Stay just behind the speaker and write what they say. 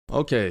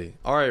Okay,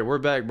 all right, we're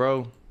back,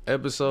 bro.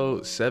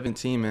 Episode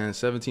 17, man.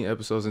 17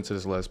 episodes into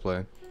this Let's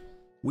Play.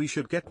 We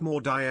should get more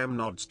Diam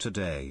nods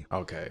today.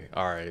 Okay,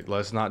 all right.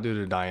 Let's not do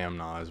the Diam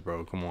nods,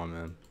 bro. Come on,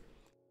 man.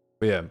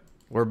 But yeah,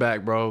 we're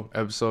back, bro.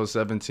 Episode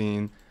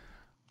 17.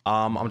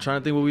 I'm trying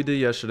to think what we did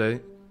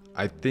yesterday.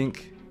 I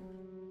think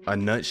a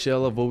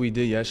nutshell of what we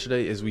did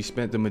yesterday is we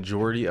spent the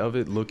majority of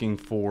it looking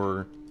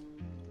for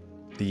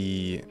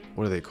the,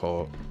 what are they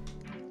called?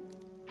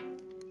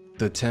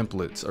 The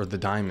templates or the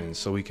diamonds,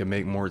 so we can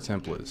make more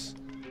templates.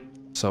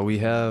 So we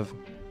have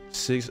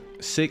six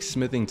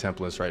smithing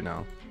templates right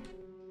now,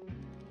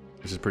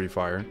 which is pretty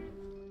fire.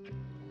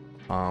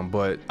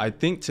 But I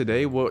think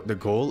today what the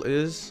goal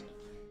is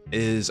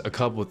a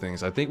couple of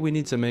things. I think we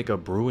need to make a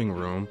brewing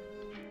room.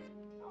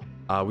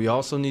 We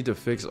also need to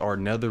fix our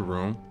nether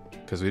room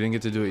because we didn't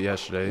get to do it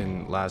yesterday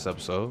in last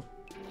episode.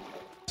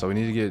 So we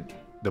need to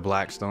get the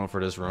black stone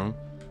for this room.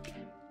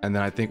 And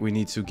then I think we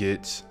need to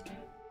get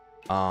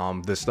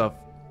the stuff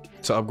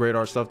to upgrade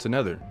our stuff to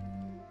nether.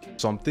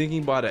 So I'm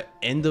thinking by the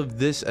end of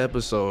this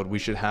episode we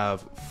should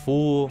have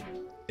full,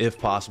 if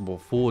possible,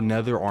 full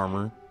nether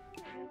armor,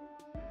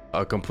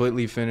 a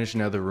completely finished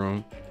nether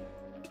room,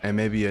 and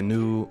maybe a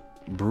new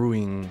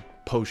brewing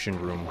potion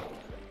room.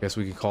 Guess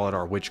we could call it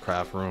our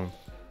witchcraft room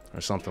or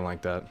something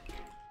like that.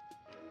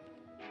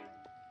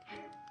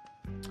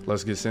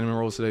 Let's get cinnamon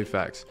rolls today,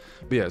 facts.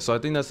 But yeah, so I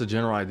think that's the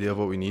general idea of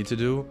what we need to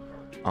do.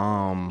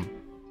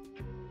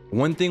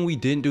 One thing we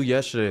didn't do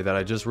yesterday that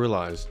I just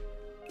realized,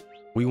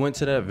 we went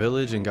to that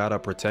village and got a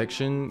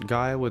protection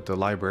guy with the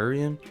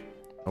librarian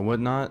and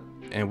whatnot,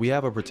 and we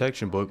have a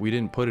protection book. We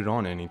didn't put it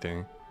on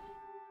anything.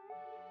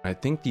 I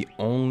think the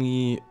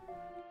only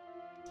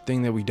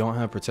thing that we don't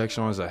have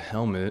protection on is a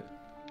helmet.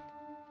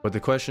 But the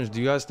question is, do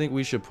you guys think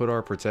we should put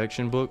our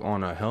protection book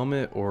on a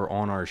helmet or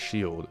on our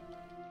shield?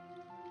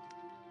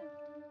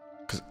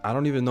 Because I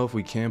don't even know if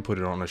we can put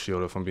it on a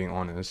shield, if I'm being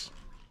honest.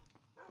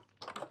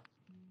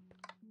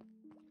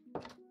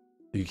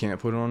 You can't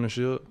put it on the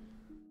shield?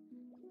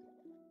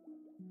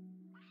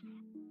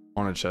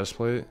 On a chest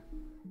plate?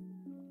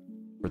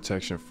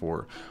 Protection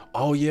 4.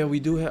 Oh yeah, we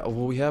do have,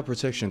 well, we have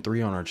protection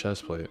 3 on our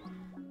chest plate.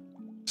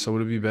 So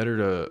would it be better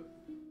to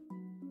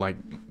like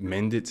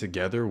mend it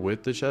together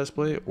with the chest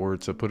plate or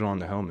to put it on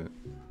the helmet?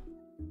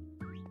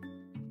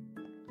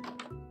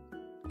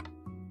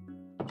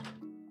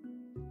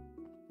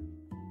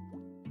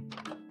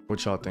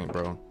 What y'all think,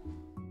 bro?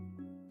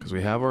 Because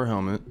we have our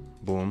helmet.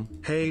 Boom.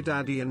 Hey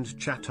daddy and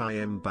chat, I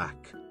am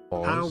back.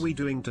 Pause. How are we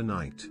doing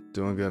tonight?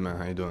 Doing good, man.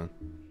 How you doing?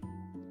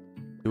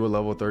 Do a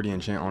level 30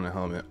 enchant on a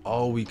helmet.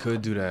 Oh, we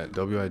could do that.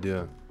 W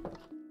idea.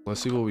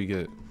 Let's see what we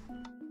get.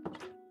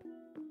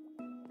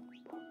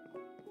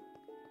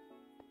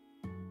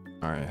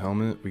 Alright,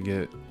 helmet. We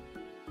get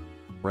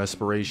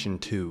respiration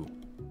 2.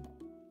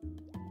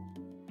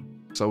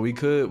 So we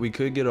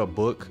could get a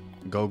book.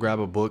 Go grab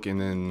a book and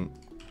then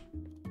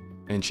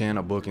enchant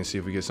a book and see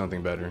if we get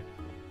something better.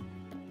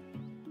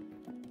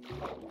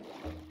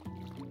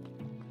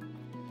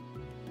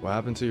 What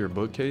happened to your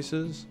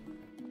bookcases?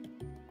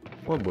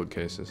 What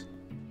bookcases?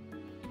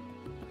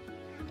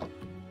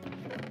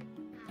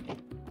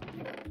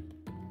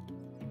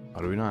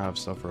 Oh, do we not have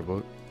stuff for a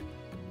book?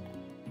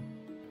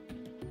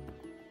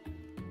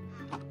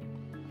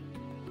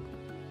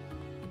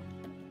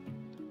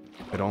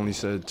 It only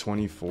said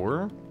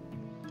 24?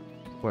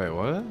 Wait,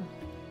 what?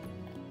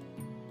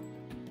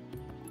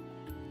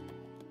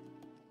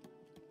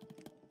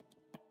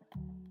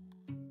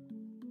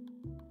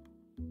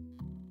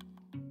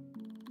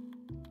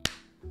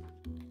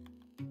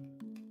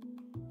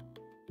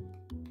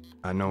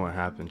 I know what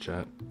happened,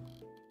 chat.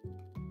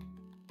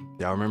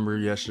 Y'all remember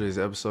yesterday's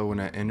episode when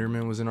that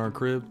Enderman was in our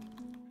crib?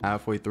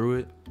 Halfway through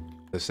it?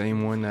 The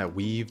same one that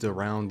weaved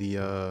around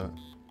the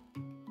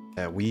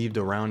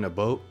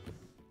boat?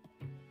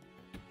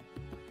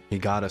 He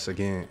got us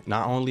again.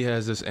 Not only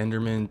has this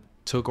Enderman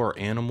took our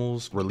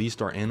animals,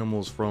 released our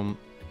animals from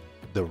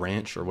the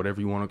ranch or whatever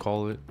you want to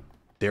call it,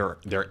 their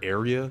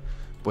area,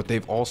 but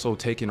they've also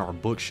taken our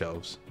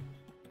bookshelves.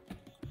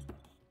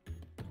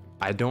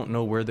 I don't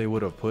know where they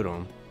would have put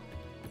them.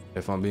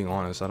 If I'm being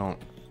honest, I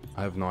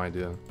have no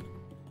idea.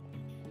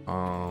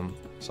 So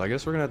I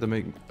guess we're gonna have to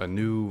make a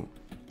new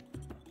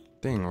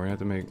thing. We're gonna have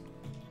to make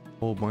a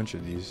whole bunch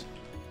of these.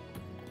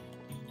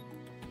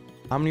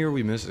 How many are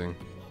we missing?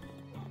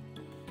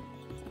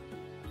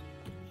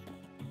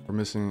 We're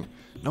missing,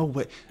 no,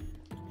 wait.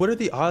 What are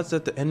the odds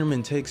that the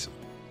Enderman takes?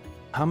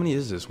 How many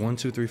is this? 1,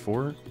 2, 3,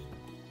 4?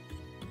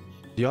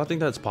 Do y'all think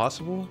that's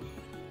possible?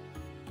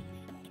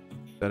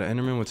 That an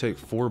Enderman would take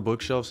 4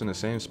 bookshelves in the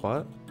same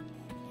spot?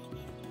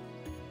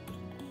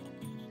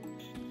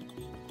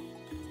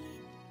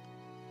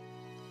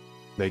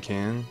 They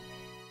can.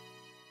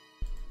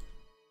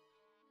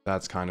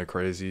 That's kind of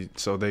crazy.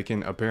 So they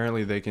can,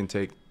 apparently they can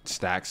take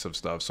stacks of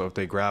stuff. So if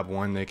they grab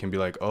one, they can be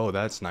like, oh,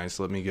 that's nice,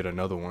 let me get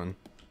another one.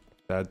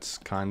 That's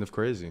kind of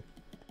crazy.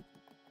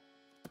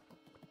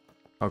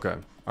 Okay,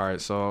 all right,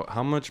 so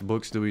how much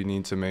books do we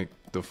need to make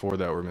the 4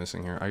 that we're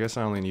missing here? I guess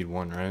I only need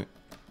 1, right?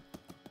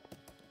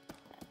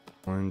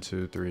 1,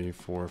 2, 3,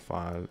 4,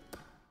 5,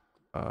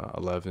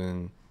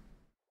 11.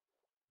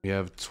 We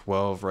have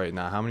 12 right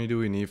now. How many do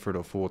we need for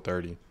the full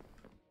 30?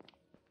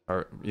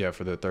 Or yeah,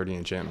 for the 30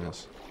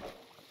 enchantments.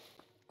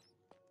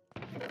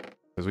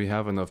 Because we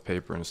have enough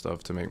paper and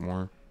stuff to make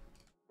more.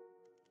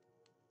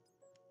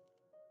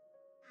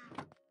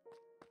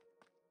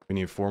 We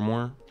need 4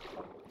 more.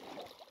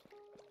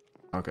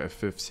 Okay,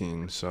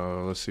 15.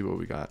 So let's see what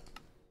we got.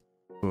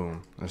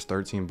 Boom. That's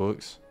 13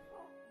 books.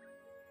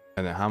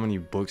 And then how many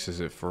books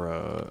is it for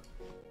a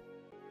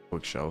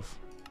bookshelf?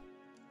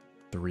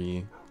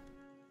 3.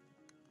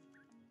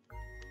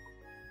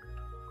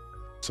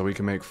 So we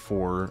can make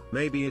 4.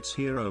 Maybe it's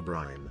Hero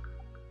Brian.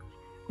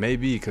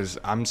 Maybe, because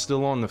I'm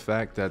still on the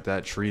fact that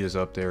that tree is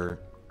up there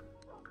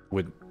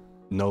with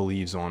no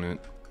leaves on it.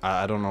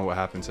 I don't know what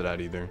happened to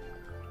that either.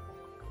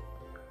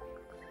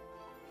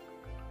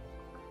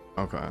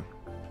 Okay.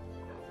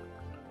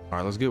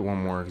 Alright, let's get one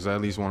more, because I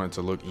at least want it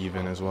to look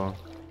even as well.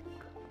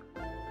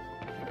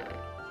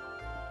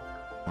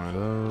 One of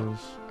those.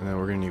 And then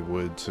we're gonna need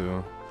wood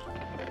too.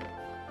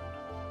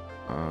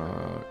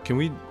 Can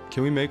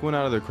we make one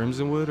out of the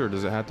crimson wood, or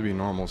does it have to be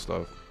normal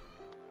stuff?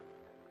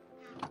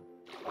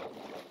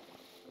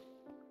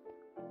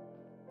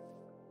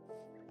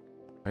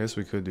 I guess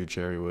we could do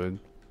cherry wood.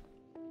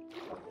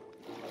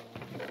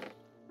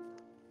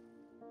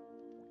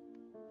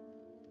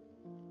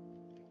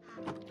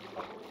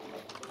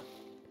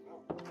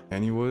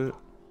 Any wood?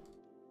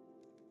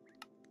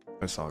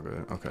 That's all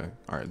good. Okay.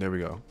 All right, there we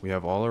go. We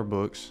have all our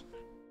books.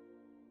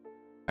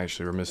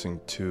 Actually, we're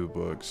missing 2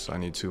 books. I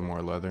need 2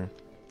 more leather.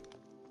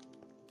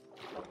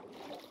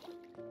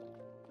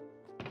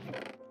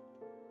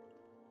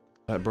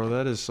 Bro,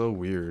 that is so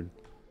weird.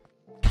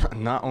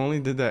 Not only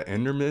did that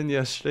Enderman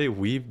yesterday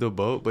weave the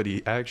boat, but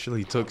he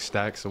actually took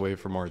stacks away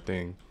from our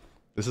thing.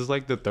 This is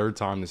like the 3rd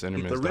time this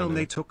Enderman's The done realm it.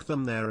 they took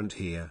them there and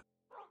here.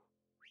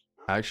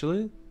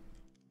 Actually?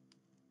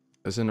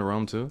 It's in the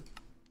realm too?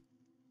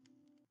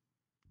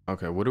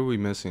 Okay, what are we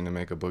missing to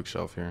make a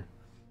bookshelf here?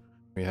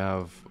 We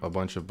have a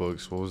bunch of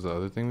books. What was the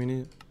other thing we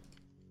need?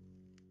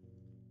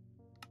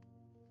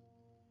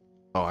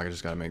 Oh, I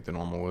just gotta make the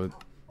normal wood.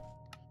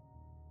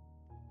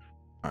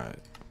 Alright,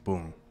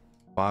 boom.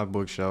 5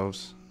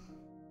 bookshelves.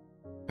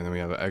 And then we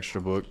have an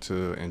extra book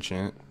to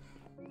enchant.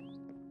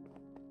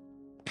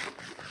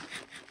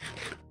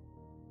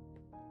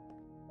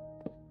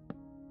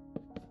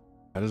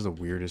 That is the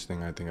weirdest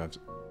thing I think I've...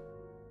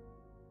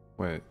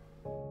 Wait.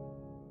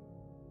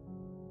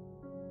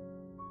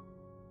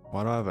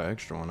 Why do I have an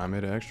extra one? I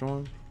made an extra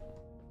one?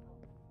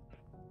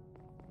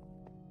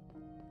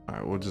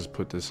 Alright, we'll just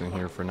put this in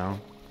here for now.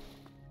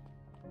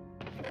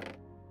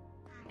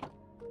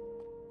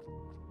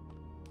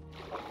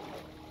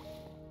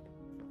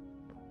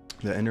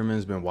 The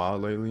Enderman's been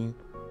wild lately.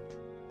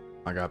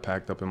 I got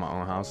packed up in my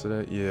own house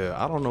today.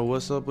 Yeah, I don't know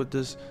what's up with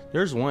this.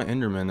 There's one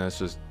Enderman that's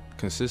just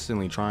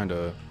consistently trying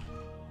to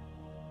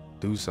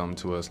do something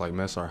to us, like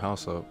mess our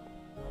house up.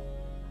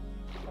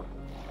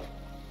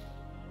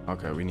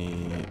 Okay, we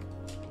need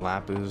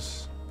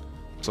lapis.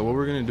 So what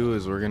we're gonna do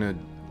is we're gonna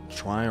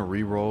try and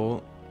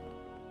re-roll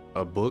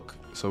a book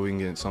so we can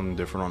get something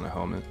different on the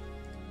helmet.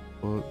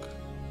 Book.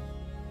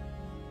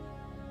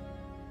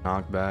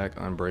 Knockback,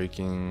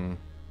 unbreaking.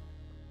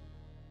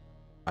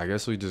 I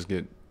guess we just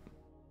get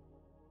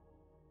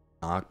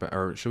knockback,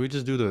 or should we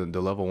just do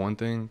the level 1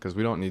 thing? Because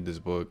we don't need this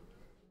book.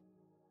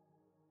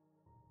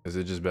 Is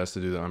it just best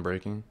to do the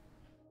unbreaking?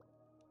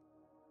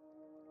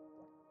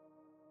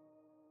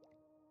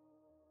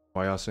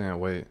 Why y'all saying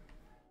wait?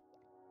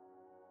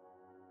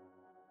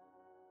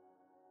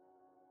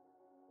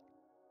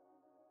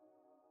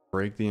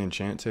 Break the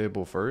enchant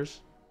table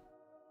first?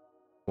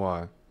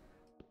 Why?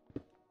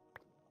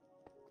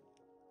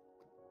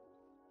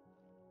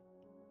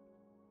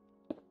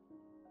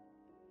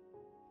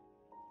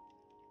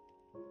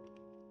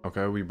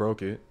 Okay, we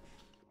broke it.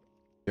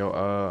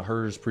 Yo,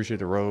 hers, appreciate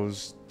the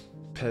rose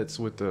pets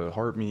with the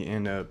heart meat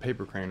and a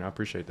paper crane. I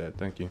appreciate that.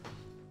 Thank you.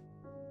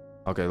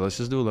 Okay, let's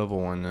just do level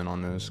 1 then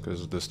on this,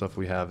 because the stuff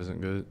we have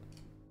isn't good.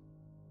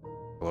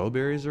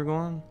 Glowberries are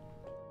gone?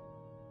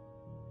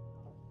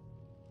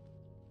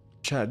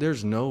 Chat,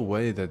 there's no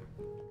way that...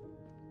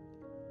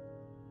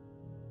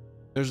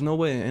 There's no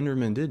way an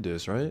Enderman did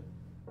this, right?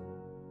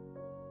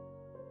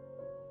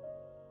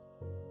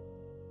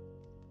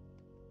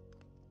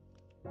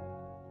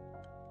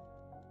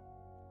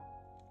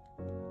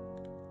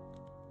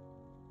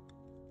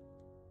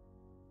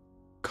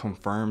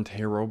 Confirmed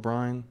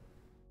Herobrine?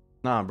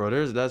 Nah,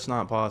 bro, that's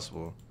not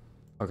possible.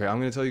 Okay, I'm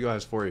gonna tell you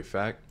guys for a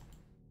fact.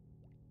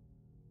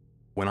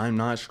 When I'm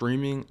not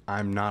streaming,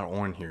 I'm not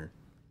on here.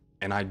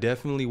 And I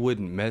definitely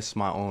wouldn't mess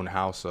my own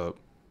house up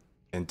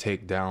and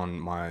take down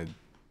my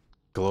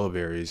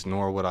glowberries,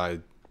 nor would I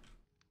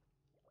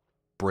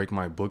break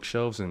my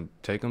bookshelves and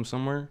take them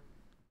somewhere.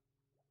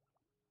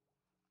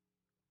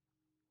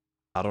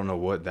 I don't know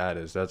what that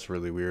is. That's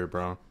really weird,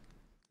 bro.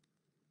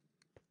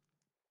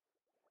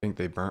 I think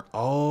they burnt.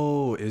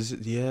 Oh, is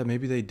it? Yeah,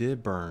 maybe they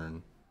did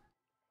burn.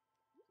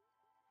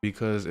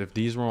 Because if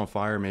these were on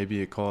fire,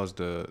 maybe it caused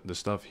the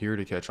stuff here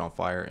to catch on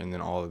fire, and then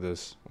all of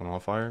this went on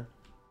fire.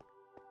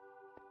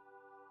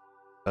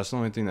 That's the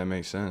only thing that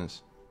makes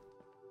sense.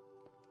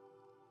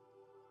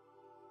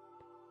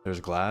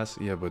 There's glass,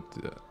 yeah, but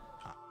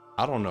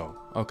I don't know.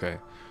 Okay,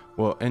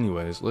 well,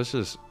 anyways, let's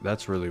just,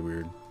 that's really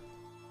weird.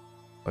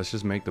 Let's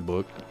just make the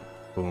book.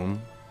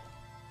 Boom.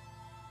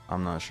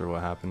 I'm not sure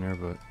what happened there,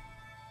 but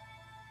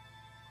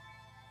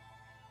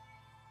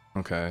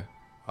okay.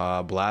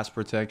 Blast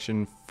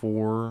protection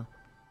 4,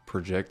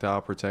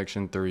 projectile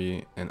protection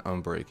 3, and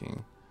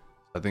unbreaking.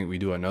 I think we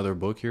do another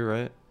book here,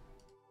 right?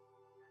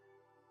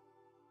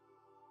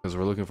 Because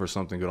we're looking for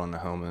something good on the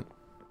helmet.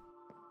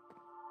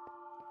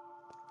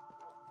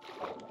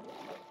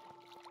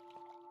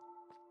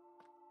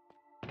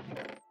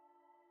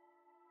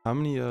 How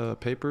many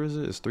paper is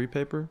it? It's 3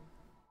 paper?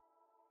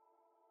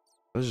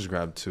 Let's just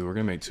grab 2. We're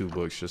gonna make 2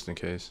 books just in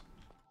case.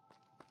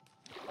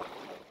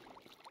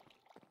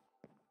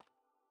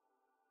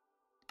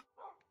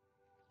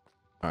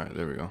 Alright,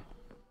 there we go.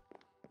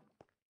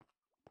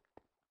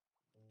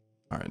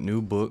 Alright,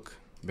 new book.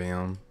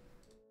 Bam.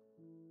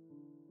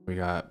 We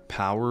got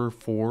power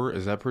 4.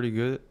 Is that pretty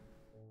good?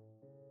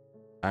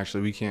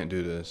 Actually, we can't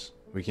do this.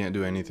 We can't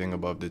do anything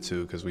above the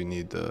 2 because we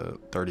need the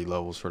 30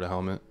 levels for the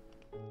helmet.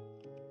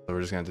 So we're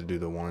just gonna have to do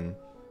the 1.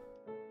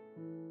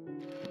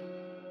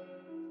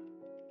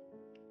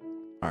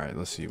 Alright,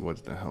 let's see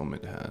what the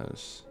helmet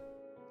has.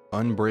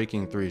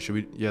 Unbreaking 3. Should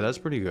we? Yeah, that's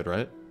pretty good,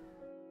 right?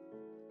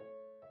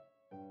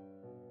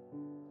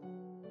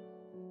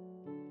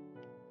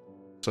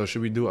 So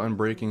should we do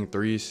unbreaking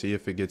 3, see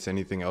if it gets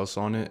anything else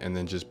on it, and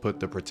then just put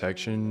the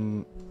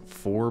protection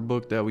 4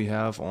 book that we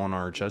have on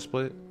our chest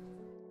plate?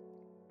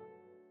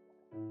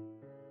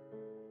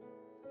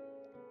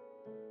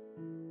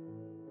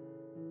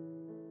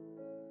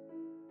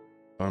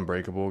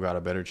 Unbreakable got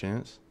a better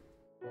chance.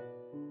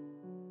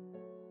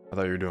 I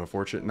thought you were doing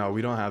fortune. No,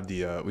 we don't have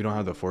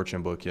the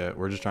fortune book yet.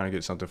 We're just trying to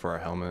get something for our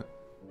helmet.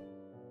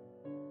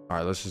 All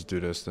right, let's just do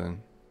this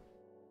then.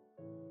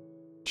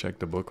 Check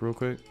the book real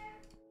quick.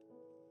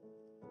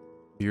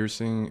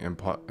 Piercing,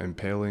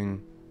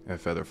 impaling,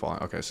 and feather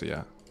falling. Okay, so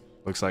yeah,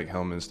 looks like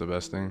helmet's the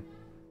best thing.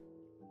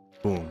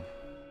 Boom.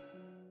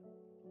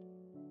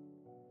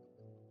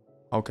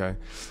 Okay,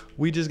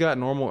 we just got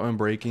normal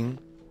unbreaking,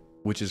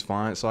 which is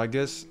fine. So I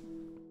guess,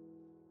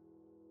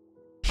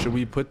 should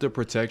we put the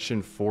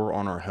protection 4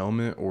 on our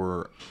helmet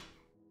or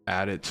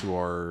add it to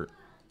our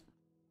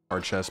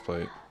chest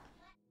plate?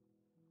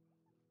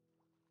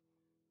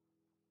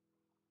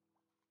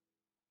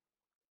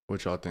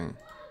 What y'all think?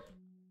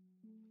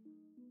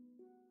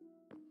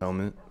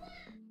 Helmet.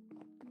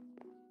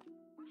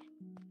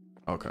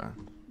 Okay.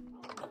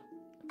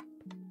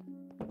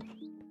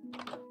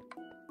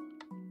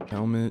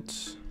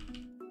 Helmet.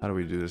 How do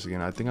we do this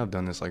again? I think I've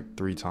done this like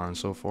 3 times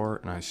so far,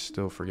 and I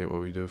still forget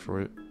what we do for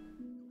it.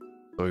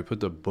 So we put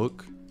the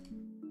book.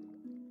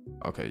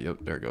 Okay, yep,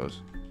 there it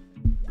goes.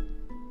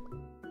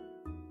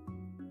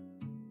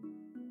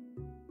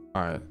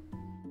 Alright.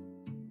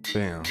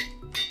 Bam.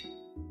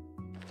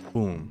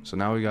 Boom. So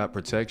now we got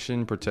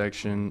protection,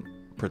 protection,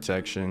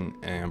 protection,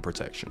 and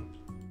protection.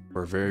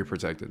 We're very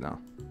protected now.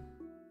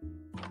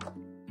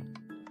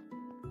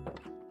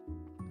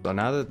 So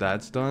now that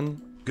that's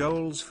done,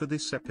 Goals for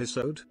this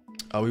episode?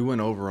 we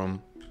went over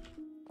them,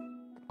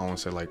 I want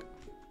to say like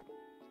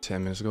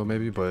 10 minutes ago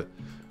maybe, but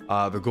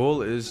the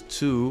goal is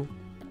to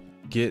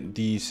get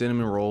the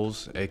cinnamon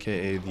rolls,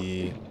 aka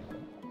the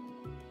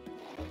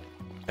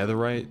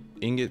netherite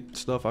ingot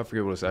stuff. I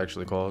forget what it's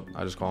actually called.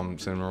 I just call them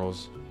cinnamon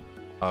rolls.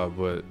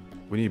 But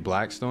we need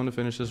blackstone to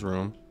finish this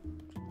room.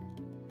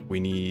 We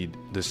need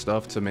the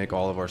stuff to make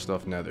all of our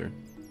stuff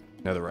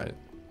netherite.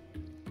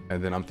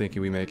 And then I'm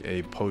thinking we make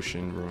a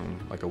potion room,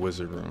 like a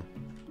wizard room.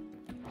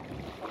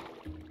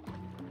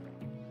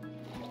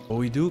 But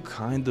we do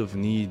kind of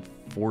need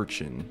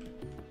fortune.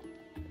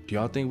 Do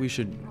y'all think we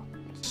should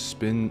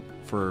spin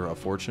for a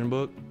fortune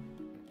book?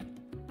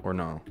 Or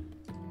no?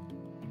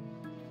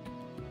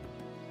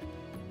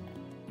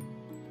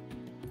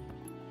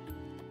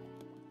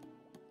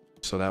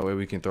 So that way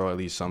we can throw at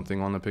least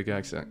something on the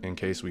pickaxe in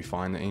case we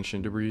find the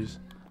ancient debris.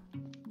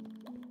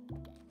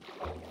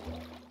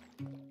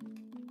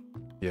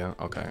 Yeah,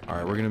 okay.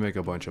 Alright, we're gonna make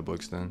a bunch of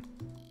books then.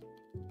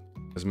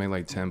 Let's make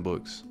like 10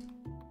 books.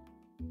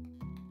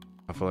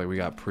 I feel like we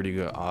got pretty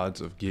good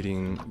odds of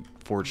getting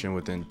fortune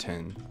within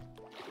 10.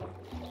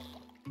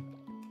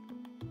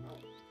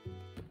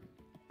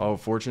 Oh,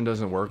 fortune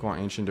doesn't work on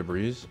ancient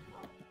debris?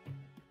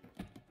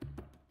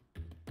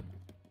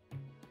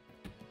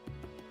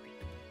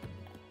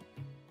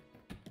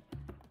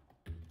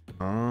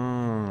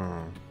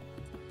 Oh.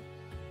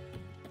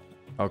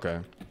 Okay.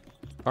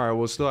 Alright,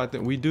 well still I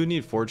think we do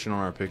need fortune on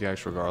our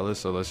pickaxe regardless,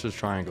 so let's just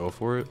try and go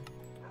for it.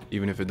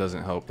 Even if it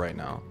doesn't help right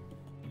now.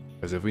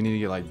 Because if we need to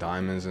get like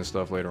diamonds and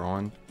stuff later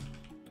on,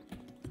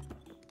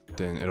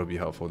 then it'll be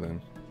helpful then.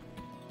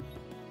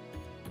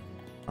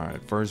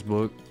 Alright, first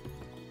book.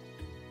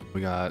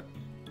 We got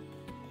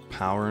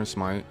power and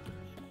smite.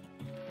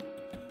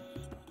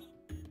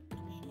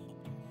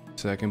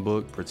 Second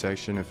book,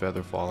 protection and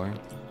feather falling.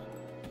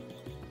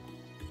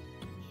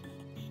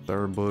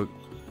 Third book,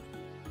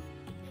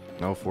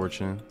 no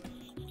fortune.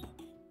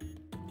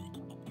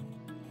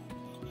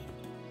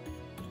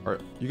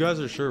 Alright, you guys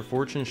are sure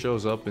fortune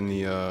shows up in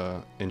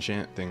the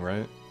enchant thing,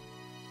 right?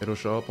 It'll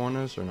show up on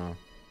this or no?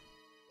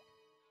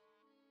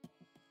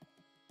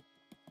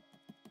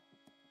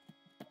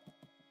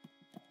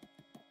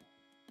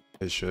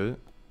 It should.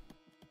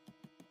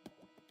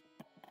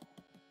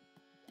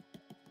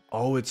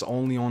 Oh, it's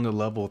only on the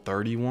level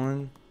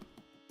 31?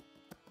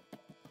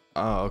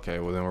 Oh, okay.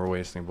 Well, then we're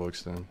wasting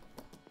books then.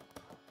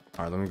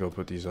 Alright, let me go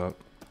put these up.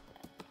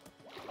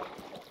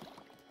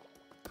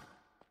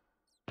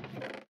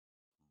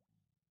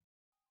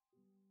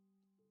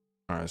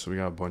 Alright, so we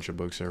got a bunch of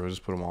books here. We'll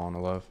just put them all on the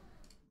left.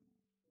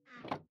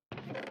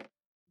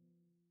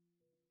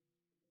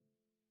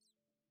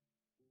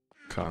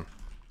 Okay.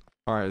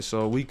 Alright,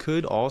 so we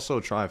could also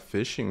try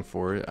fishing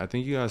for it. I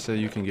think you guys said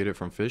you can get it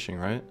from fishing,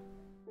 right?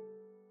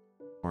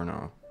 Or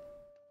no?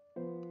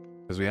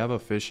 Because we have a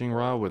fishing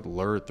rod with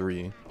lure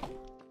 3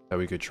 that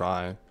we could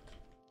try.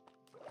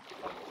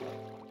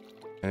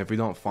 And if we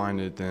don't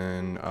find it,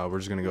 then we're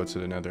just going to go to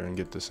the nether and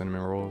get the cinnamon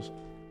rolls.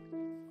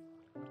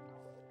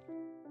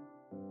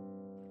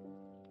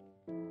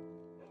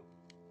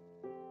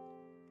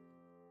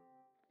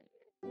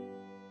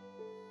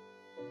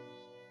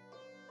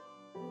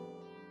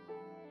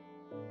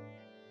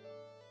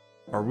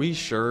 Are we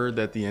sure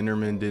that the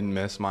Enderman didn't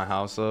mess my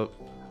house up?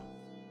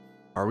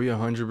 Are we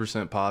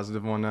 100%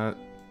 positive on that?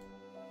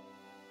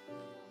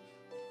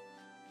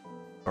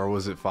 Or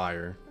was it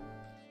fire?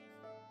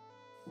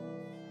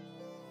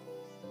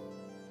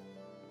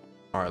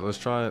 Alright, let's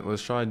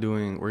try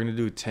doing, we're gonna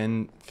do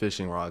 10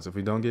 fishing rods. If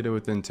we don't get it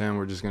within 10,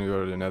 we're just gonna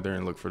go to the nether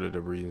and look for the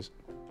debris.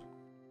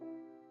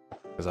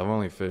 Because I've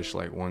only fished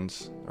like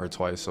once or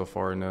twice so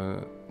far in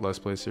the Let's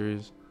Play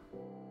series.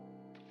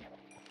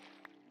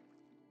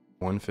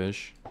 One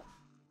fish.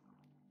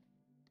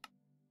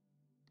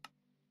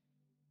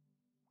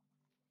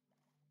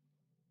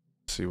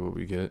 See what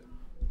we get.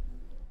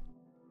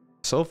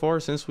 So far,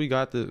 since we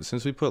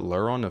put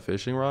lure on the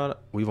fishing rod,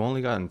 we've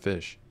only gotten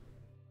fish.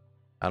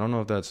 I don't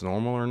know if that's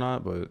normal or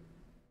not, but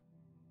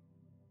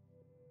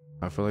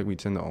I feel like we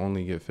tend to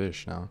only get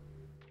fish now.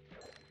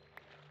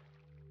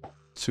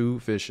 2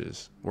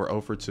 fishes. We're 0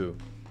 for 2.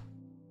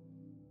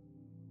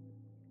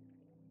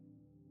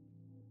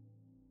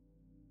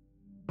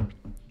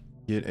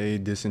 Get a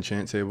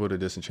disenchant table to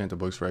disenchant the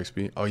books for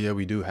XP. Oh yeah,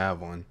 we do have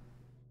one,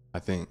 I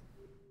think.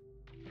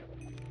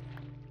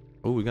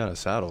 Oh, we got a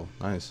saddle.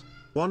 Nice.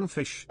 1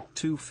 fish,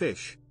 2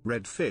 fish,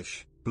 red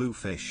fish, blue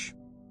fish.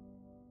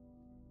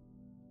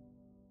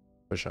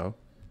 For sure.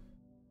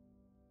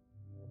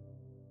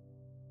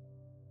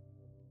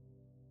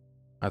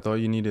 I thought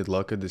you needed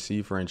luck of the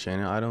sea for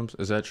enchanted items.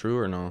 Is that true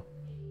or no?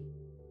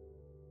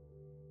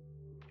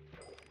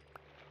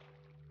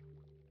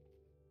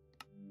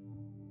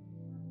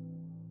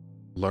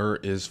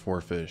 Lure is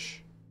for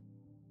fish.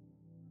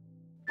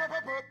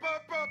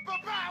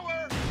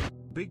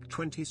 Big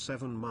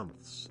 27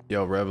 months.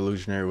 Yo,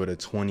 revolutionary with a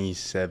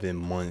 27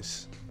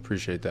 months.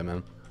 Appreciate that,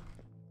 man.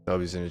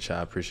 W's in the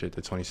chat. Appreciate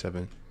the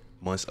 27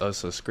 months of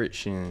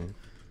subscription.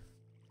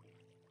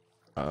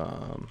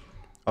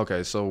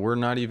 Okay, so we're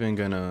not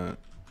gonna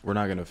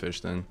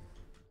fish then,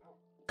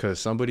 because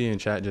somebody in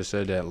chat just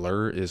said that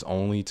lure is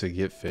only to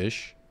get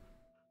fish.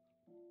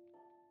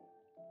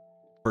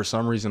 For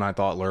some reason I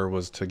thought lure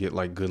was to get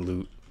like good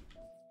loot,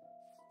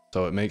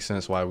 so it makes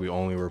sense why we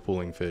only were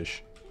pulling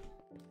fish.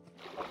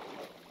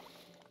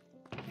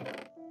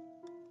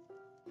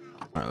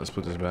 All right, let's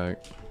put this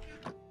back.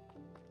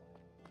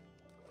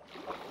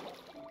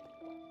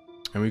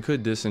 And we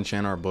could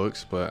disenchant our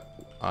books, but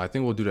I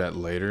think we'll do that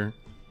later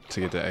to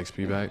get the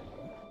XP back.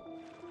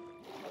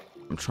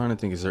 I'm trying to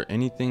think, is there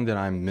anything that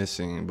I'm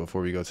missing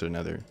before we go to the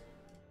nether?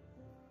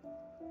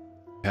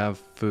 We have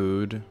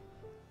food,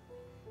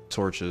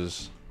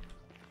 torches.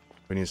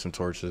 We need some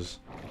torches.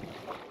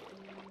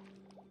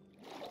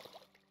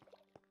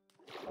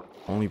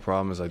 Only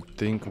problem is I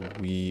think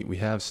we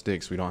have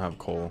sticks, we don't have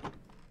coal.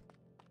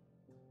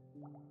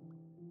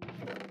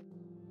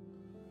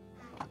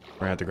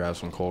 We're gonna have to grab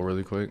some coal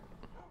really quick.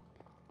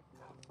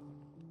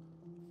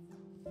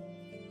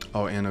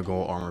 Oh, and a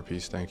gold armor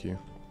piece, thank you.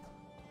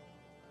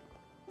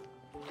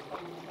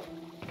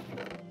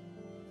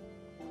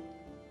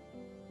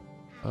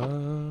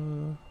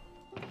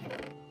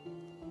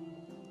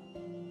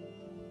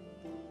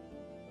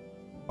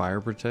 Fire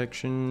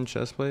protection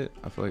chestplate.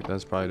 I feel like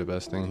that's probably the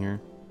best thing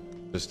here,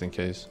 just in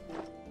case.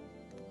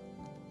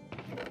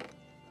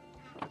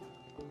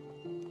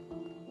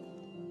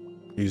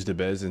 Use the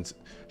beds and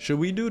should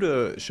we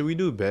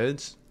do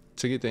beds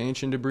to get the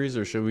ancient debris,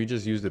 or should we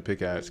just use the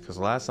pickaxe? Because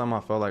last time I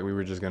felt like we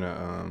were just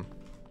gonna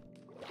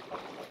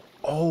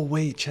oh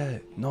wait,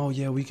 chat, no,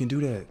 yeah, we can do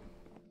that.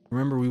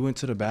 Remember we went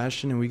to the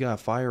bastion and we got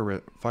fire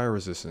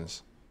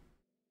resistance.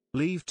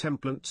 Leave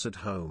templates at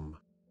home.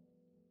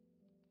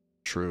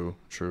 True.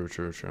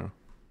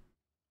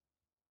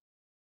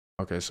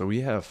 Okay, so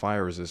we have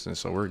fire resistance,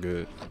 so we're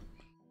good.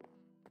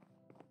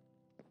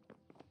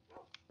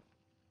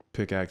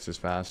 Pickaxe is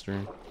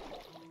faster.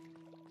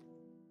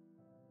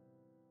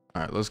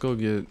 Alright, let's go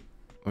get...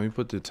 Let me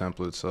put the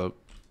templates up.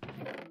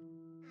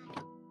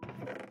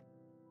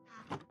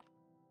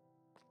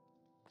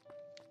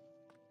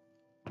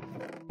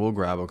 We'll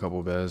grab a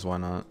couple beds, why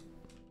not?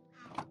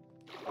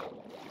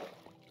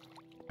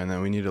 And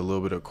then we need a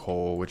little bit of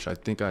coal, which I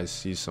think I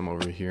see some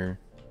over here.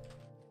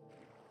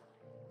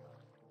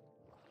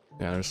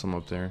 Yeah, there's some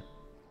up there.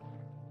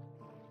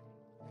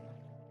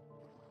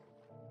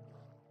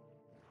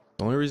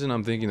 The only reason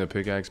I'm thinking the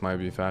pickaxe might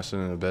be faster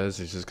than the beds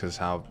is just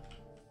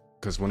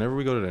because whenever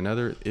we go to the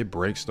nether, it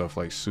breaks stuff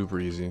like super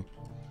easy.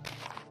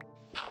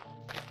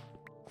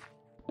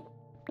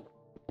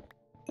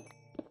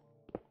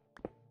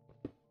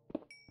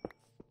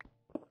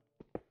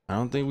 I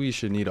don't think we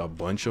should need a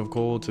bunch of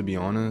coal, to be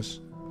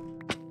honest.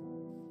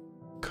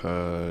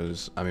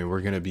 Because, I mean,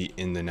 we're going to be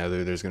in the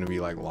nether. There's going to be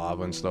like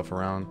lava and stuff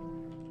around.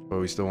 But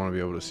we still want to be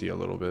able to see a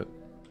little bit.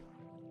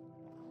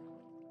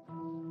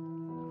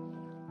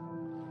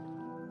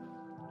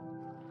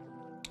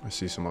 I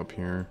see some up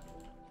here.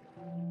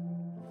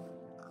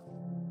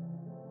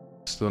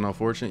 Still no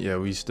fortune? Yeah,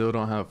 we still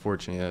don't have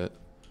fortune yet.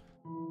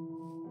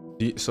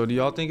 So do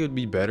y'all think it would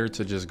be better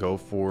to just go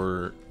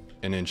for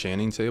an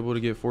enchanting table to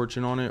get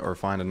fortune on it, or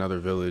find another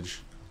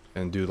village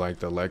and do like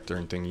the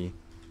lectern thingy?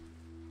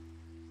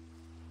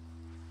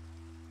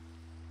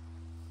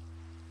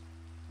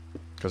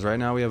 Because right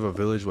now we have a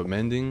village with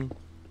mending,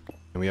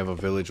 and we have a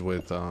village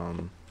with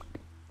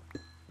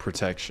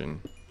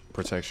protection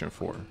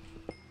 4.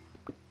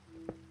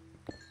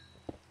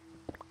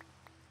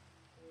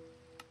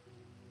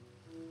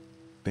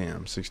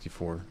 Bam,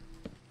 64.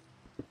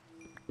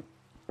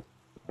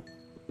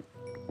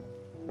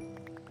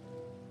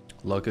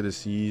 Luck of the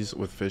seas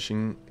with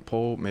fishing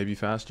pole, maybe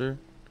faster.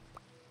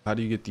 How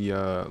do you get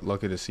the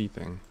luck of the sea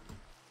thing?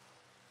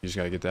 You just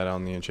gotta get that out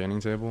on the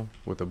enchanting table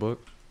with the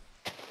book.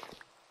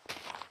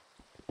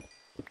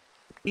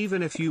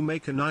 Even if you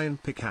make an iron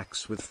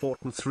pickaxe with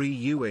Fortune 3,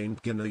 you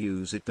ain't gonna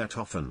use it that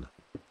often.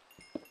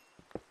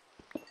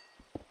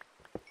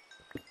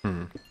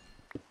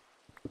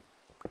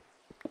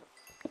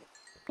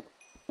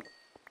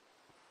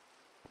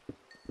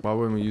 Why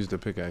wouldn't we use the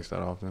pickaxe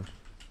that often?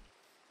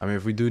 I mean,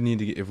 if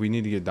we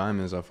need to get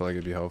diamonds, I feel like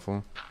it'd be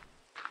helpful.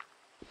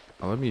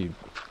 Oh, let me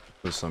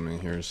put some in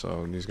here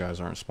so these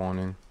guys aren't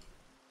spawning.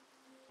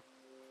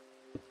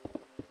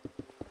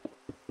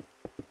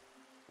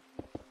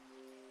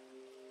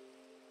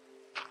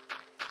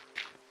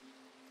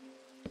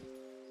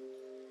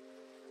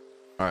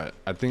 Alright,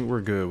 I think we're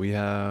good. We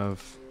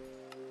have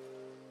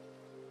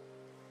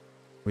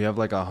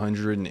like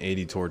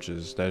 180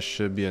 torches. That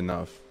should be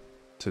enough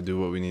to do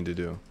what we need to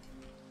do.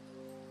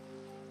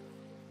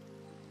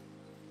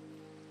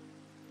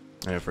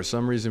 And if for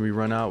some reason we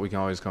run out, we can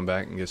always come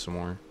back and get some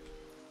more.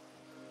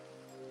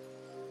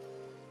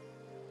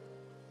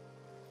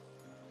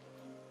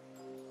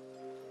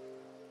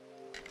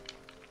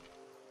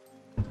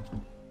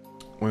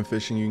 When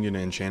fishing, you can get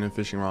an enchanted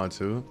fishing rod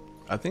too.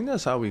 I think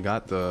that's how we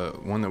got the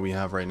one that we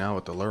have right now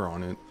with the lure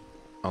on it.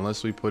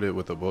 Unless we put it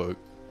with a book.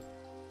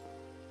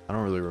 I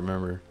don't really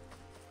remember.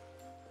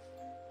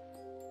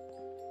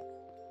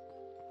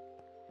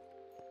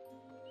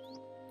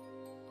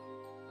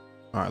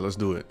 Alright, let's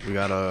do it. We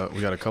got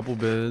a couple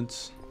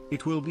beds.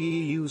 It will be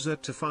easier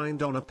to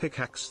find on a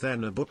pickaxe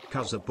than a book,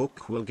 cause a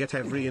book will get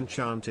every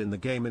enchant in the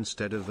game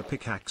instead of the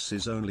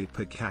pickaxe's only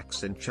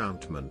pickaxe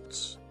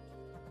enchantments.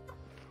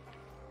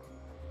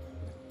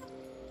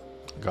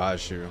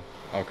 Got you.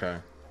 Okay,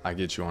 I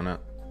get you on that.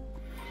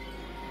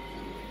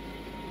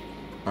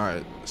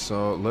 Alright,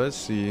 so let's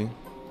see.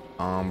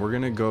 We're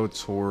gonna go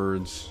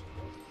towards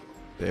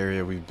the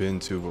area we've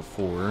been to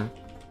before.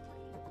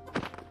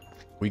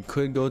 We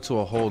could go to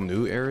a whole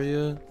new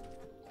area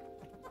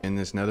in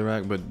this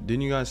netherrack, but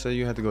didn't you guys say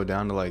you had to go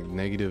down to like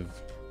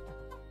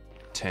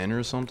 -10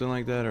 or something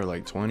like that, or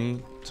like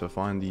 20 to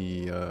find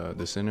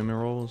the cinnamon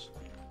rolls?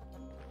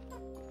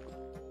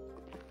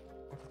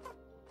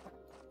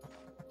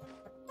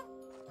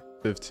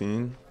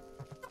 $15,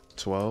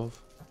 $12.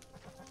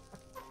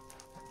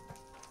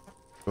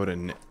 Go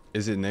to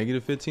is it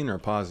 -15 or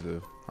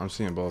positive? I'm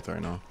seeing both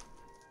right now.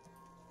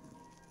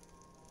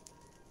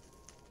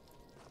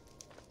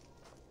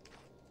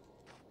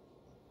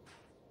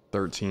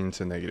 $13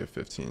 to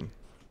 -15.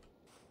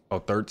 Oh,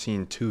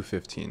 13 to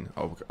 15.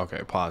 Oh,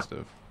 okay,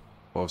 positive.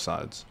 Both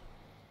sides.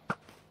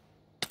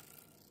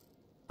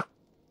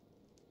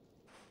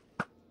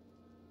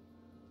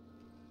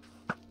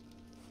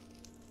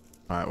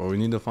 Alright, well, we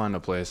need to find a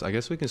place. I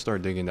guess we can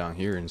start digging down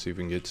here and see if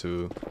we can get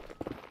to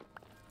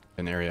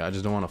an area. I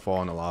just don't want to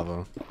fall in the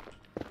lava.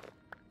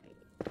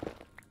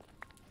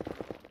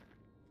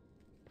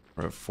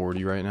 We're at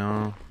 40 right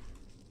now.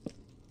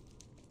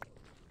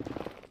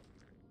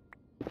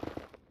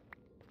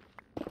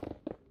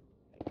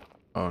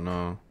 Oh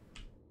no,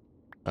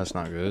 that's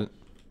not good.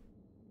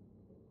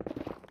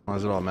 Why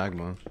is it all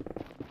magma?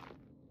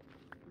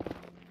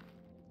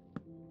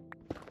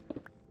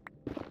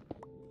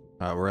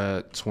 Alright, we're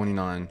at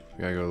 29.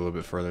 We gotta go a little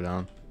bit further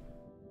down.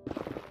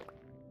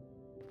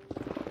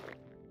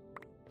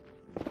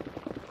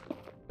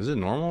 Is it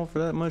normal for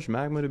that much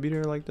magma to be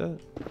there like that?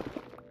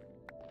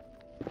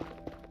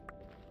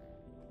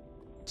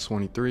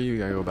 23, we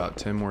gotta go about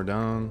 10 more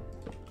down.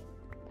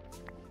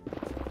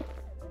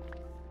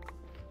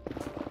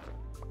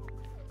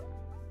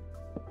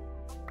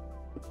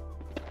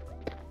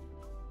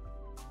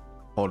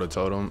 Hold a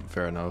totem,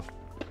 fair enough.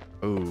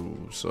 Oh,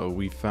 so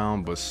we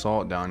found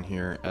basalt down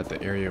here at the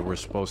area we're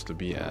supposed to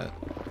be at.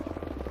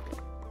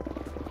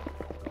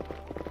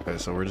 Okay,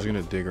 so we're just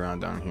gonna dig around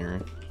down here.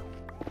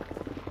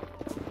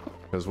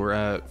 Because we're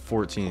at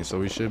 14, so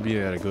we should be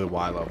at a good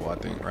Y level, I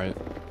think, right?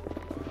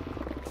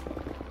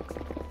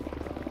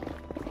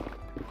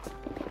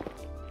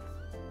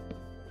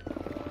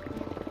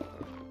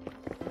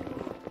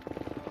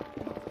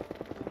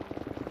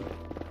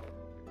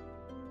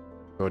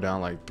 Go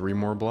down like 3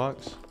 more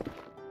blocks.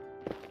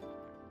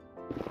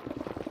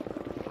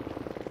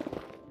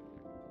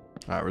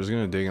 Alright, we're just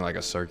gonna dig in like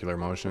a circular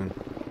motion.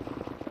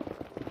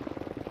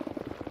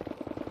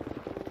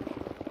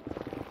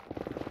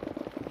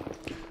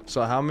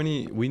 So how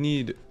many, we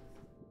need,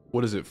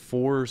 what is it,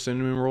 4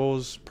 cinnamon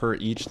rolls per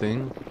each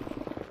thing?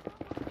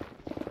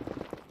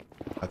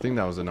 I think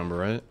that was the number,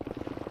 right?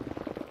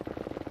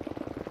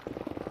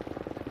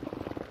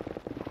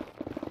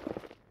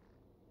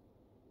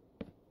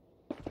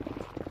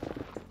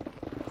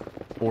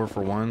 Four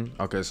for 1.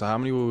 Okay, so how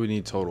many will we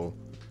need total?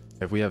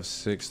 If we have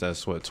 6,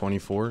 that's what,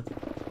 24?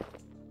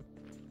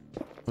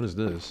 What is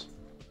this?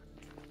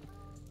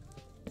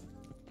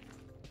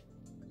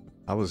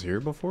 I was here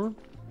before?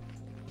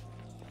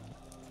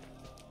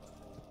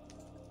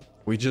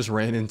 We just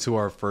ran into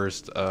our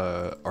first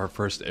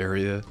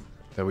area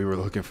that we were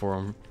looking for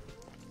them.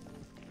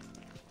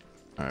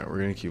 All right, we're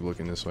gonna keep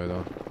looking this way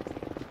though.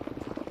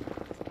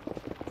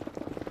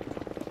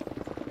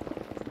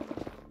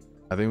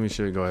 I think we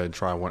should go ahead and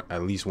try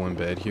at least one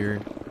bed here.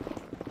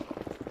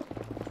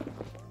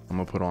 I'm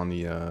gonna put on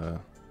the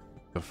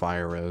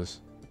fire res.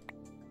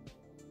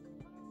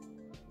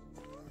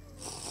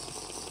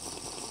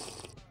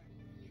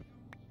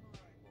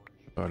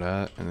 Throw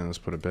that, and then let's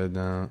put a bed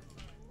down.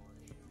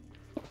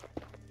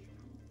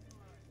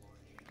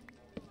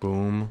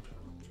 Boom.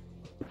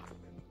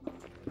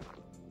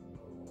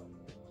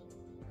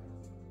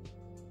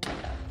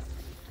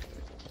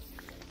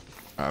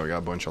 Alright, we got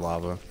a bunch of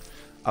lava.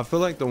 I feel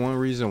like the one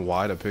reason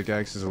why the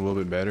pickaxe is a little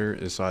bit better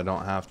is so I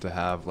don't have to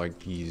have like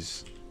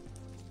these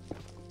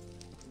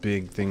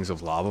big things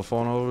of lava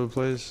falling all over the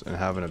place and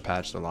having to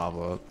patch the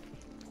lava up.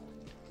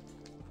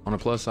 On the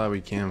plus side, we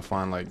can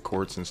find like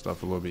quartz and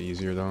stuff a little bit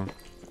easier though.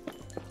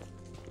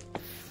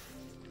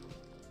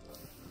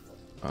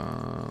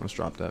 Let's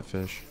drop that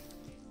fish.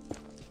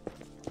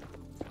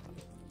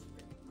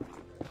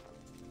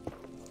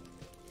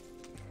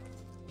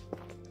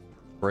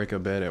 Break a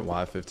bed at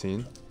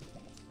Y15.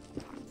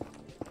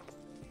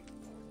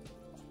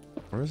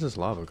 Where is this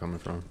lava coming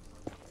from?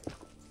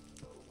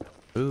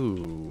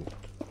 Ooh.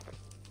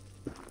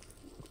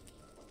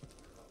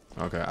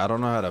 Okay, I don't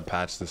know how to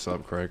patch this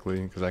up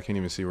correctly because I can't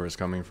even see where it's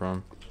coming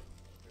from.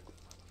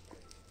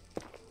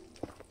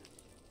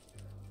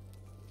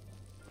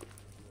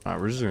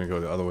 Alright, we're just gonna go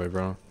the other way,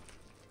 bro.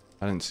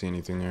 I didn't see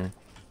anything there.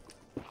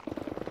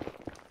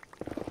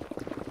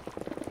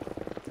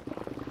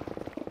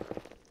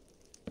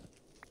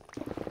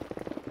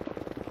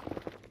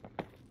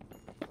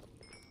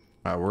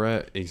 Alright, we're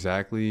at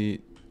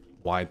exactly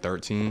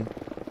Y13.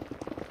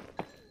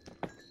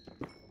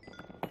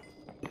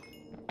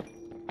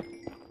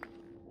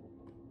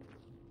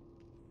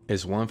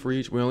 It's 1 for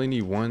each. We only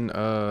need 1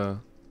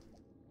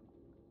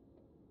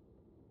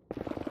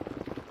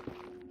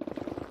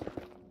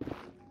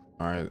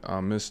 Alright,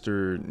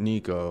 Mr.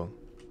 Nico,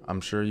 I'm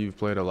sure you've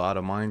played a lot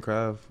of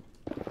Minecraft,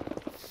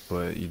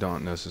 but you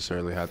don't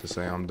necessarily have to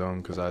say I'm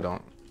dumb because I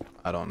don't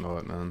know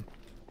it, man.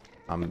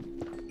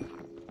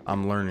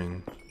 I'm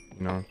learning,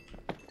 you know.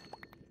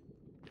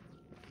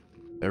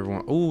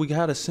 Everyone, oh, we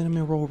got a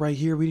cinnamon roll right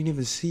here. We didn't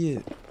even see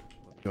it.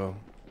 Let's go.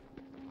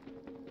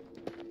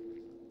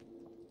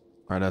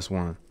 All right, that's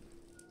 1.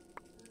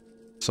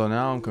 So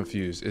now I'm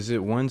confused. Is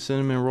it 1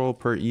 cinnamon roll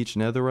per each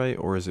netherite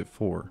or is it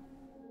 4?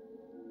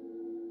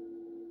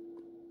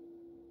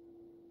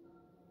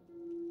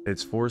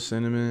 It's 4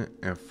 cinnamon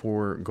and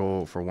 4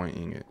 gold for 1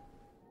 ingot.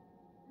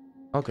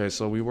 Okay,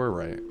 so we were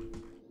right.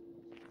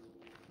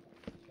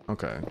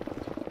 Okay.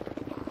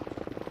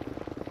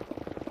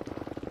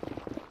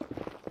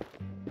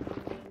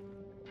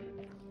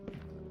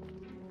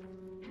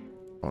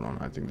 Hold on,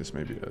 I think this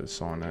may be a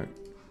song that...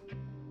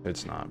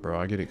 It's not, bro.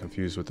 I get it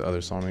confused with the other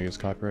song that gets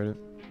copyrighted.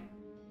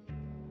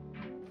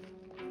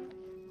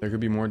 There could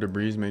be more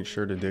debris. Make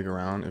sure to dig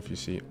around if you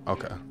see...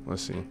 Okay,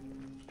 let's see.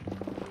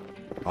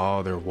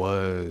 Oh, there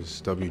was.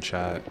 W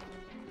chat.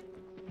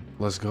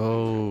 Let's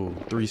go.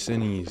 3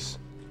 cinnies.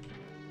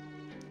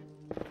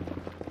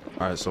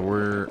 Alright, so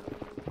we're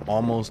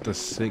almost a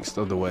 1/6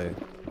 of the way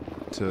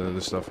to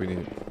the stuff we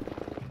need.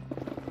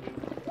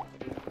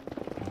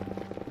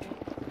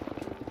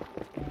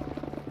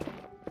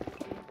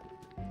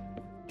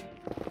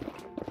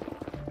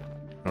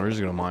 We're just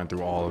gonna mine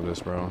through all of this,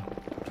 bro.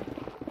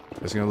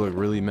 It's gonna look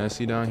really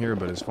messy down here,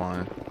 but it's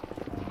fine.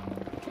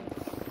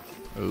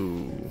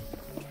 Ooh.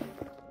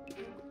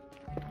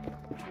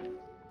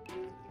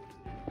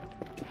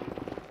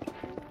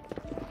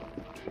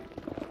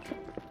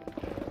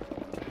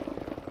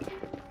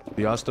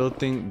 Do y'all still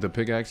think the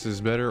pickaxe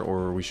is better,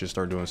 or we should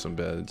start doing some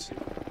beds?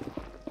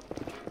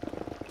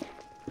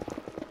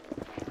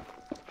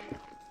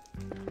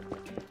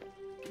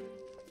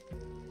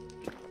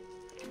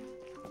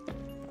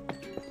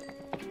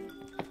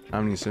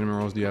 How many cinnamon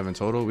rolls do you have in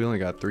total? We only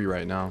got 3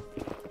 right now.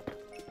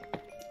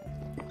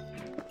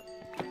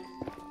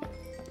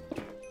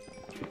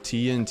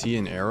 TNT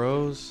and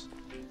arrows?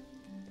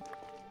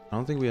 I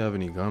don't think we have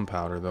any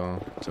gunpowder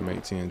though to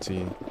make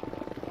TNT.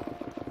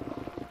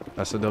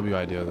 That's a W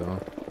idea though.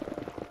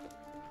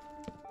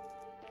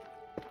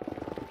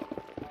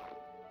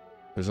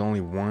 There's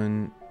only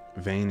 1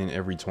 vein in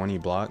every 20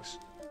 blocks.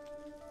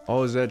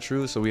 Oh, is that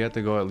true? So we have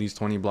to go at least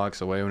 20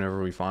 blocks away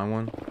whenever we find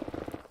one?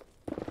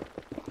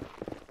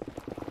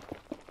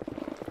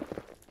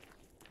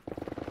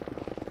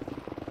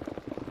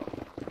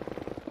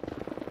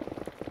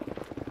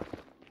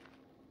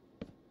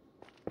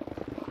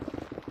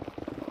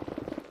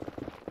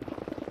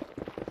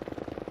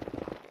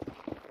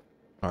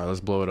 Alright,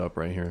 let's blow it up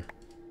right here.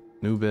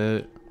 New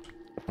bed.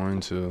 1,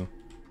 2.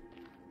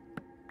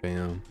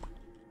 Bam.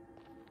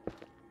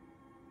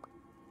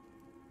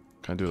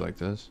 Can I do it like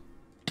this?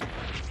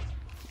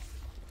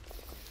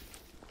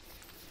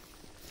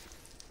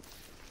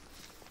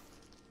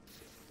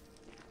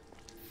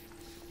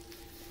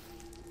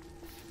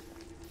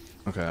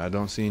 Okay, I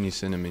don't see any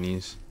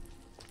cinnamonies.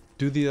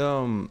 Do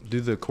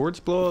the quartz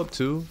blow up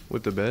too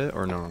with the bed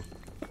or no?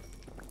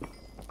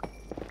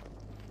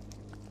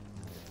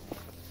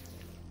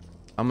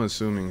 I'm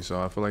assuming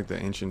so. I feel like the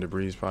ancient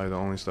debris is probably the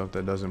only stuff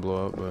that doesn't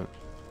blow up, but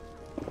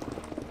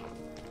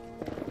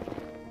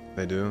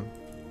they do.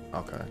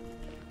 Okay.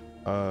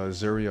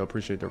 Zurio,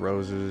 appreciate the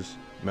roses.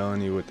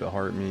 Melanie with the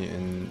heart meat,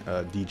 and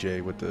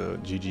DJ with the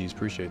GGs,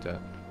 appreciate that.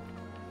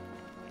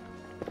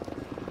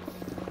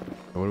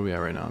 What are we at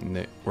right now?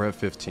 We're at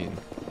 15.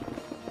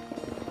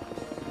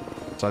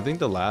 So I think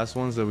the last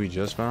ones that we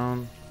just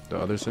found, the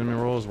other cinnamon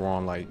rolls, were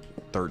on like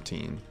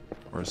 13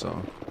 or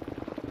so.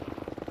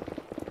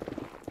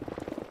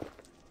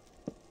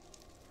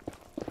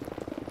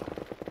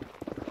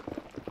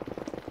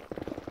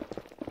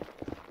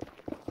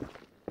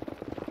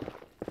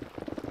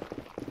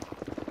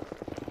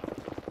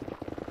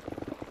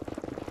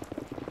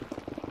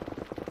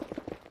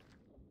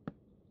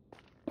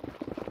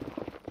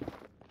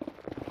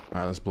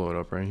 Alright, let's blow it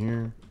up right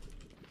here.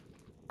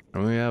 I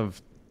only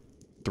have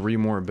 3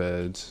 more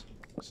beds.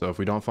 So if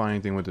we don't find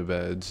anything with the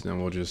beds,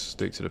 then we'll just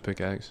stick to the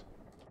pickaxe.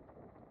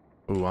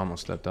 Ooh, I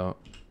almost stepped out.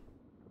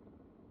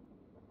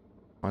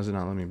 Why does it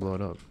not let me blow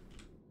it up?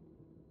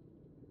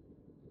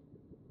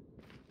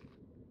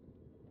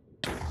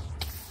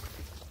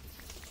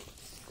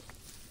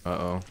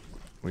 Uh-oh.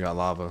 We got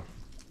lava.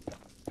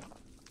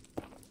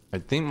 I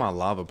think my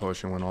lava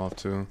potion went off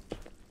too.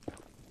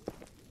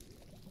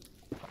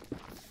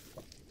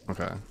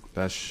 Okay,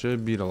 that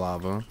should be the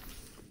lava.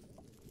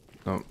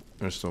 Nope,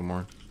 there's still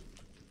more.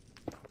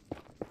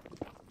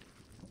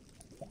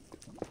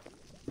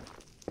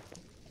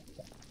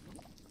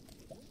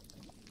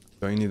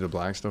 Don't you need the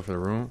blackstone for the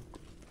room?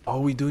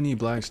 Oh, we do need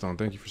blackstone.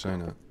 Thank you for saying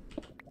that.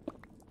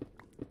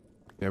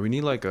 Yeah, we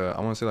need like I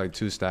want to say like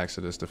 2 stacks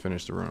of this to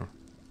finish the room.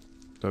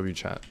 W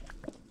chat.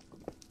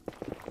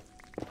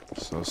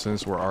 So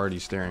since we're already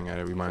staring at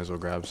it, we might as well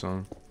grab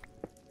some.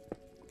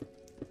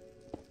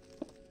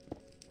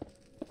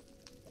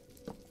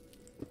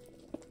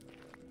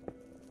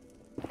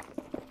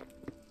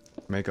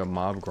 Make a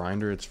mob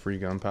grinder, it's free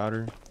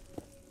gunpowder.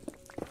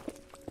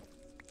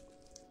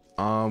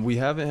 We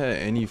haven't had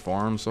any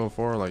farms so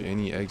far, like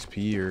any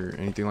XP or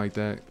anything like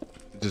that.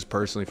 Just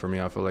personally for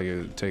me, I feel like it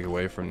would take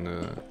away from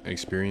the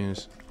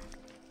experience.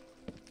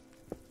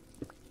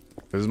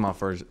 This is my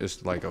first,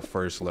 it's like a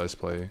first let's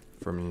play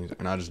for me,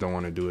 and I just don't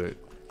want to do it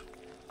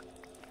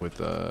with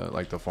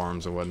like the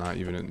farms and whatnot,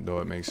 even though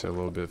it makes it a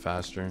little bit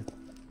faster.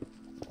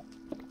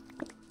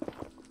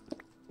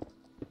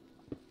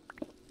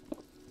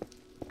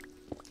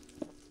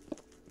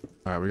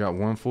 All right, we got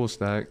 1 full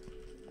stack.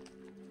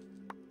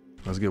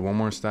 Let's get 1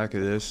 more stack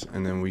of this,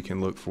 and then we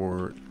can look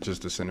for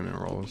just the cinnamon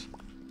rolls.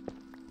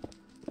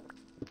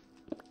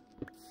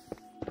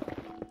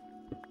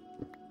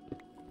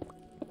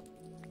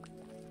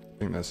 I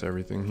think that's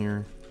everything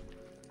here.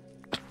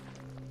 All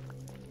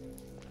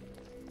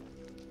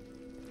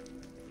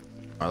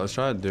right, let's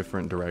try a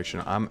different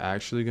direction. I'm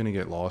actually gonna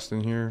get lost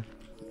in here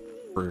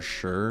for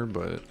sure,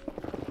 but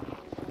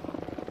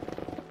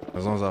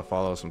as long as I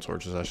follow some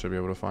torches, I should be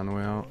able to find a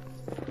way out.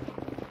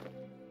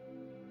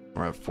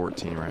 We're at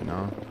 14 right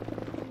now.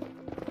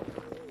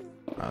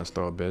 Let's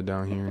throw a bed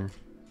down here.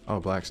 Oh,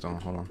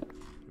 blackstone. Hold on.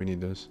 We need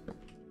this.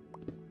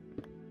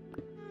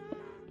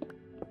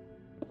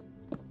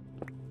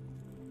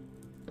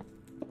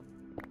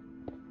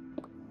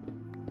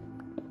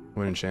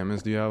 What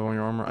enchantments do you have on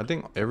your armor? I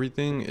think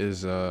everything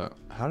is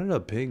how did a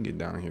pig get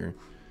down here?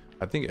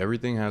 I think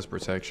everything has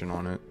protection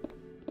on it,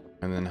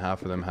 and then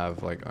half of them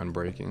have like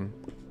unbreaking.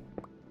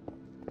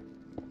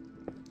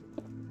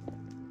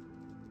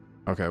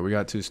 Okay, we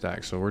got 2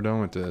 stacks, so we're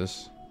done with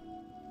this.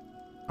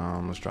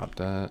 Let's drop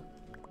that.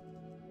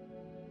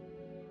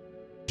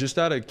 Just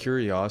out of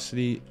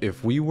curiosity,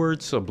 if we were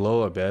to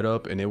blow a bed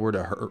up and it were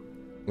to hurt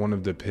one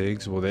of the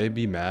pigs, will they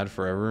be mad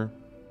forever?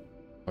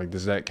 Like,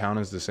 does that count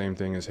as the same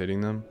thing as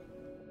hitting them?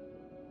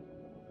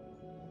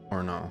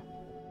 Or no?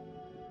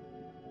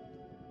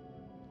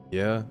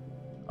 Yeah?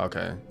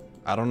 Okay.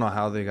 I don't know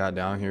how they got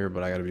down here,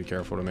 but I gotta be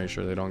careful to make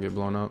sure they don't get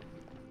blown up.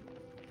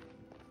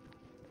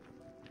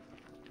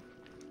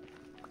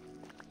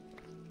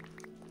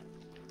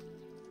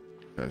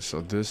 Okay,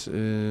 so this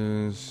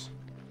is,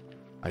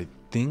 I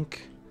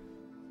think,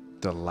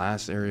 the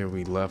last area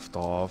we left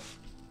off,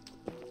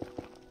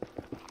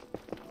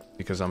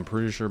 because I'm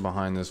pretty sure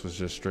behind this was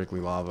just strictly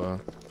lava,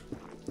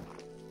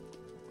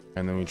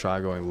 and then we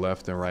try going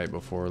left and right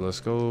before. Let's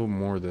go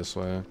more this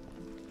way.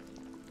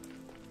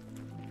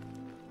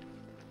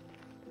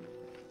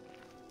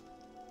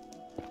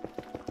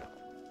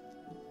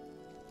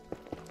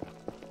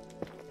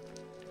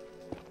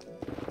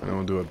 And then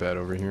we'll do a bed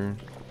over here.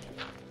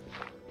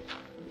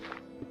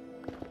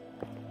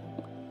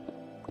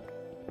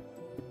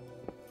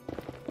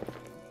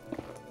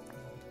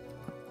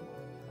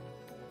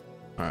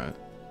 Alright.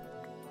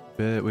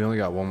 Bed. We only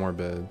got one more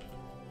bed.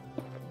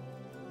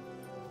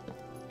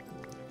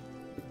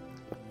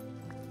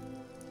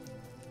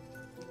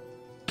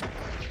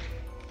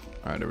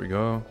 Alright, there we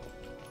go.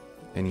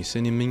 Any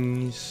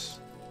cinnamons?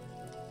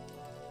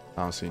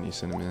 I don't see any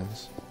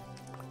cinnamons.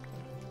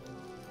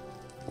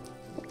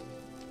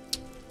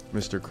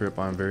 Mr. Crip,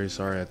 I'm very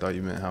sorry. I thought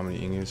you meant how many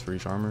ingots for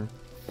each armor.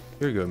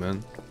 You're good,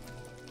 man.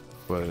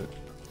 But,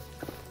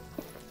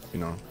 you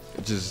know,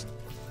 it just...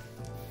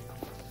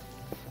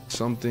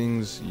 some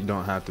things you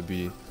don't have to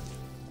be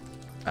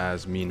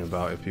as mean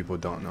about if people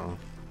don't know.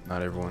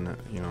 Not everyone,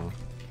 you know,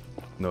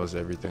 knows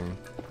everything.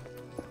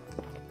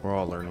 We're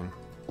all learning.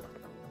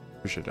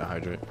 We should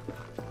hydrate.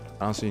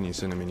 I don't see any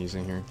cinnamonies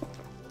in here.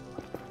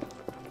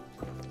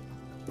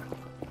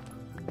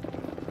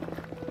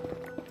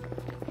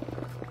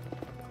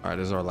 Alright,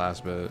 this is our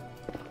last bed.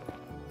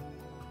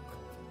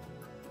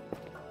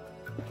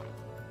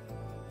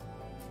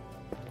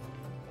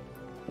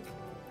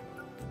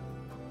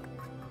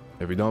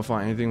 If we don't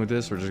find anything with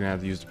this, we're just gonna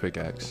have to use the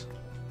pickaxe.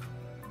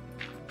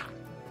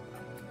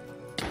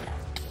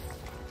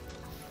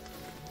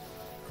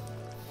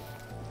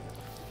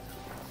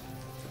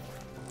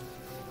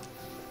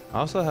 I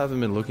also haven't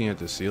been looking at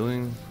the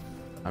ceiling.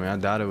 I mean, I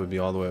doubt it would be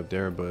all the way up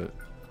there, but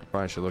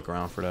probably should look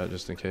around for that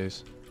just in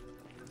case.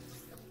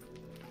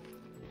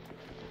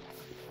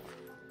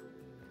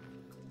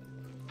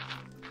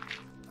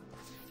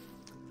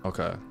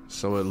 Okay,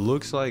 so it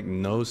looks like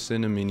no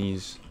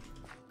cinnamonies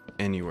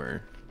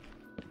anywhere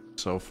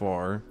so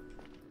far,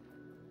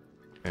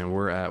 and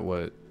we're at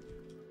what?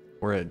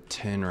 We're at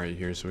 10 right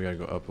here, so we gotta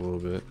go up a little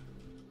bit.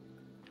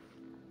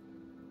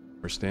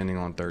 We're standing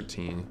on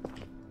 13.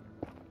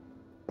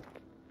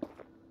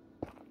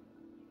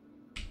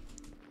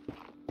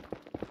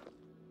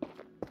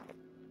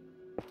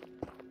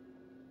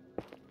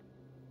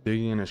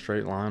 Digging in a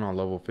straight line on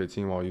level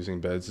 15 while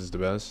using beds is the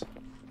best.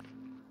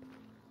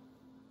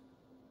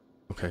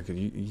 Okay, could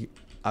you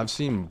I've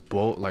seen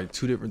both, like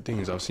 2 different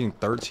things. I've seen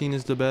 13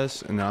 is the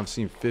best, and I've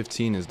seen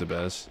 15 is the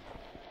best.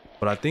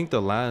 But I think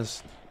the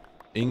last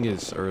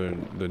ingots or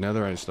the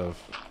netherite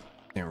stuff,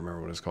 I can't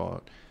remember what it's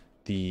called.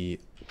 The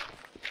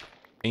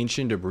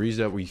ancient debris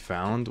that we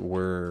found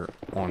were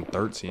on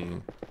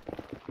 13.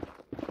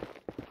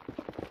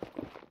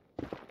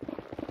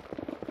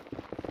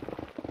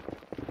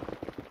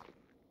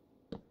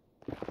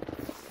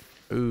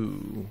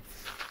 Ooh.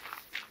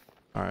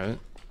 Alright.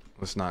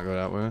 Let's not go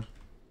that way.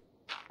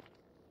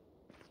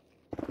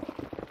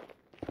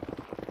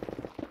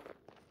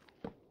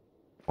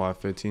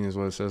 Y15 is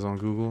what it says on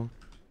Google.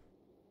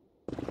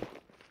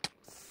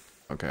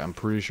 Okay, I'm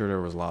pretty sure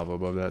there was lava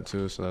above that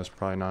too, so that's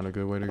probably not a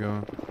good way to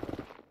go.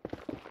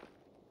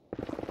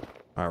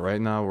 Alright,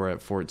 right now we're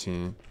at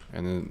 14,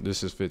 and then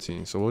this is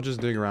 15. So we'll just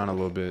dig around a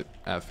little bit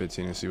at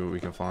 15 and see what we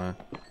can find.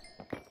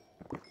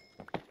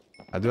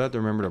 I do have to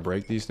remember to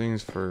break these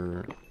things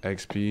for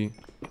XP,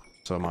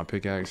 so my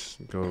pickaxe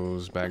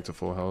goes back to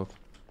full health.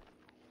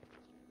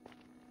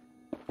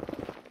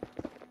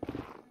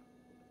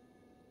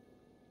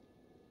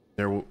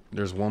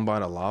 There's one by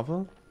the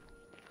lava.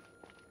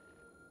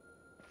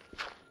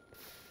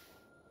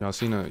 Y'all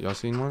seen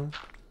one?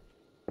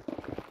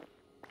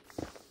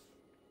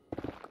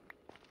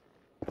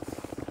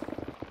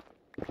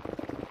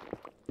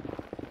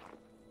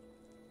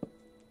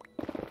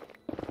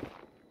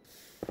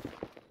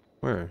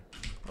 Where?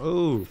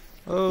 Oh.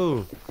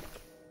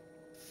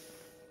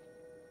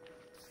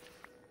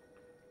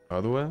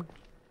 Other way?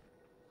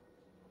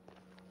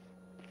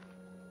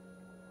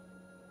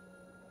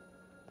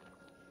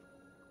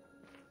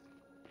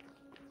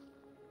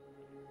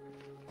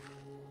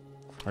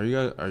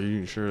 Are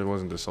you sure it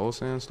wasn't the soul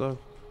sand stuff?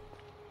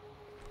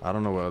 I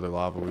don't know what other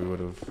lava we would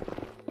have.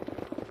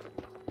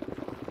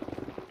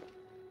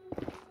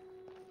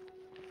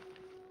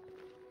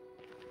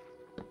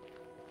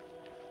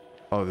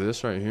 Oh,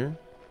 this right here?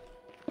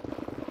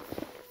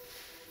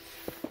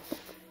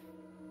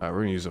 Alright,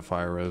 we're gonna use a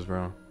fire res,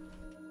 bro.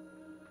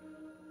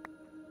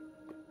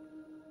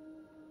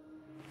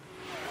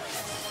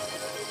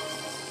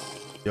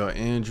 Yo,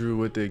 Andrew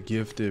with the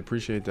gifted.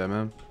 Appreciate that,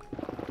 man.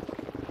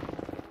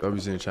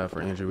 W's in the chat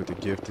for Andrew with the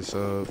gifted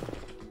sub.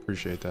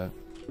 Appreciate that.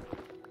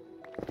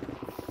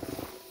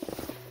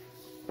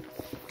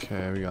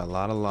 Okay, we got a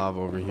lot of lava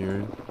over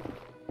here.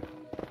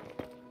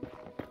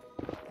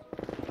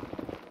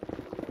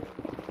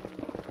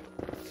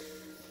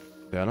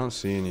 Yeah, I don't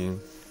see any in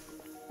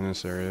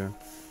this area.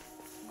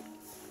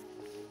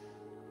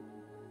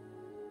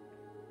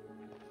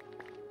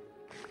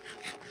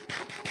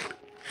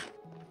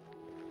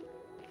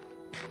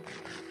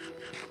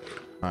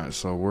 Alright,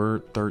 so we're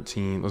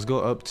 13. Let's go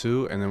up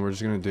 2, and then we're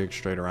just gonna dig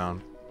straight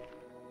around.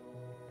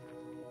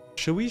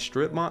 Should we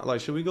strip mine? Like,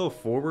 should we go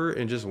forward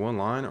in just one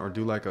line, or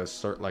do like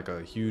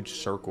a huge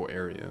circle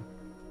area?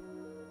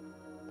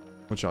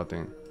 What y'all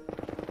think?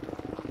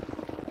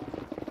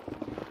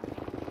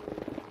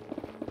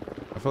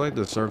 I feel like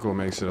the circle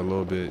makes it a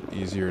little bit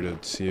easier to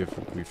see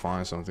if we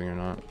find something or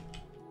not.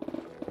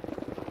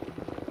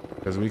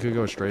 Because we could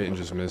go straight and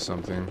just miss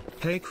something.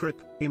 Hey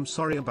Crip, I'm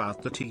sorry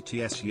about the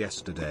TTS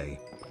yesterday.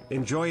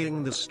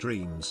 Enjoying the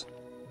streams.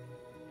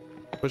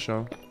 For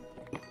sure.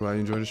 Glad you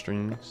enjoy the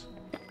streams.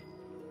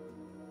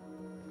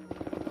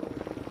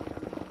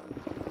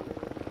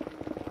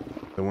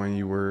 The one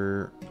you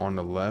were on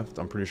the left,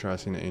 I'm pretty sure I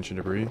seen the ancient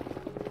debris.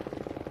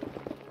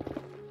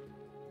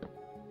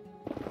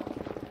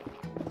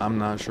 I'm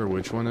not sure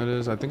which one it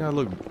is. I think I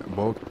looked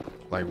both,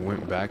 like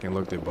went back and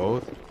looked at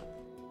both.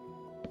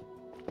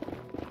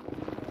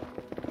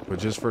 But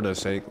just for the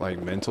sake,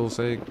 like mental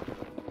sake,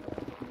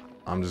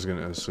 I'm just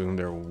gonna assume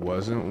there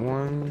wasn't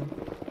one.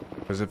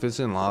 Because if it's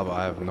in lava,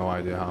 I have no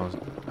idea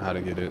how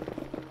to get it.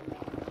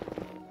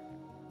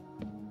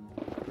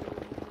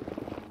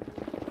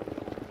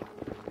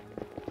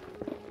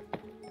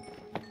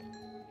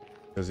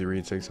 Does he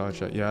read TikTok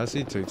chat? Yeah, I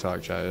see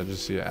TikTok chat. I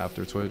just see it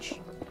after Twitch.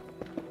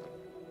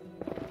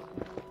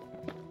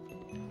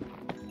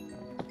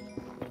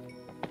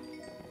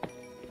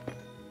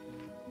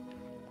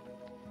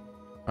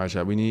 Alright,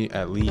 chat, we need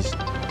at least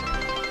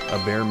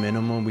a bare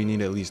minimum. We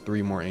need at least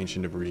 3 more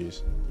ancient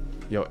debris.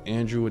 Yo,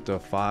 Andrew with the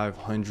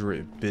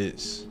 500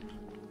 bits.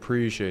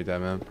 Appreciate that,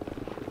 man.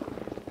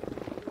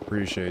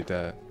 Appreciate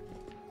that.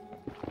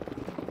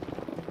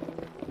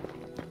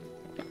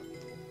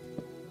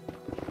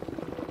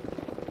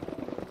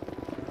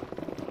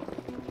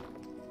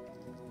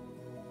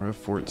 We're at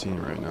 14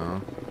 right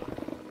now.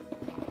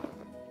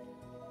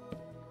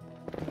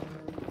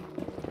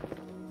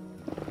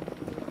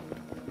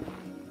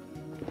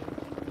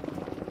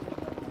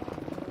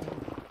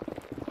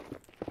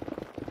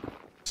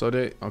 So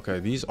okay,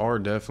 these are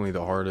definitely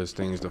the hardest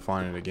things to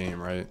find in the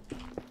game, right?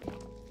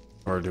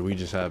 Or do we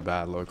just have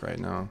bad luck right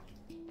now?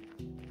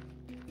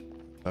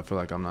 I feel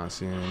like I'm not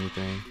seeing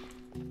anything.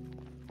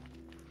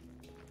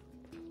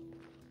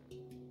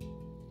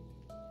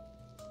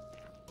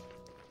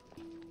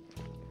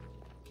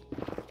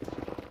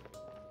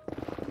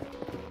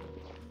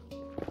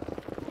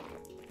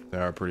 They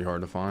are pretty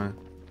hard to find.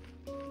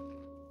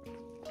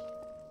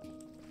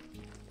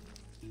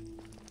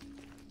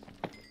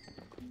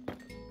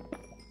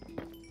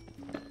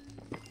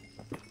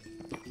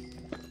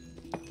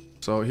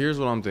 So here's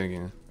what I'm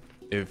thinking.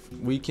 If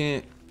we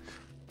can't,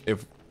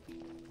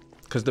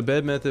 because the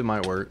bed method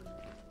might work.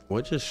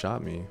 What just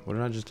shot me? What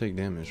did I just take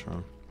damage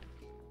from?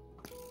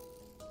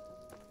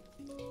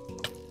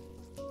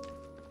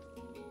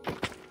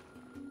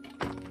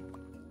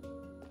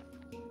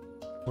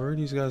 Where are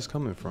these guys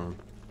coming from?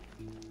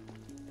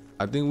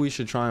 I think we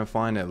should try and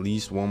find at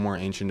least 1 more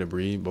ancient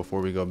debris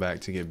before we go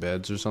back to get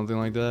beds or something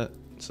like that.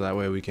 So that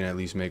way we can at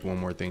least make 1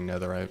 more thing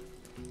netherite.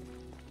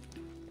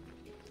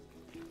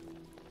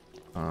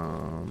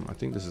 I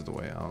think this is the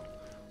way out.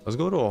 Let's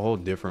go to a whole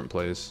different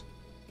place,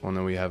 one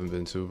that we haven't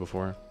been to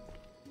before.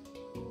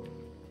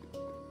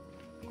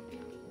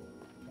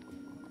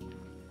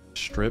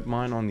 Strip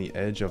mine on the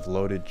edge of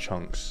loaded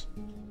chunks.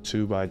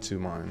 2x2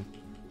 mine.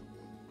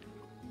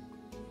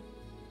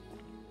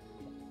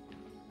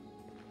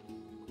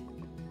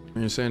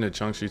 When you're saying the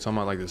chunks, you're talking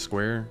about like the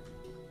square?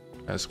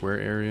 That square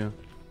area?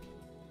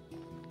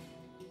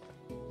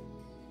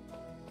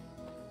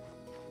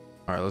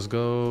 Alright, let's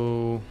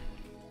go.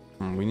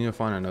 We need to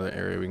find another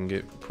area we can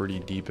get pretty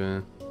deep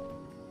in.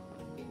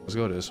 Let's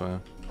go this way.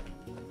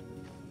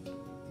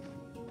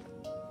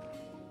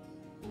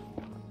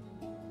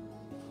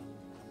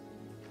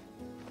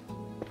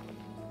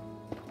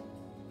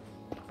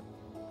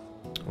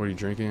 What are you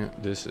drinking?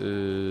 This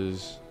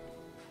is...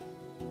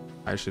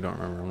 I actually don't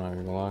remember, I'm not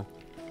gonna lie.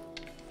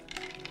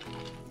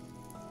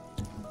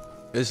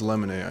 It's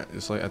lemonade.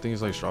 It's like, I think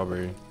it's like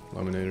strawberry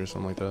lemonade or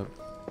something like that.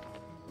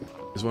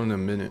 It's one of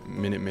the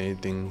Minute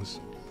Maid things.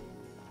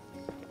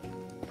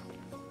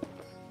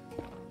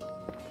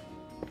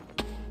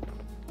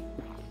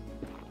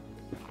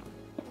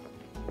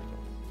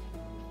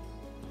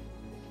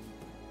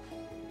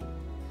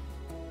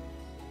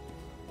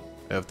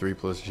 F3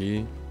 plus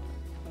G.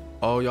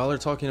 Oh, y'all are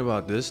talking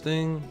about this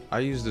thing? I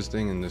use this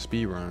thing in the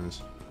speed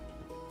runs.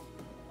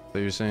 So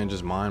you're saying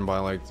just mine by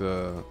like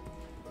the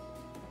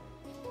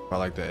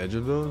edge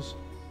of those?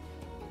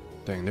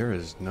 Dang, there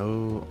is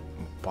no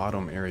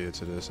bottom area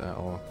to this at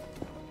all.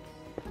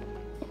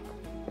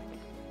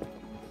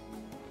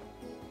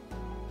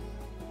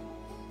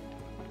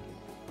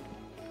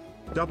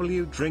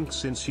 W drink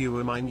since you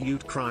were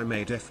minute cry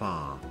made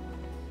FR.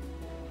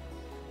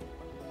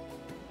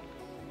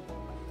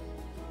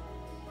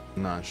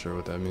 Not sure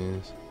what that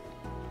means.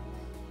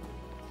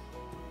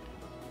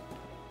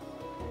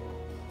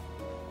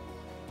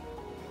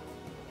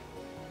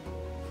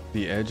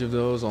 The edge of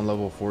those on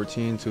level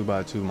 14,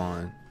 2x2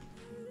 mine.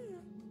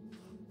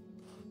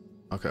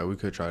 Okay, we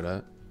could try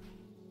that.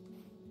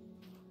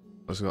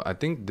 Let's go. I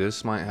think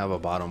this might have a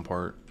bottom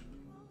part.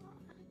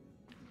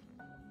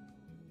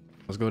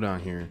 Let's go down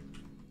here.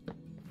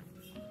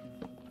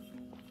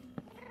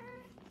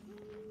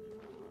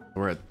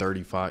 We're at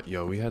 35.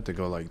 Yo, we had to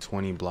go like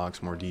 20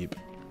 blocks more deep.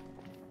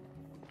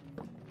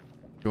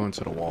 Go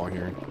into the wall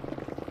here.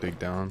 Dig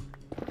down.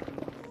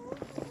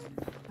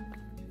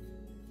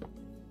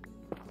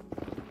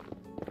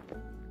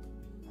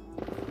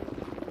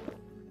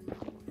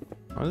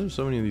 Why are there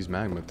so many of these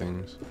magma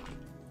things?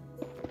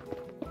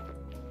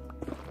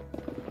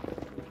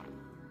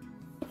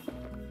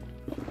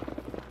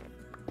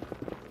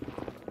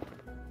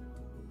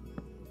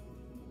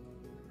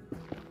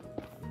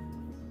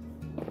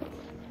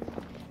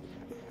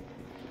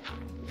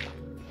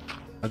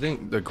 I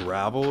think the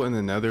gravel in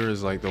the nether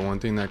is like the one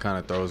thing that kind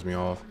of throws me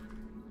off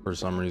for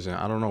some reason.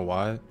 I don't know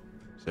why.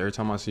 So every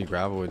time I see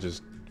gravel, it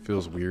just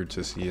feels weird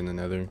to see in the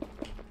nether.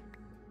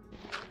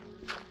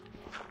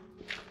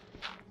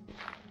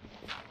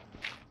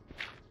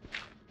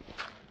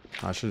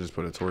 I should just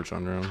put a torch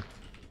under him.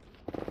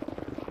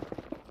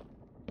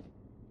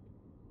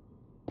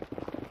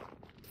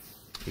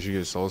 You should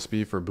get soul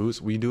speed for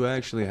boots. We do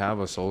actually have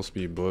a soul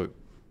speed book.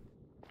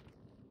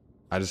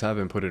 I just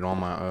haven't put it on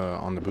my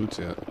on the boots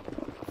yet.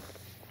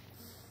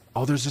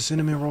 Oh, there's a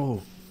cinnamon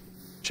roll.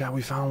 Chat,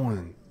 we found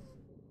one.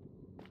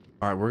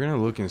 All right, we're gonna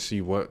look and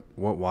see what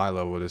Y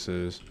level this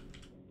is.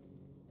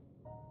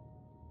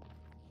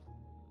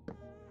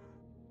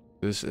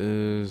 This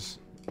is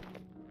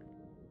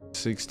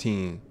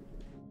 16.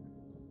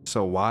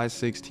 So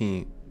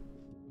Y16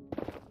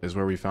 is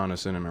where we found a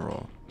cinnamon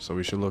roll. So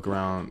we should look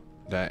around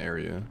that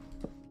area.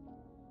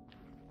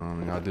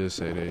 I did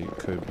say they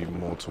could be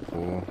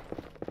multiple.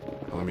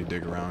 Let me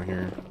dig around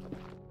here.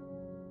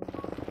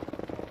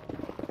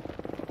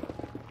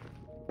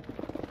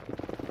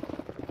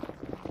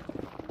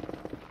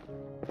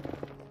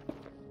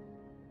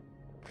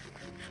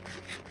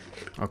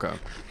 Okay.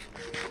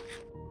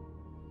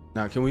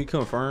 Now, can we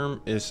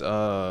confirm it's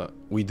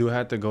we do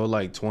have to go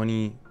like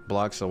 20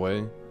 blocks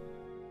away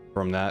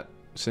from that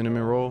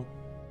cinnamon roll,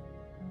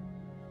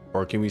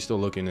 or can we still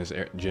look in this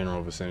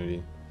general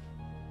vicinity?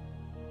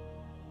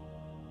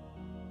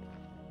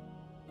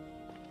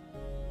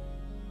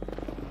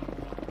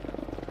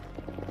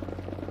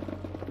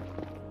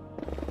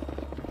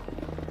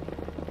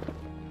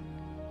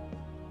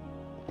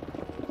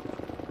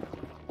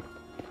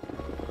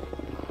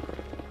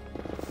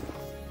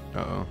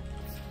 Uh-oh.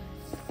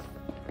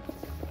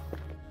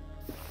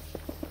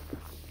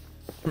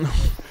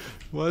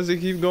 Why does it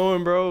keep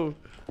going, bro?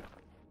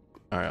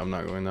 All right, I'm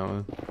not going that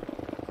one.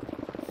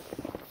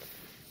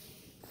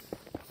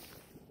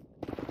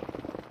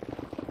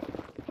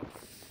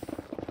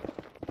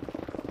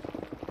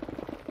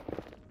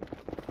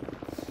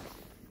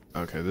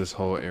 Okay, this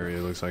whole area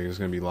looks like it's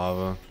gonna be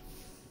lava.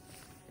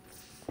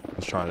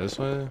 Let's try this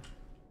way.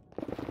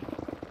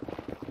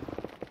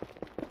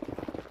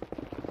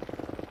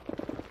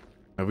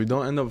 If we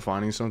don't end up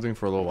finding something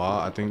for a little while,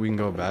 I think we can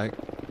go back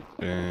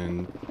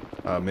and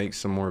make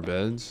some more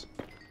beds,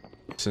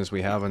 since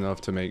we have enough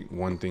to make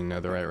one thing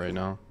netherite right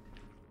now.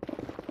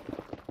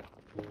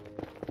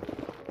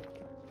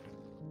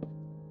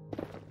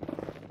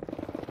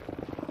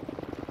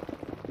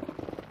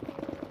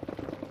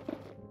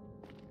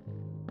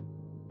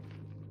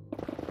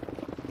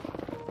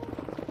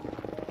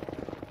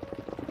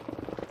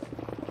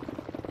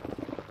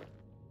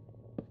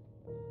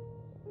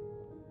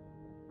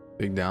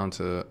 Dig down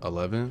to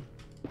 11.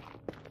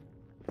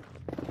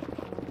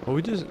 Well,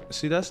 we just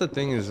see, that's the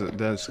thing is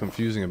that's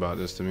confusing about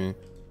this to me,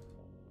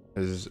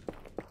 is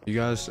you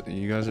guys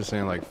are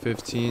saying like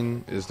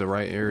 15 is the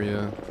right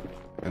area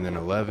and then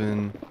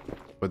 11,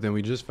 but then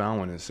we just found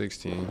one at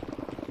 16.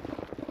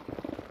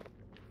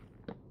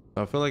 So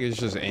I feel like it's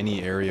just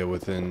any area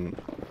within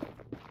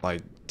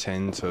like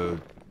 10 to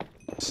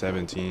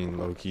 17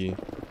 low-key.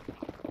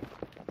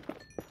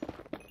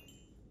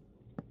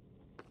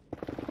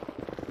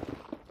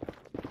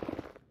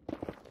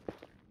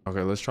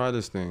 Okay, let's try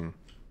this thing.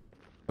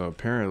 So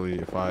apparently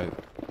if I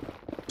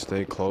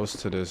stay close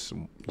to this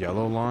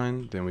yellow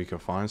line, then we can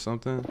find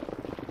something.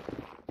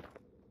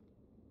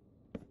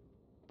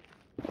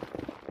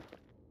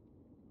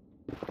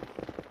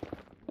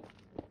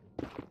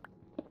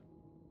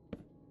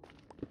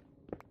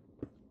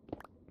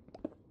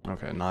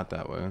 Okay, not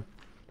that way.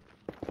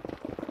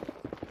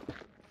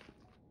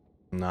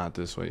 Not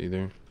this way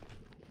either.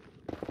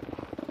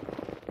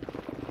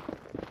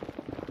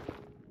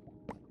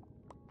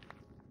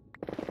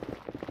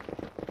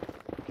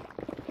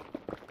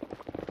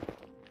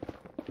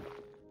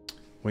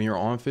 When you're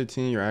on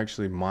 15, you're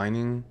actually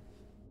mining.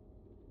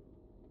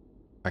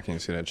 I can't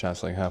see that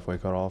chat's like halfway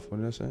cut off. What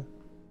did I say? When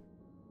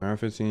you're on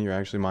 15, you're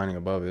actually mining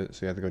above it,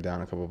 so you have to go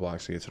down a couple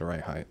blocks to get to the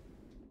right height.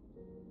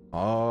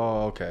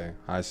 Oh, okay.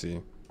 I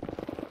see.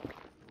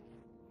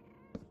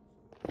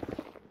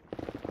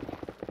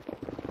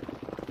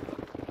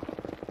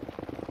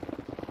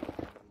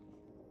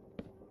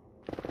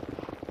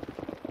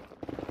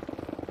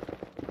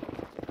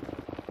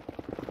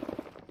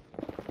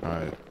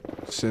 Alright.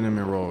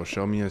 Cinnamon roll.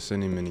 Show me a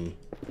cinnamony.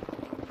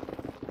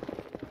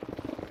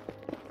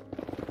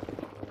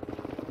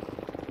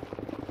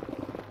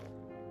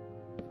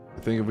 I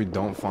think if we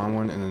don't find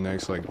one in the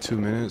next like 2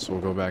 minutes, we'll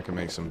go back and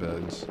make some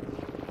beds.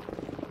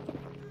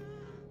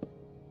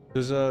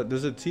 Does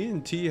a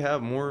TNT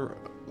have more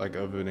like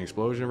of an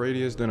explosion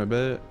radius than a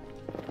bed?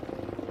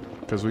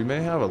 Because we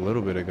may have a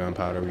little bit of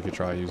gunpowder we could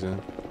try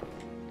using.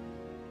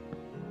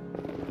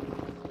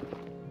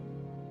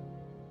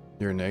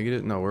 You're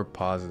negative? No, we're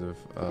positive.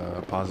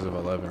 Positive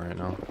 11 right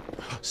now.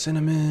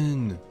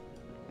 Cinnamon!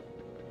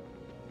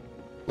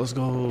 Let's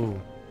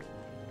go!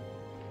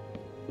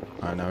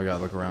 Alright, now we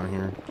gotta look around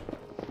here.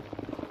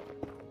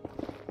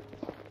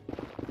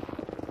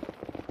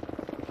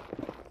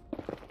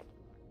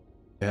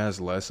 It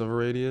has less of a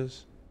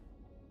radius.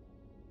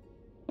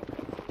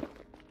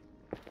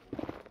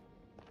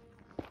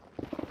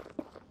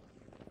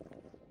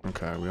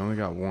 Okay, we only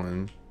got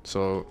one.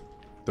 So,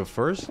 the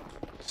first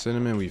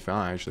cinnamon we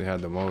found actually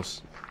had the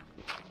most.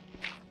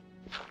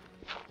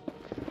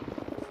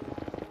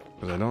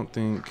 Because I don't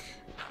think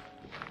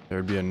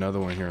there'd be another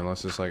one here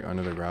unless it's like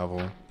under the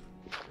gravel.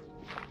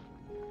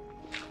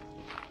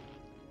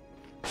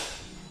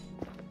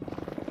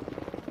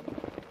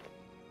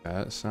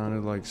 That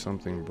sounded like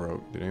something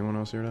broke. Did anyone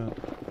else hear that?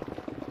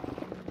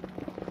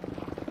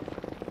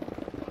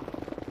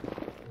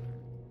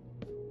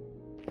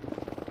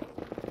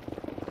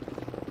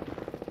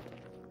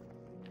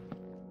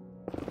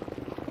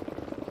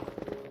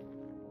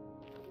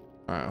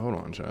 Alright, hold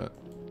on, chat.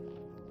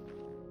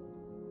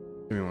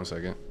 Give me 1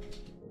 second.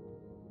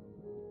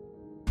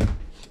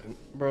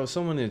 Bro,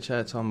 someone in the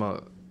chat talking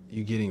about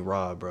you getting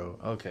robbed, bro.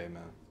 Okay,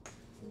 man.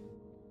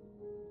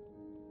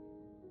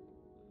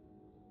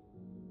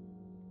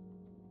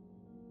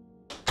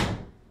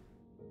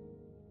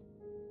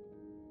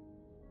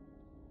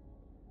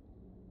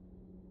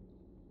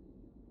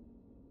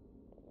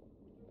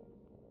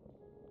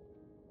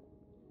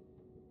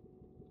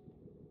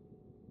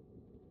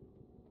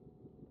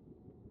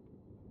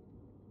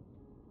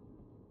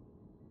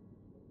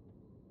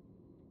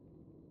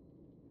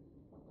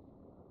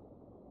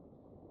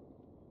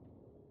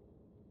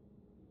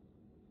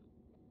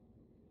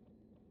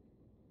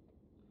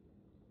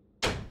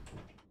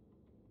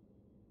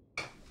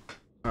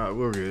 Alright,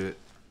 we're good.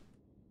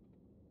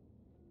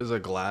 There's a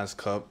glass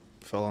cup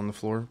fell on the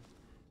floor.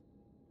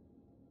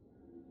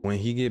 When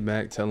he get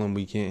back, tell him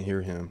we can't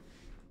hear him.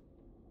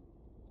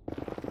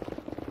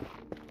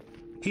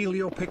 Heal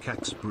your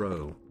pickaxe,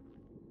 bro.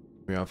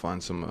 We gotta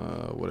find some,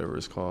 whatever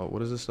it's called.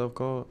 What is this stuff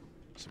called?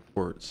 Some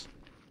quartz.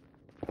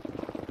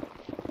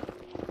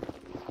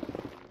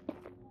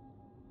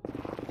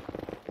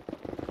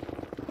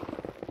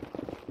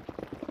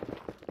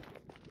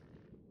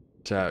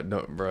 Chat,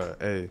 no,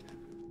 bruh, hey.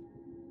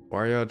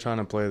 Why are y'all trying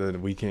to play the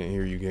we can't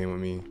hear you game with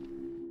me?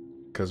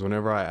 Because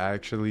whenever I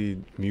actually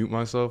mute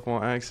myself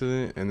on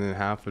accident and then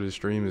half of the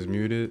stream is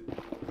muted,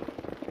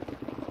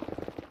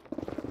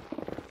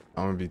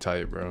 I'm gonna be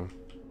tight, bro.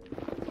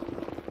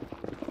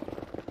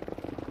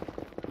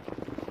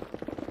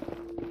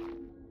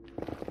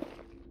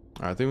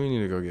 I think we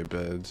need to go get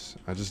beds.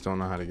 I just don't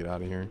know how to get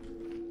out of here.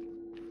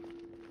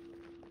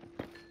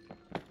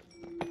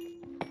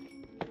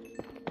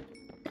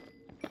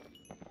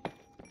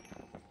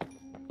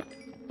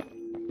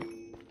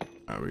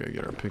 Alright, we gotta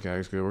get our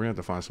pickaxe good. We're gonna have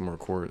to find some more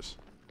quartz.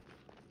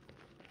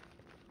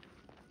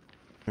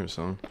 Here's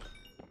some.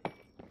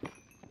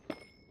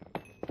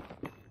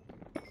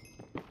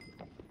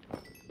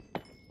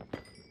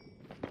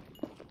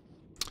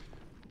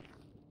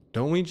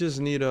 Don't we just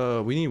need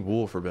we need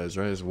wool for beds,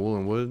 right? It's wool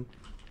and wood.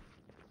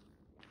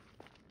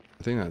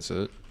 I think that's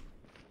it.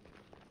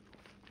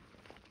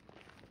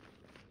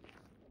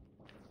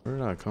 Where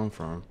did I come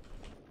from?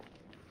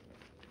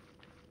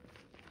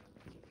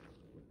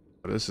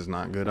 Oh, this is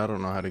not good. I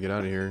don't know how to get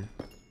out of here.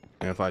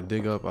 And if I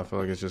dig up, I feel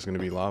like it's just gonna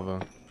be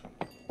lava.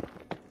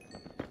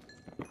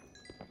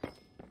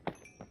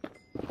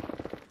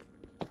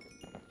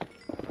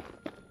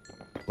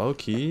 Low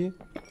key,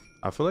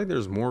 I feel like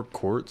there's more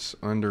quartz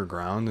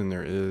underground than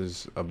there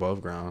is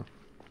above ground.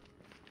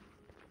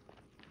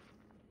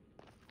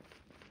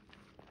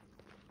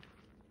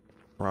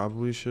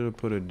 Probably should have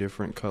put a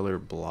different color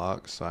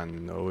block so I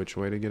know which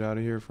way to get out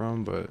of here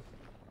from, but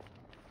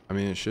I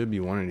mean, it should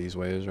be one of these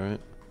ways, right?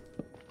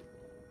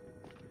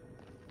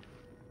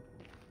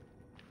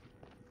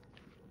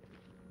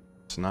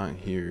 It's not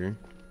here.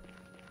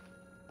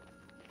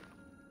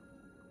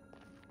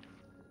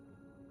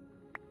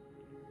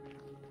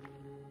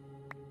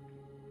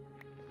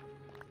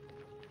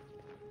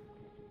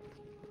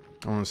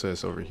 I want to say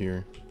it's over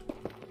here.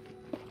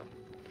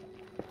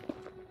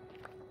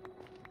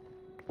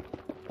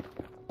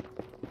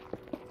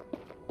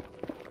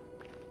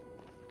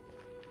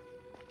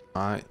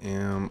 I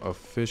am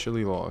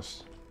officially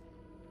lost.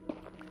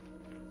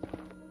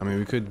 I mean,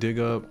 we could dig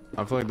up.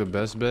 I feel like the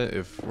best bet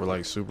if we're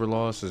like super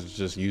lost is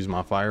just use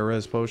my fire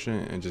res potion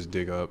and just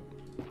dig up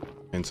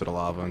into the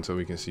lava until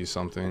we can see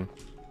something.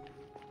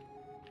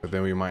 But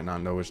then we might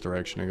not know which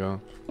direction to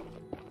go.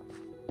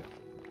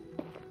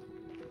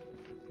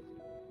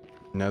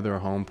 Nether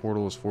home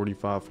portal is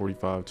 45,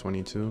 45,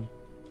 22.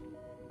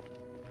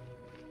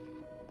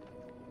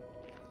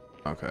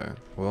 Okay.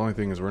 Well, the only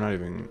thing is we're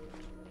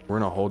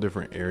in a whole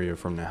different area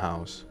from the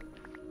house.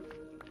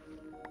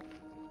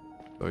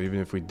 So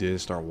even if we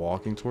did start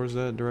walking towards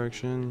that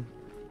direction,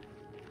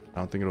 I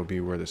don't think it'll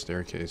be where the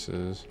staircase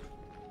is.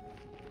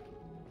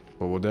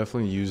 But we'll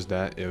definitely use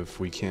that if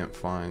we can't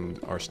find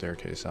our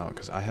staircase out,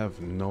 because I have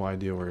no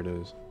idea where it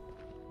is.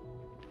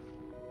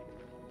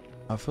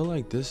 I feel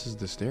like this is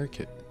the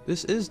staircase.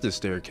 This is the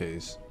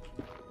staircase.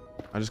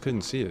 I just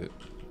couldn't see it.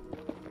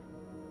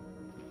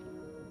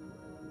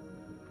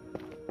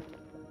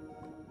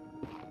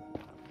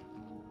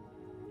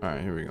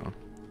 Alright, here we go.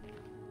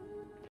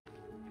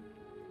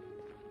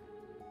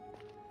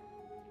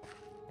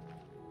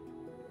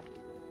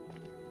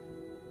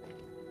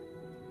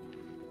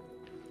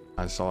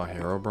 I saw a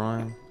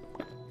Herobrine.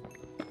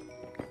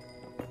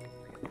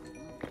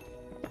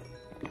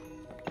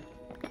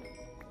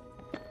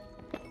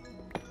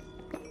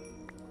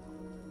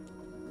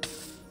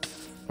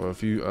 Well,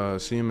 if you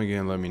see him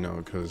again, let me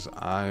know, because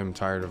I am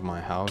tired of my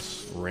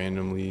house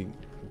randomly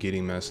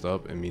getting messed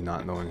up and me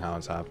not knowing how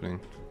it's happening.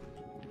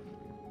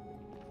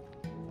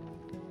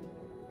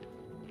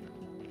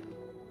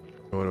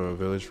 Go to a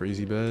village for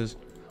easy beds.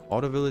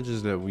 All the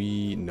villages that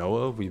we know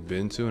of, we've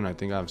been to, and I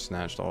think I've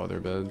snatched all their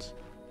beds.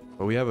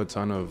 But we have a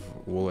ton of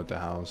wool at the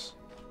house,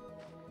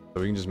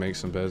 so we can just make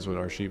some beds with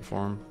our sheep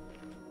farm.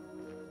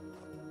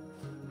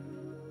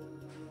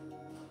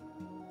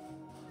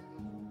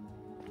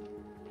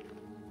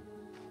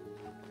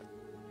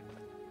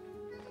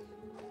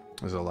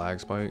 There's a lag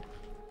spike.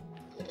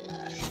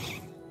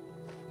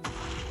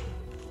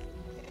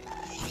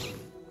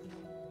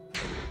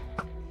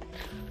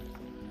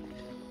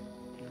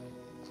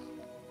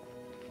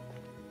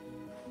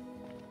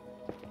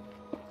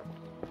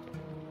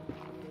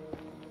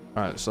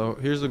 Alright, so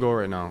here's the goal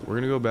right now. We're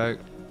gonna go back,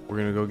 we're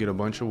gonna go get a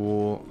bunch of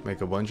wool,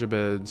 make a bunch of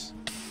beds,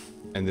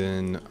 and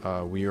then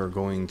we are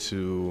going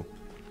to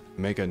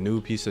make a new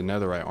piece of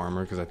netherite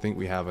armor, because I think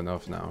we have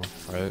enough now,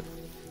 right?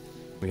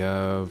 We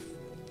have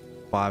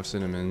 5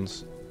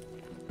 cinnamons,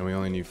 and we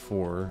only need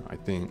 4, I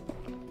think.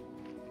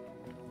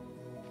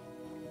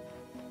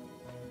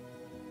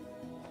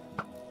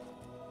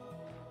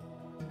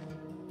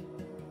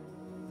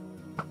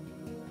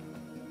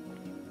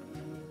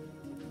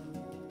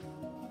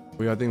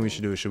 What do I think we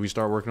should do? Should we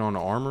start working on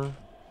the armor?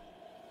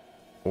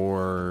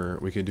 Or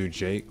we could do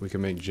Jake. We could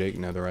make Jake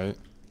netherite.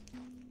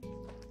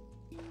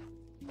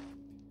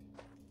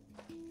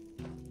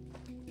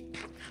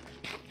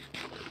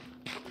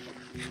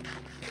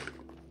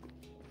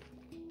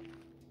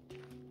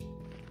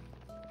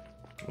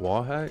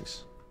 Wall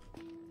hacks?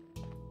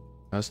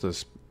 That's the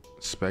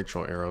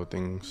spectral arrow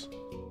things.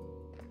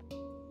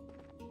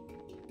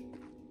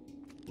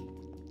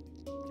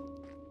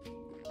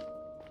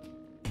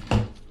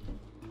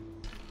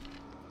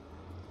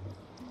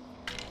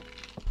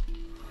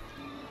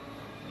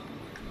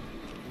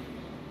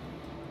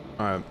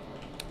 Alright,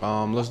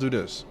 let's do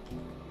this.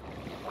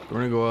 We're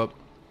gonna go up.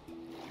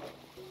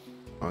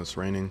 Oh, it's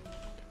raining.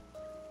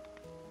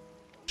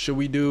 Should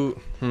we do,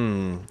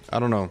 I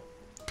don't know.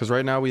 Because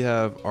right now we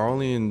have, our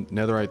only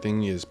netherite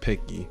thing is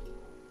picky.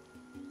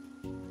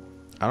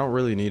 I don't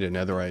really need a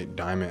netherite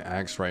diamond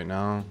axe right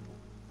now.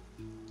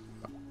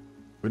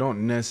 We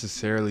don't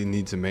necessarily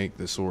need to make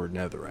the sword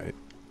netherite.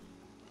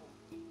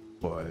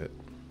 But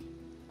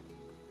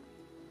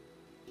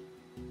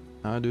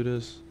how I do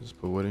this? Just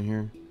put wood in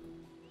here.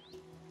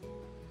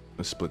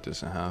 Let's split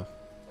this in half.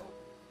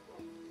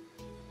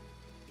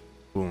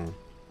 Boom.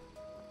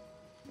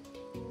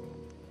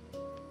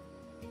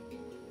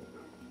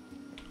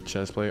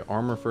 Chestplate.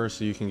 Armor first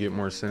so you can get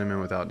more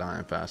cinnamon without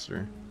dying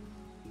faster.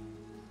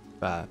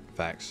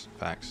 Facts.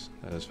 Facts.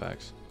 That is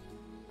facts.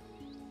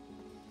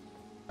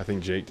 I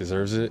think Jake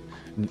deserves it.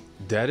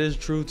 That is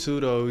true too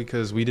though,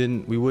 because we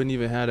wouldn't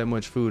even have that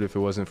much food if it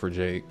wasn't for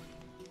Jake.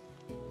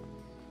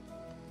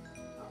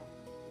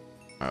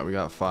 Alright, we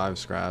got 5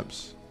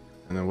 scraps.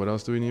 And then what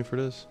else do we need for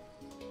this?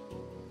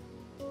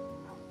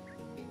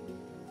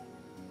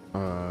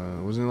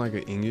 Wasn't it like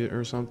an ingot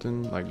or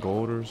something? Like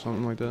gold or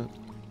something like that?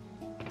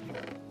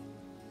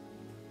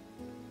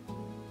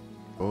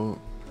 Oh.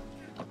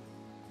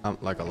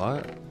 Like a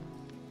lot?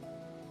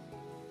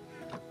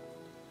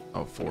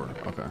 Oh, 4.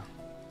 Okay.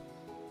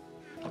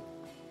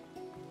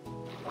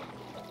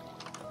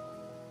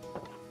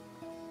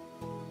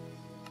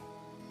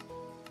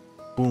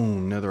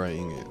 Boom, netherite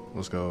ingot.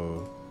 Let's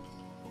go.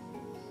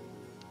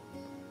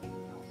 All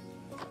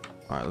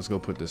right, let's go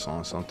put this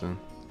on something.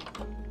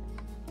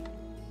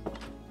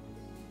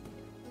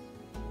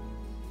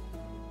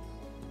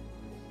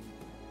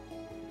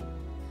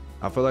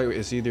 I feel like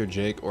it's either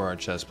Jake or our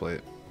chest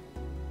plate.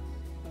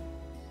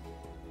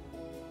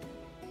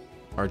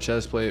 Our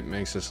chest plate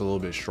makes us a little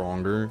bit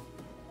stronger,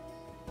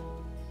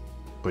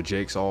 but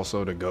Jake's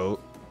also the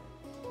GOAT.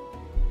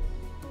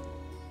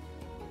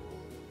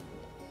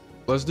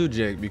 Let's do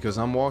Jake because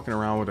I'm walking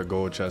around with a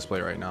gold chest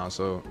plate right now,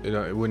 so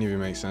it wouldn't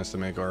even make sense to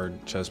make our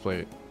chest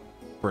plate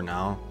for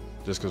now,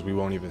 just because we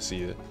won't even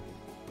see it.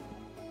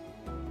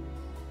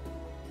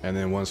 And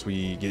then once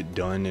we get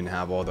done and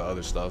have all the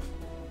other stuff,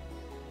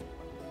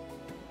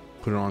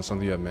 put it on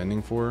something you have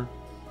mending for.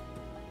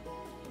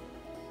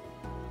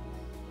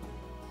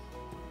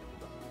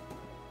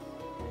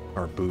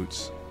 Our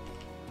boots.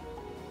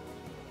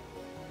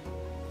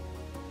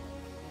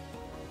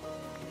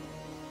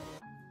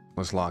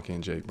 Let's lock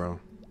in Jake, bro.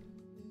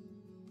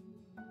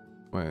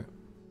 Wait.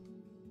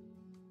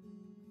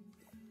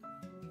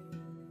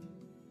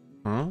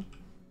 Huh?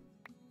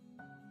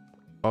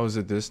 Oh, is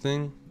it this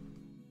thing?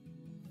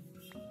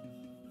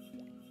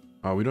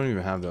 Oh, we don't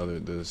even have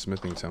the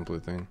smithing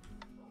template thing.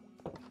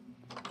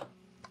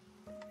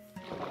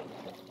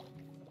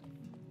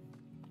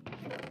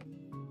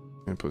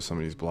 Gonna put some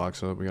of these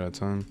blocks up. We got a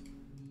ton.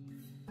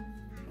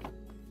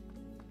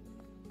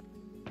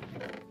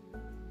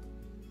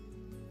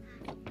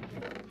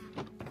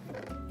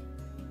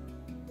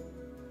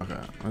 Okay,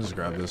 I'll just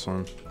grab this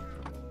one.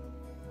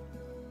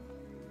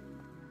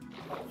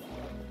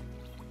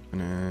 And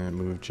then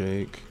move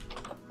Jake.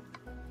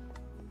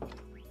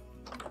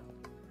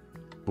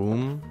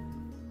 Boom.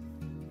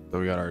 So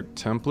we got our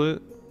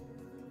template,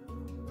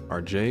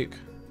 our Jake,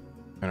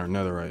 and our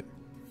netherite.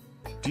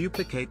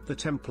 Duplicate the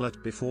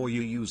template before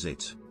you use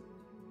it.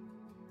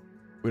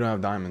 We don't have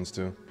diamonds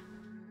too.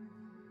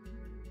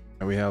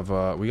 And we have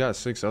we got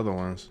 6 other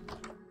ones.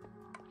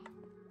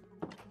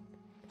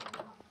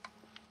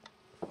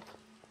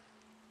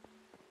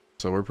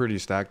 So we're pretty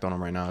stacked on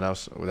them right now.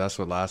 That's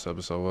what last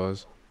episode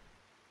was.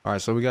 All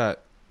right, so we got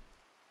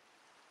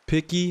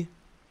Picky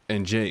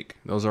and Jake.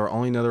 Those are our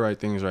only netherite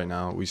things right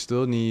now. We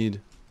still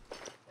need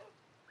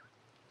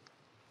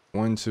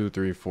 1, 2,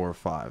 3, 4,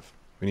 5.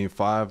 We need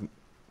 5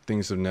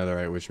 things of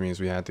netherite, which means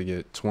we had to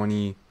get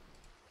 20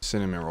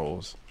 cinnamon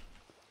rolls.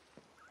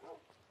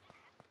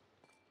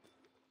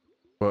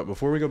 But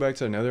before we go back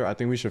to the nether, I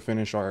think we should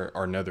finish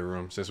our nether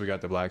room since we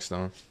got the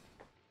blackstone.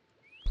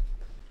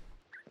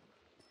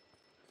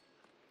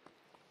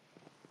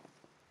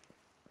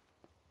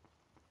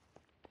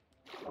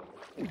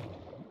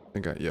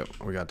 Yep,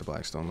 we got the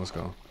blackstone. Let's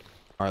go. All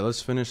right,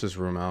 let's finish this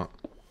room out.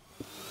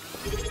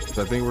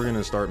 So I think we're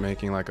gonna start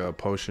making like a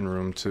potion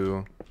room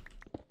too,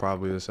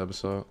 probably this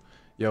episode.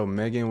 Yo,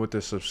 Megan with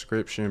the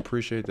subscription,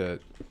 appreciate that.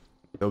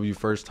 W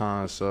first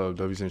time sub.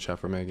 W's in chat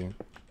for Megan.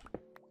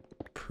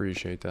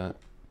 Appreciate that.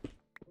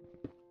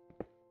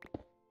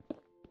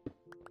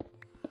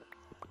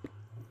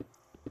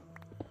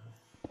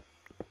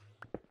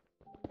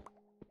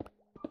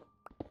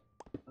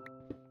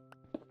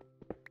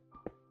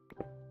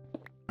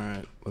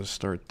 Alright, let's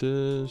start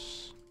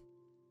this.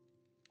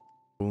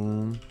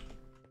 Boom.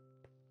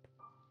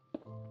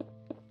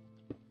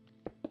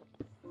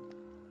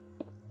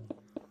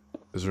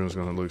 This room's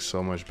gonna look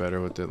so much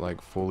better with it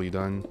like fully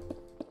done.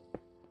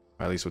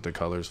 At least with the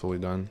colors fully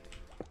done.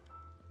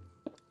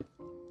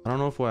 I don't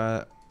know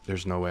if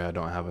there's no way I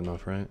don't have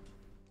enough, right?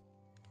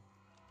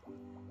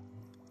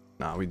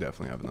 Nah, we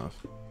definitely have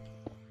enough.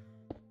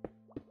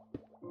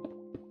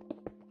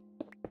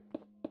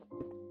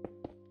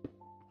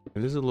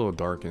 It is a little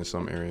dark in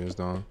some areas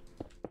though.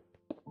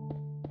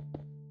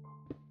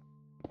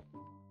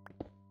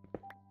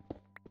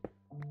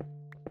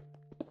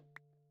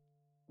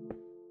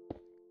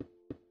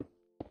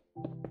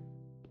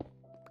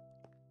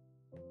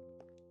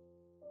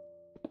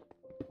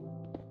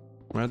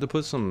 I had to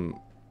put some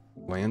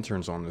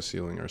lanterns on the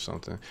ceiling or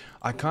something.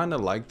 I kind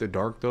of like the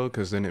dark though,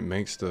 because then it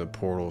makes the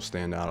portal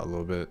stand out a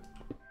little bit.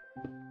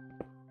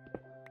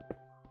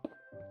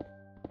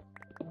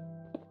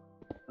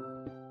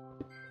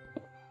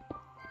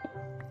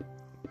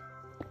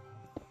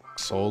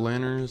 Soul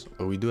lanterns?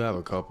 Oh, we do have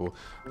a couple.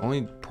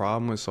 Only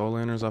problem with soul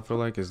lanterns I feel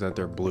like is that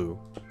they're blue.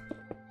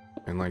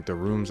 And like the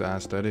room's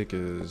aesthetic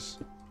is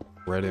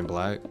red and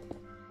black.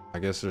 I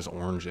guess there's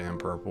orange and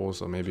purple,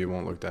 so maybe it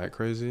won't look that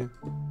crazy.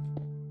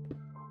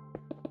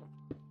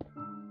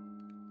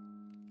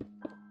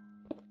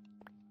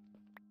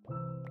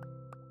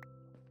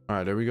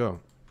 Alright, there we go.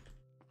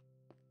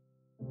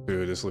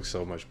 Dude, this looks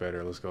so much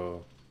better. Let's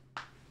go.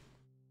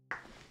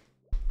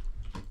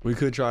 We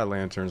could try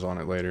lanterns on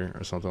it later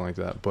or something like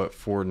that. But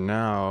for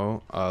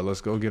now,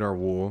 let's go get our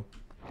wool.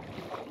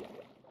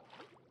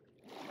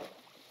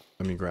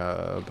 Let me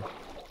grab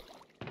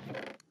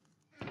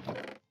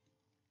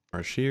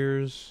our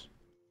shears.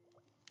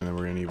 And then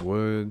we're gonna need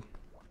wood.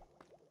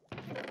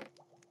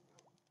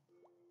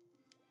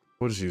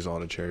 We'll just use all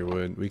the cherry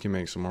wood. We can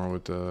make some more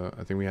with the,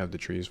 I think we have the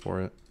trees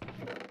for it.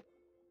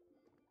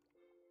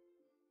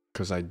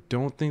 Because I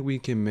don't think we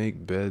can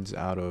make beds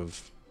out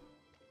of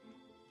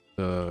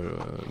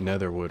the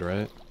nether wood,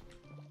 right?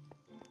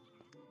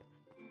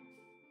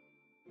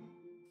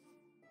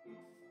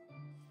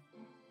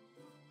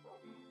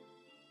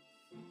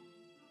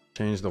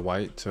 Change the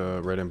white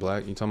to red and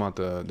black. You talking about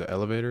the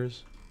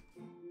elevators?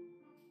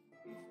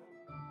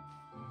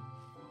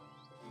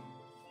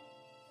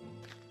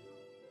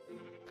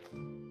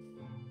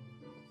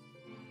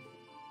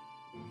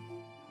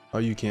 Oh,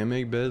 you can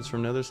make beds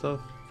from nether stuff?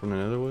 From the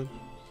nether wood?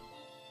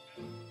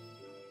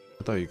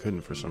 I thought you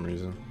couldn't for some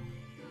reason.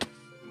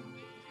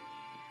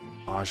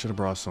 Oh, I should have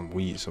brought some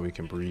wheat so we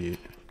can breed.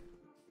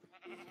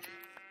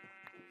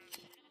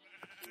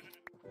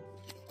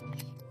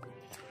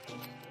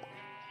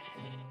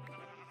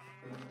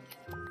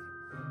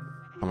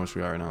 How much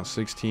we are right now?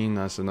 16.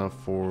 That's enough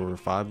for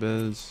 5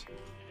 beds.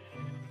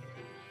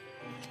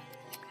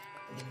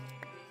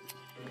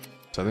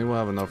 So I think we'll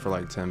have enough for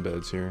like 10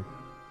 beds here.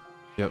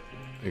 Yep,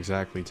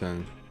 exactly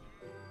 10.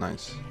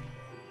 Nice.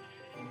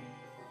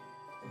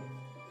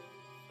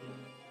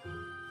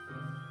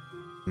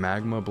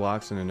 Magma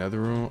blocks in another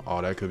room.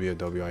 Oh, that could be a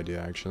W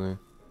idea actually.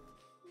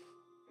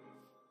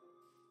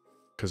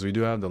 Because we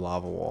do have the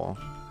lava wall.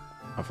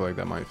 I feel like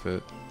that might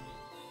fit.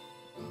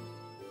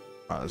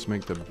 Alright, let's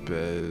make the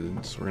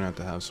beds. We're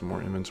gonna have some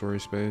more inventory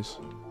space.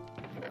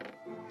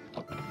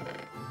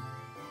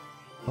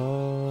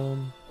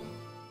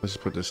 Let's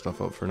just put this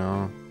stuff up for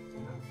now.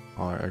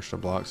 All our extra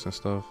blocks and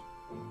stuff.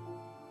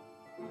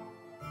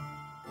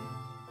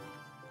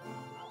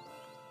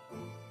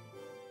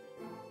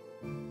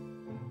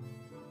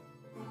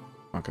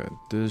 Okay,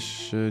 this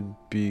should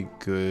be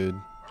good.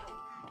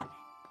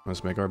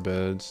 Let's make our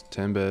beds.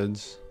 10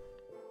 beds.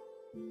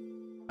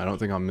 I don't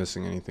think I'm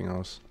missing anything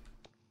else.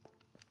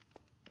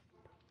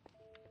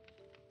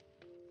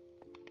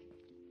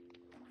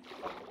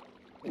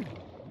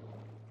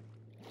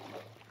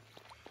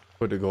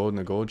 Put the gold in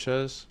the gold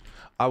chest.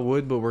 I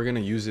would, but we're gonna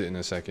use it in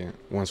a second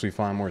once we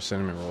find more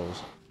cinnamon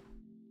rolls.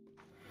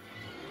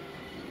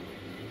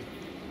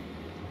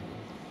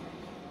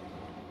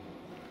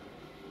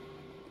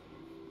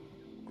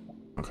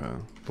 Okay,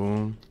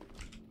 boom.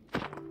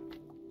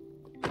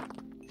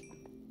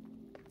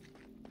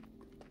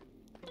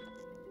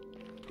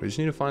 We just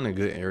need to find a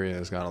good area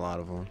that's got a lot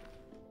of them.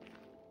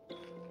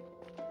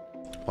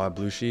 Why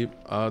blue sheep?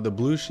 The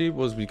blue sheep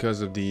was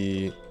because of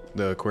the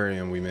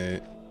aquarium we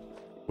made,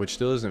 which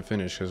still isn't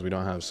finished because we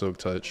don't have silk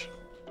touch.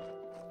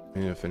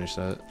 We need to finish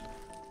that.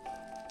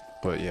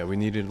 But yeah, we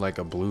needed like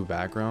a blue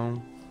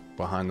background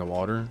behind the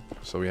water,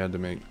 so we had to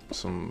make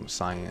some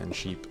cyan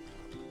sheep.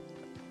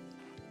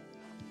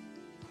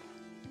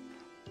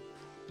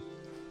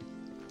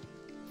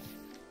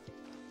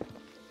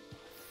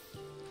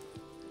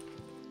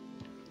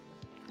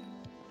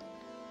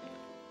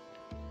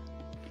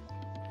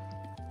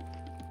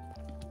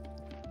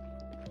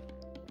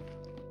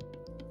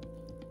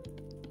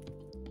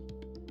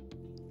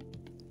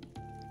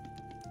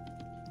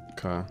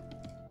 Okay,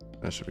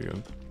 that should be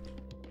good.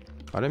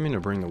 I didn't mean to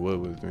bring the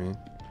wood with me.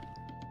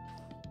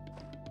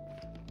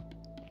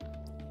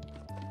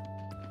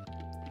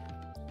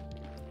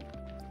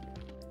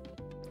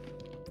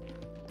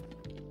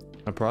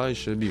 I probably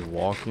should be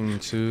walking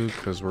too,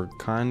 because we're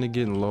kind of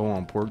getting low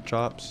on pork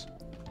chops.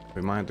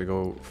 We might have to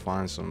go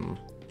find some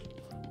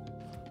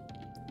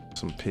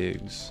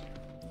pigs.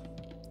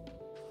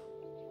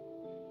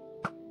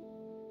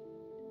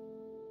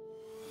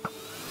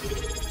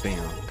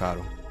 Bam, got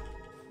him.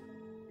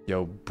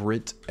 Yo,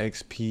 Brit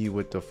XP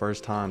with the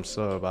first time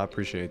sub. I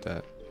appreciate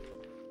that.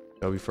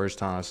 W first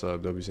time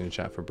sub. W's in the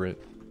chat for Brit.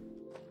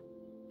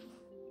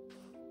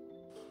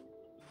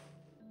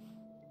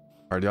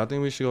 Alright, do y'all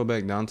think we should go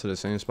back down to the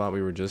same spot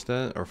we were just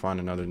at, or find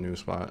another new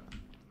spot?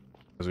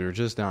 Because we were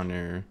just down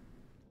there.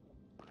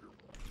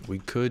 We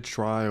could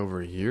try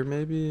over here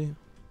maybe,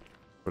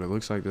 but it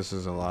looks like this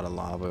is a lot of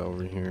lava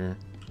over here.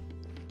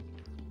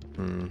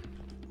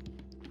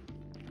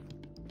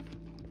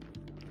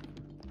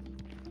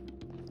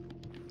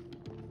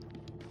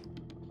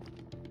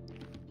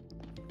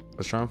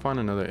 Let's try and find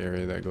another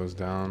area that goes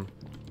down.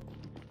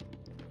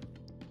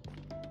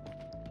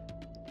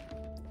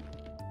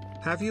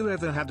 Have you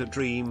ever had a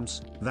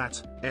dreams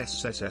that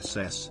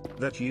SSSS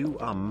that you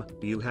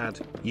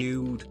had,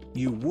 you'd,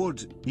 you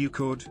would, you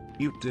could,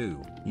 you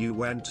do, you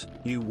went,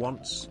 you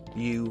once,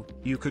 you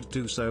could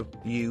do so,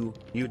 you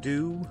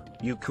do,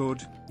 you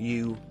could,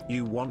 you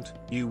want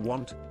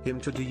him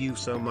to do you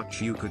so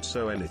much you could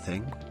so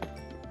anything?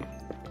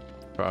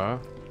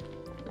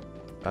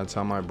 That's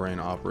how my brain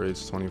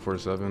operates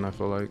 24/7, I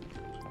feel like.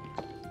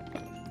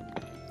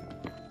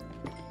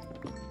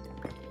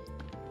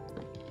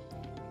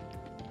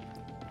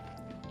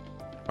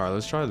 Alright,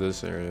 let's try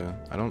this area.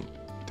 I don't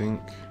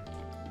think...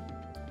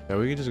 Yeah,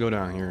 we could just go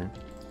down here.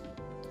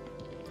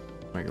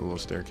 Make a little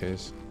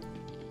staircase.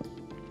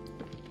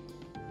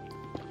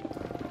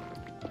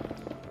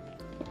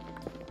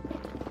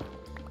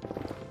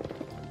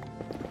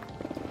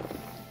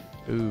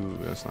 Ooh,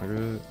 that's not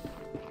good.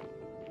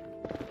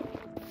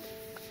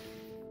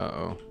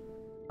 Uh-oh.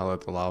 I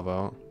let the lava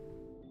out.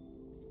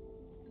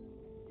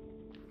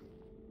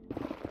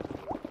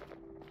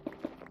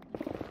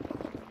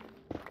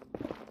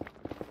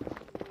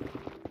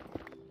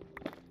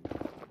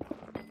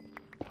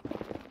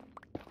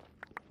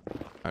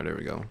 Alright, there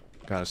we go.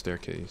 Got a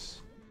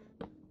staircase.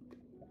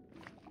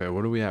 Okay,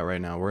 what are we at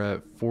right now? We're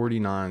at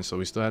 49, so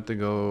we still have to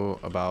go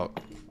about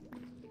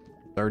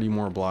 30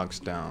 more blocks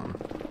down.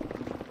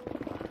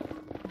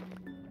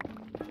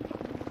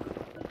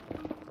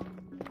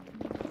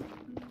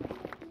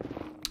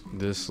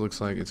 This looks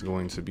like it's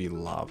going to be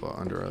lava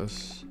under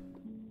us.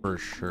 For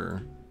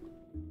sure.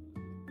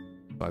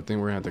 But I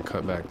think we're gonna have to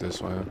cut back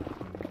this way.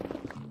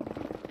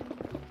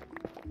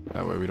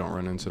 That way we don't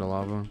run into the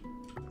lava.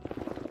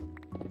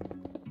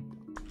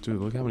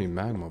 Dude, look how many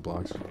magma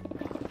blocks.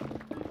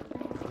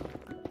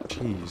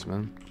 Jeez,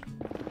 man.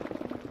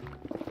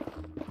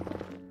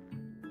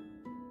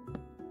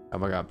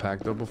 Have I got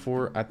packed up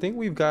before? I think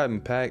we've gotten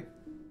packed,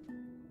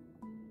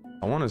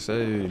 I want to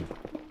say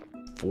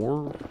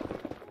four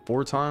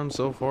times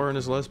so far in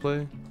this Let's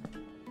Play.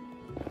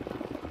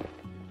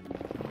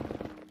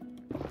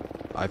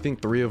 I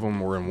think 3 of them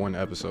were in one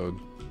episode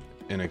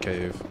in a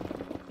cave.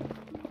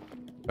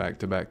 Back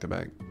to back to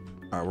back.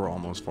 Alright, we're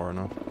almost far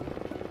enough.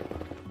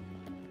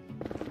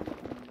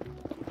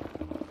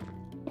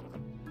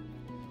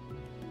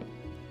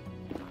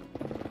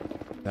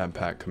 That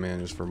pack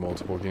command is for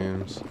multiple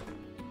games.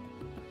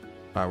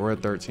 Alright, we're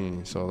at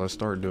 13, so let's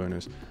start doing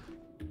this.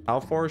 How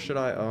far should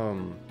I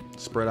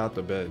spread out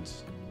the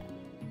beds?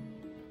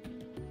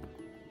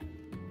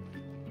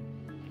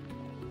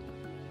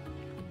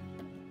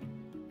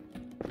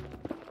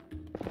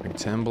 Like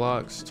 10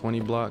 blocks, 20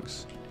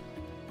 blocks,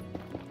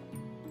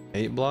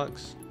 8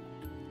 blocks?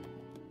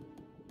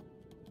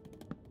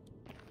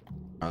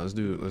 Alright,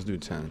 let's do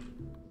 10.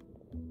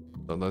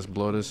 So let's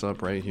blow this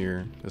up right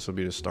here. This will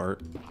be the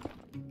start.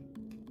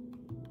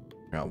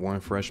 Got one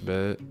fresh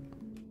bed.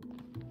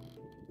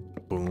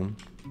 Boom.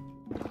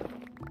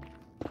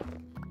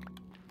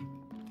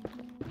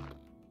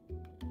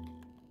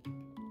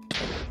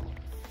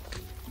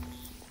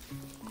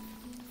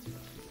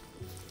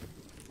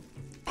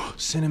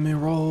 Cinnamon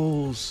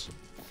rolls.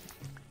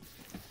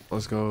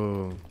 Let's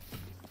go.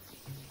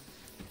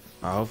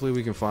 Hopefully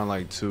we can find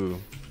like 2.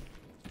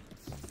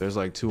 If there's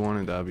like 2 on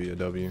it, that'd be a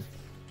W.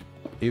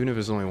 Even if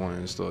it's only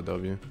 1, it's still a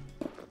W.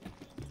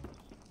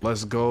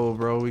 Let's go,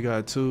 bro. We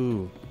got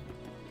 2.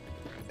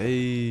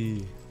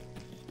 Hey.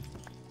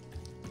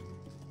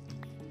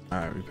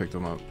 Alright, we picked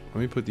them up.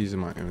 Let me put these in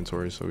my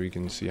inventory so we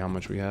can see how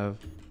much we have.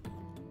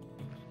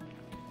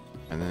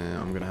 And then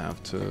I'm gonna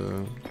have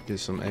to get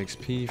some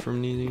XP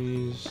from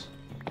these.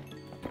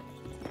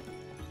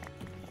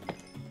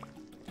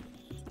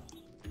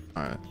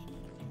 Alright.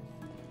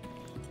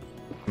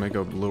 Make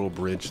a little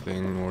bridge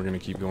thing and we're gonna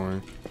keep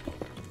going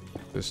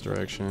this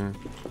direction.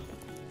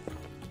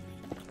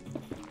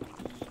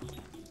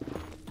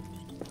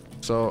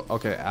 So,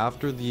 okay,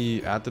 after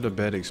the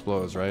bed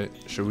explodes, right?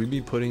 Should we be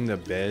putting the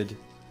bed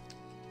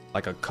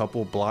like a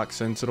couple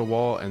blocks into the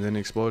wall and then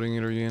exploding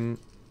it again?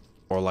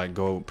 Or like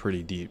go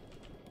pretty deep?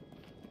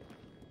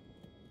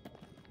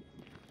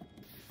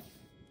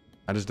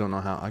 I just don't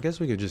know how. I guess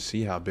we could just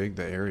see how big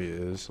the area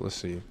is. Let's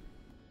see.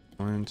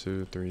 1,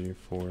 2, 3,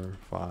 4,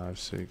 5,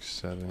 6,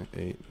 7,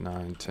 8,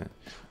 9, 10.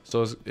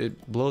 So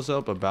it blows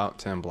up about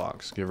 10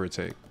 blocks, give or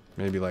take.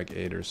 Maybe like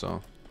 8 or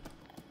so.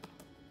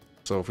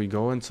 So if we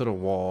go into the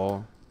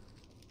wall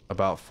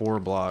about 4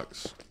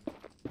 blocks,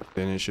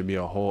 then it should be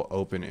a whole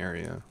open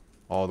area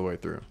all the way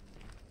through.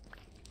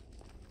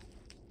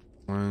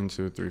 1,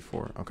 2, 3,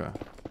 4. Okay.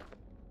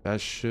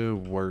 That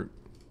should work,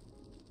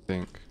 I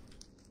think.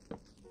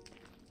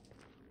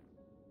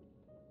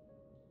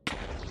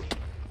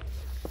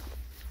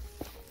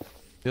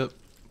 Yep,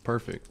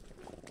 perfect.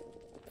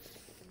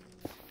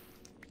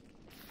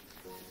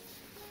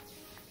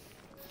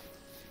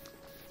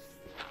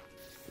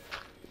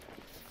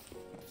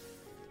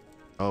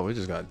 Oh, it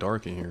just got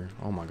dark in here.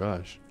 Oh my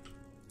gosh.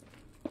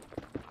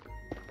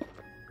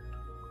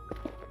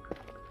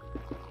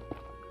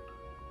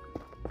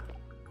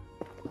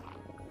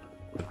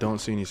 I don't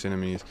see any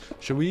centimeters.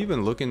 Should we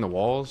even look in the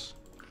walls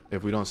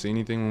if we don't see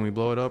anything when we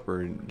blow it up,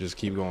 or just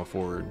keep going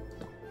forward?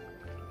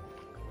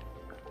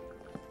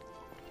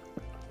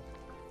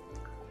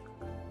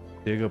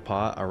 Dig a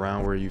pot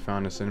around where you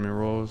found the cinnamon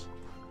rolls.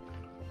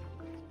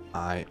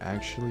 I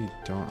actually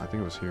don't. I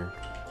think it was here.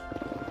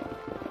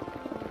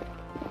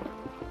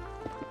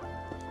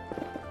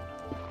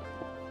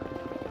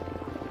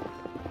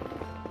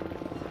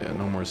 Yeah,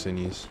 no more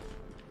cinnies.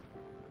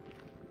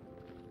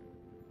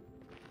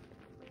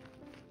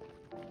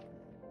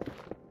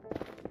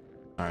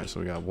 Alright,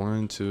 so we got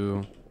 1,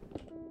 2,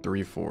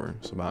 3, 4.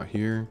 So about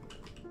here.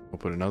 We'll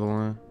put another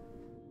one.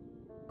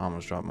 I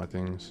almost dropped my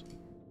things.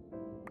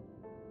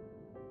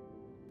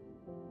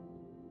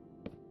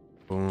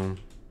 Boom.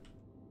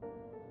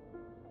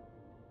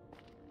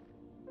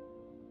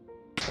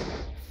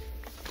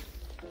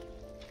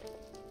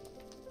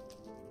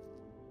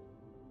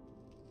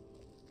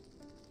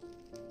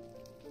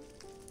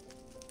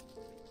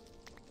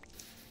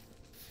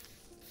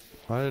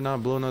 Why did it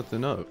not blow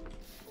nothing up?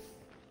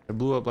 It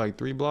blew up like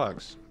 3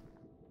 blocks.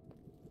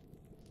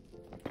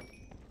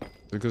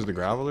 Because of the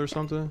gravel or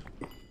something?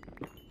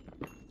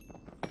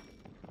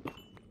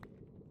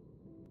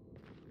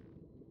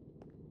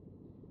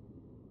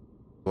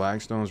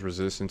 Blackstone's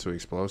resistant to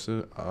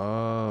explosive.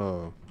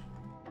 Oh.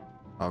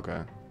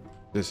 Okay.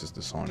 This is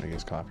the song that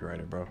gets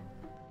copyrighted, bro.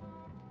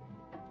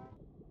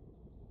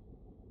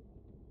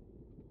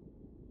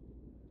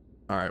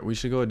 Alright, we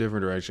should go a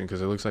different direction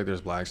because it looks like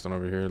there's Blackstone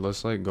over here.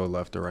 Let's like go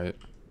left or right.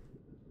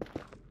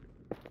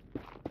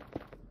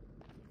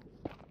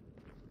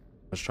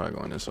 Let's try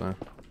going this way.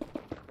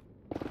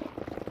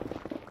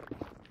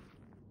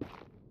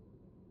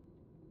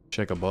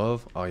 Check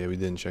above. Oh yeah, we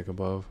didn't check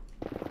above.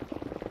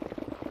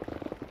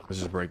 Let's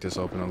just break this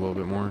open a little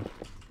bit more.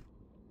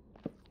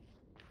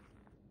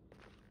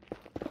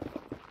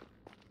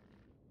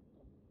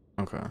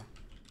 Okay.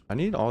 I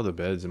need all the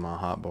beds in my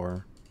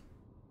hotbar.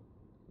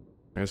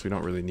 I guess we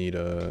don't really need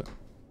a,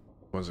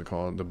 what's it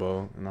called? The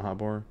bow in the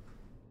hotbar.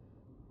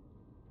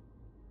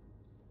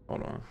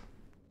 Hold on.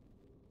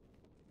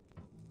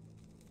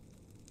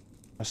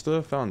 I still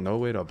have found no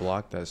way to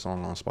block that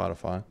song on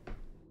Spotify.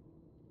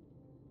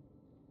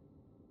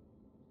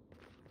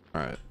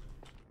 Alright.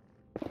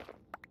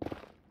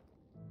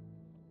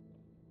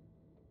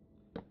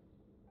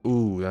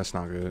 Ooh, that's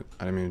not good.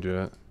 I didn't mean to do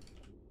that.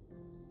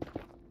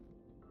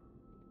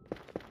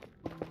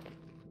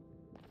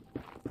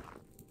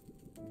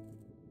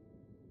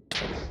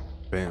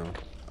 Bam.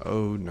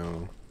 Oh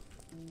no.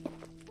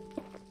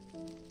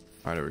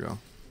 Alright, there we go.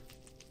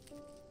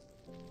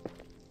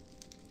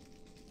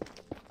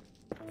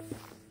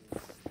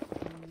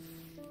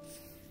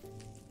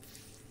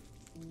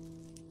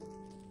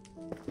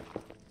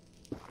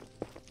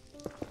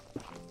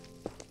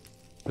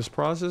 This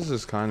process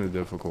is kind of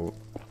difficult.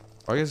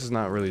 I guess it's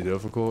not really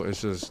difficult.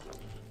 It's just,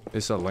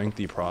 it's a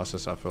lengthy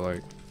process, I feel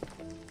like.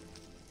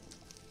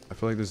 I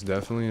feel like this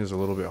definitely is a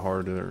little bit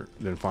harder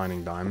than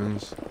finding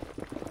diamonds.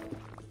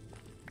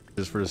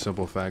 Just for the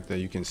simple fact that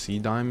you can see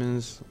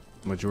diamonds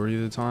majority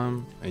of the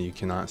time, and you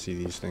cannot see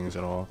these things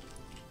at all.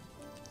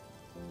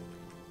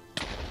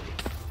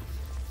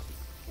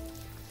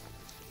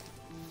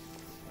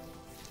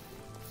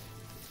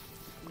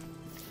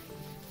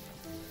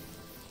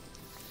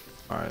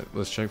 Alright,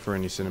 let's check for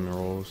any cinnamon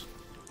rolls.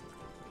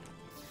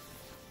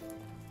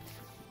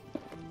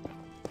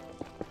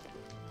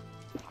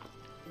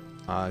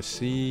 I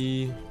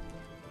see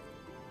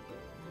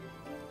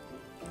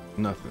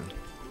nothing.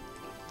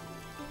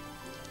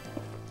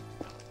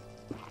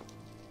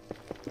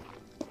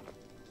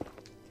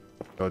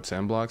 Go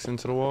 10 blocks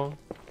into the wall.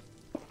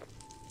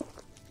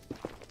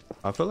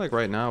 I feel like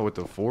right now with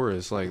the 4,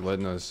 it's like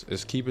letting us,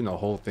 it's keeping the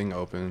whole thing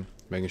open,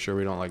 making sure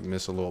we don't like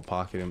miss a little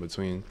pocket in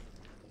between.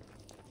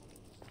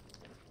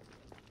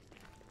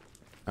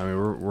 I mean,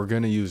 we're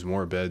gonna use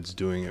more beds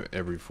doing it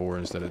every 4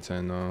 instead of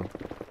 10 though.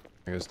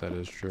 I guess that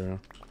is true.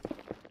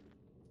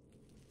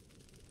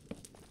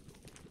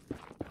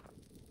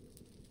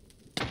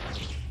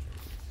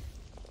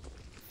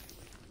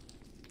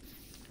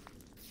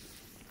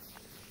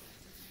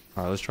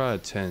 Alright, let's try a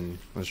 10.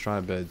 Let's try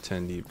a bed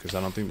 10 deep because I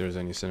don't think there's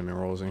any cinnamon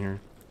rolls in here.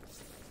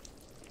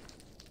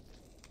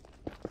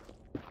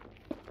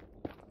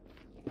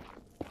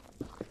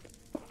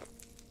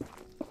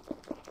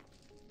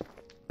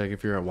 Check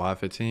if you're at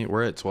Y15.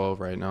 We're at 12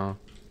 right now.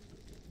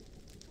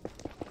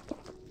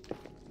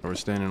 We're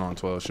standing on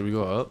 12. Should we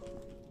go up?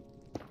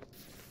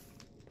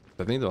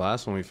 I think the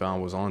last one we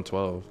found was on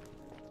 12.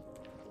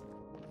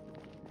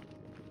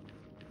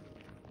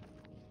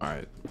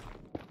 Alright.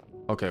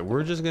 Okay,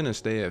 we're just gonna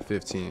stay at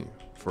 15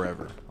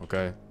 forever,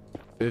 okay?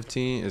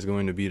 15 is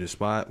going to be the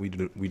spot. We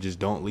just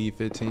don't leave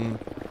 15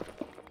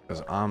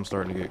 because I'm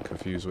starting to get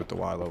confused with the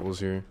Y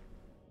levels here.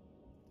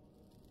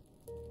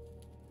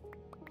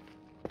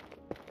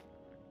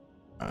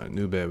 Alright,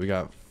 new bed. We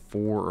got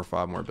 4 or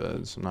 5 more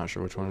beds. I'm not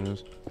sure which one it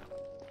is.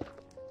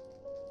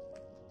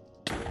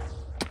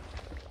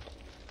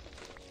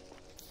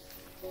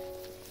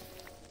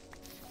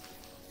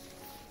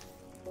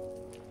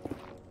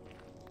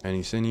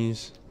 Any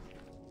cinnies?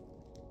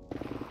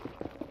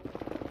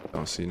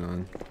 Don't see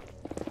none.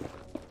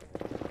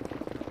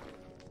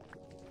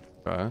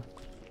 Okay.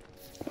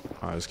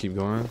 Alright, let's keep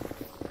going.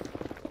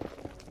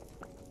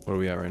 What are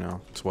we at right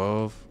now?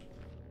 12.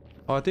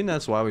 Oh, I think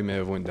that's why we may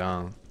have went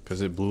down. Because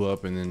it blew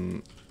up and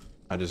then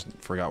I just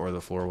forgot where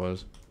the floor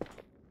was.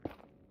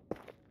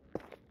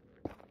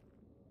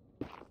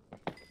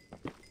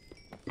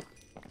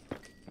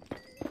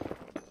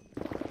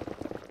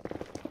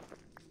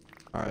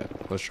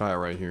 Alright, let's try it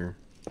right here.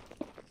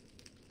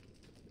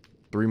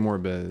 3 more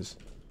beds.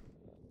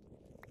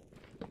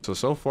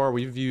 So far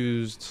we've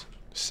used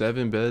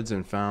 7 beds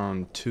and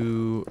found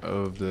 2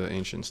 of the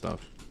ancient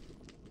stuff.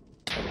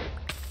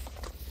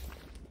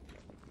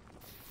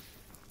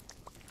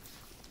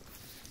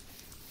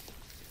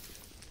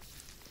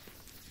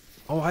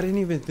 Oh, I didn't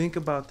even think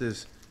about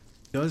this.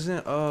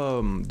 Doesn't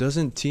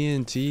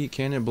TNT,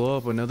 can it blow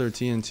up another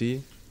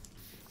TNT?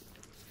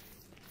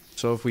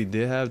 So if we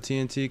did have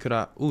TNT, could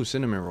I, ooh,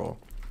 cinnamon roll.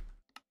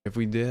 If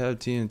we did have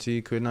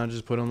TNT, couldn't I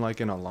just put them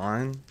like in a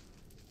line?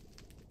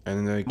 And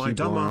then they My keep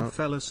dumb going arm up?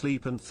 fell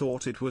asleep and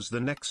thought it was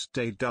the next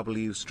day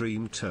W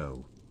stream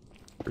toe.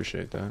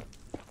 Appreciate that.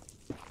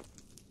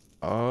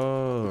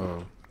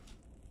 Oh.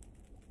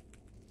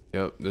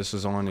 Yep, this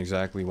is on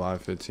exactly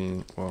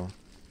Y15. Well,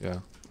 yeah,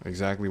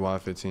 exactly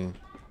Y15.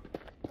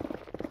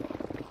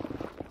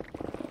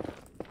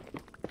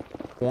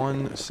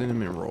 1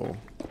 cinnamon roll.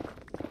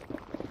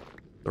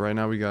 So right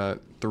now we got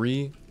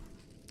 3.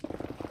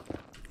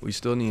 We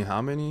still need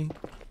how many?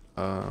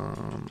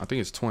 I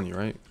think it's 20,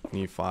 right?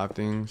 We need 5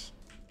 things.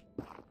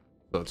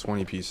 So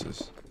 20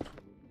 pieces.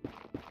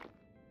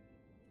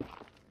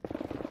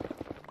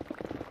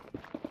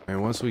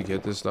 And once we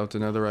get this stuff to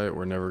netherite,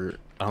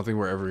 I don't think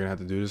we're ever gonna have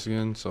to do this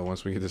again. So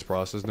once we get this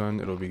process done,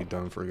 it'll be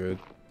done for good.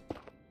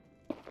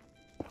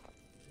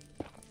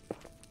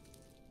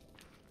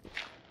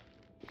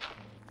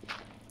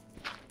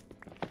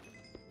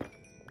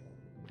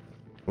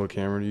 What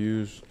camera to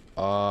use?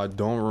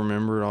 Don't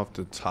remember it off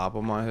the top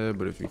of my head,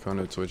 but if you come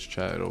to Twitch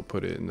chat, it'll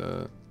put it in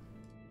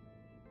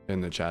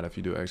the chat if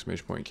you do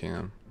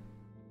 !cam.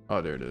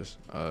 Oh, there it is.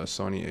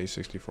 Sony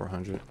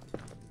A6400.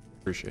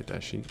 Appreciate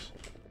that, sheets.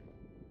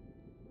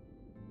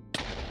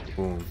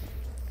 Boom.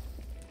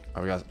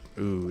 Oh, we got,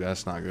 ooh,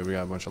 that's not good. We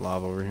got a bunch of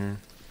lava over here.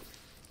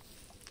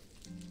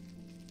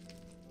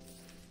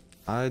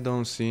 I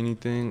don't see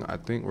anything. I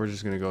think we're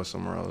just gonna go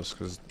somewhere else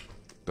because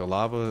the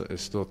lava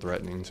is still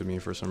threatening to me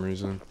for some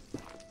reason.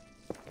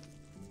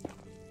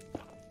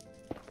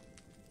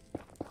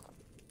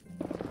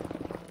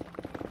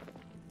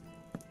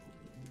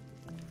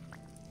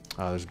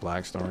 There's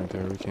blackstone right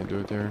there. We can't do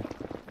it there.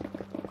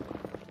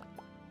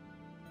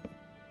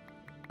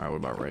 Alright, what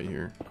about right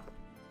here?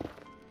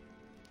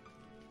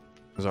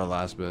 This is our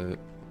last bit.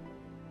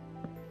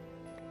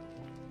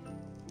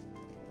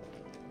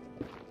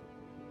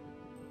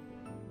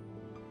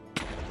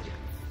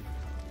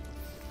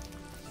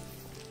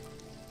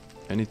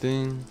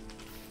 Anything?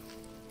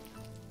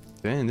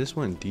 Dang, this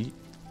went deep.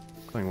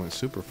 I think it went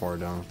super far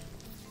down.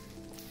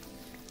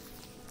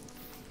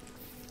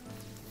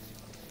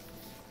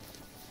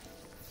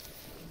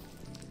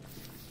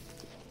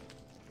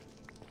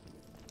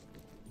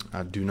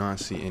 I do not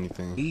see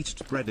anything. Eat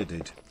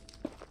credited.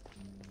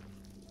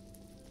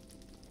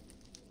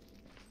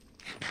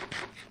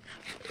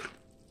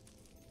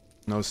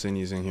 No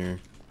cinnies in here.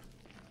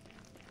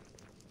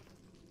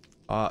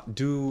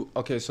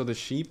 Okay, so the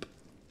sheep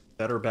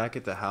that are back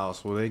at the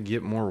house, will they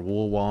get more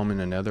wool while I'm in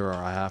the nether, or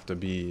I have to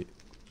be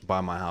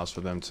by my house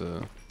for them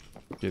to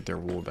get their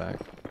wool back?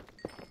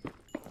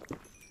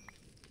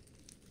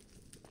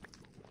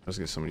 Let's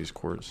get some of these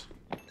quartz.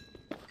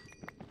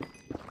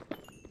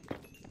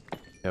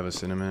 You have a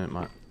cinnamon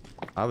at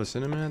I have a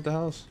cinnamon at the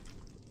house?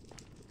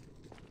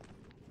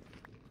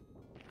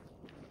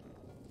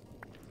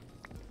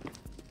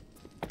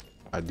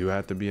 I do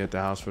have to be at the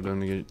house for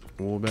them to get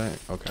wool back?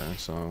 Okay,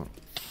 so...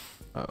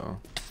 Uh-oh.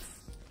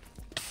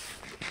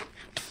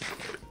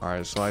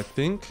 Alright, so I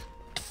think...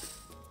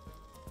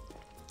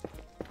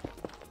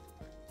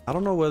 I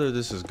don't know whether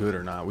this is good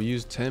or not. We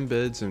used 10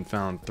 beds and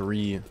found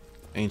 3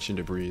 ancient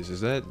debris. Is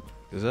that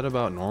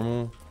about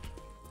normal?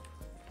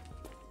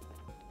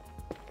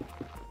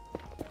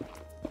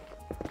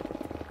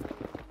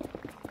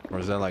 Or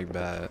is that like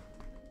bad?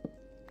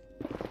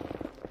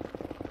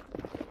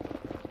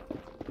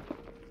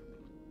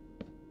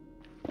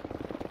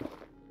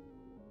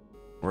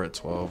 We're at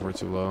 12, we're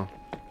too low.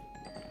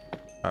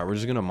 Alright, we're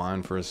just gonna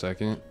mine for a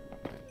second.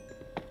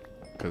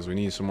 Because we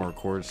need some more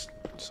quartz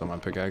so my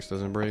pickaxe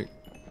doesn't break.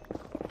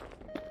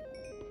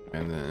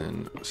 And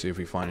then see if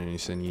we find any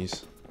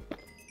sinews.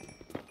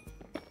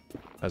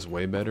 That's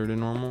way better than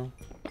normal.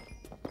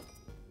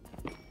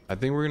 I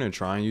think we're gonna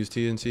try and use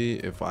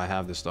TNT if I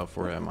have the stuff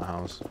for it at my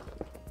house.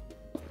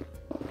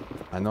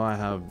 I know I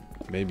have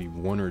maybe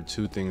 1 or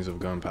 2 things of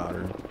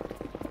gunpowder.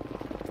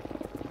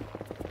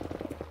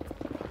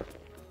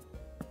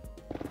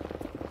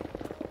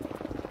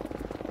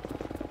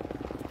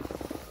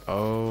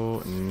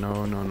 Oh,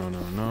 no, no, no, no,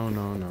 no,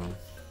 no, no.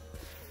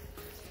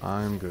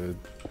 I'm good.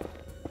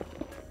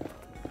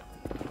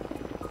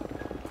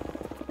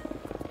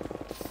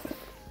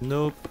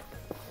 Nope.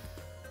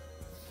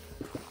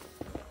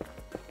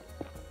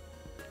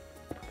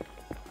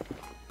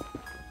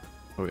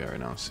 What are we at right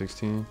now?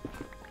 16?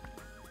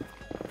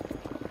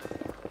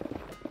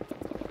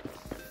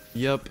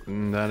 Yep,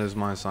 that is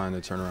my sign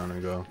to turn around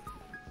and go.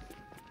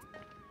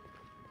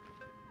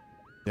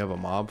 You have a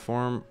mob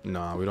farm?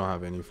 Nah, we don't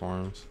have any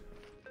farms.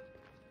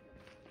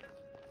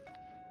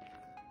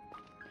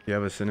 You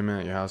have a cinnamon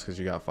at your house because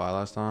you got 5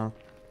 last time?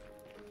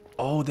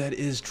 Oh, that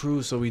is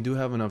true. So we do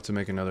have enough to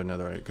make another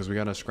netherite because we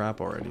got a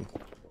scrap already.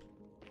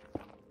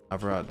 I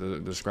forgot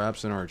the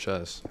scraps in our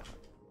chest.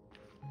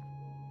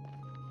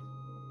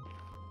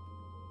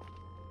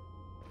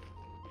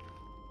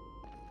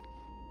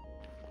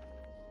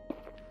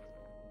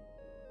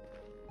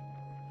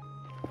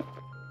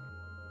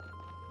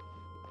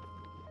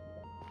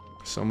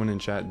 Someone in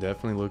chat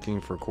definitely looking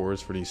for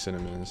cores for these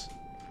cinnamons.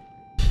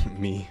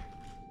 Me.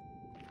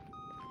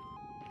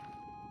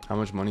 How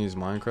much money is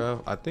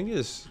Minecraft? I think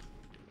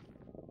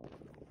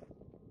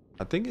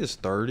it's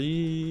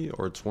 30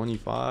 or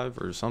 25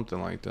 or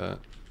something like that.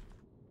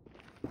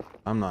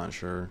 I'm not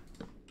sure.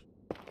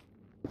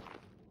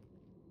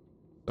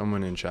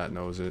 Someone in chat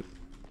knows it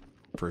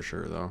for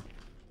sure though.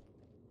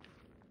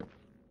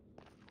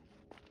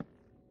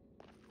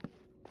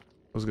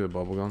 What's good,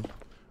 bubblegum?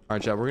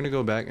 Alright, chat, we're gonna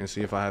go back and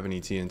see if I have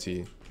any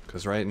TNT.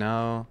 Because right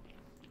now,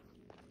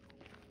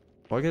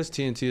 well, I guess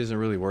TNT isn't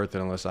really worth it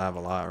unless I have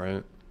a lot,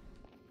 right?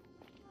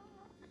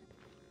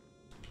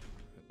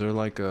 Is there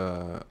like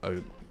a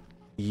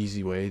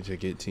easy way to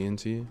get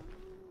TNT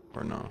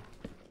or no?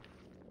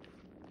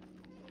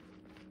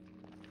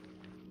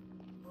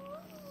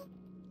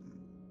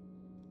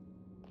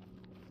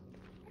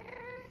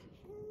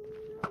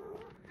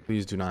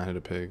 Please do not hit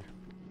a pig.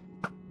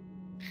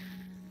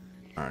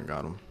 Alright,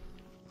 got him.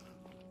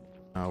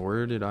 Now,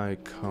 where did I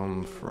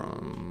come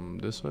from?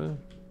 This way?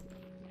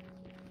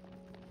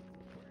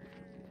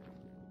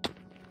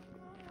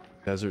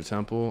 Desert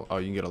Temple. Oh,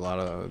 you can get a lot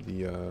of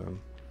the,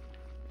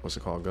 what's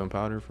it called?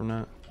 Gunpowder from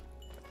that?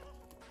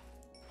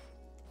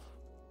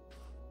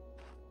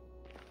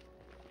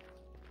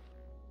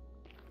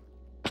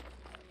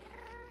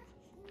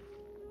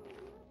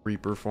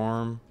 Reaper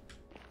farm.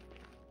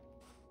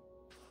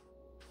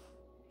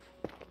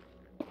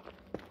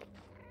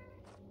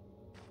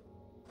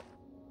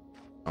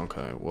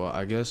 Okay, well,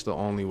 I guess the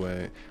only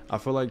way, I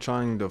feel like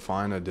trying to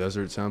find a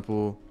desert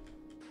temple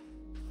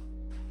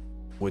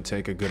would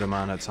take a good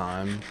amount of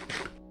time,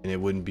 and it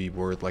wouldn't be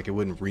worth, like, it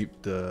wouldn't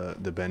reap the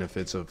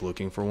benefits of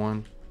looking for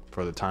one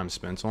for the time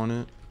spent on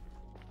it.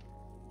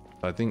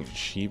 So I think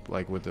sheep,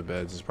 like with the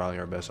beds, is probably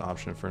our best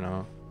option for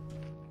now.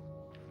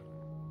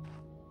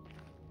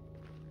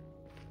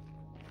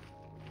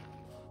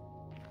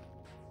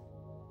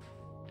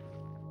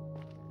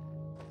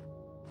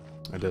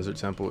 A desert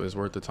temple is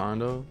worth the time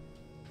though.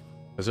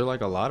 Is there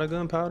like a lot of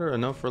gunpowder?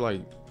 Enough for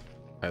like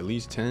at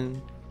least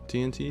 10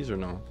 TNTs or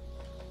no?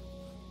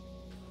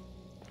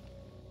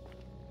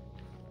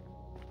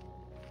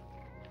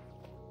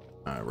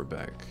 Alright, we're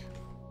back.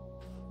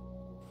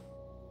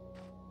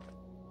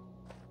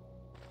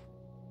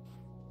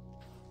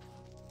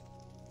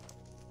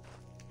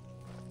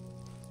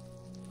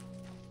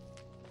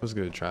 What's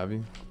good,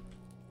 Travi?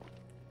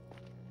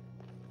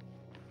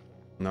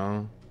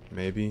 No,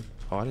 maybe.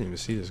 Oh, I didn't even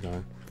see this guy.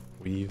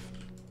 Weave.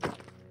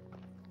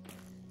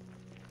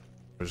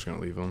 We're just gonna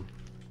leave him.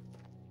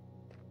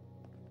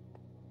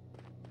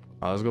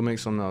 Let's go make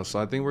something else. So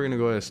I think we're gonna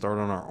go ahead and start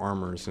on our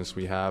armor since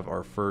we have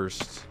our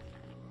first.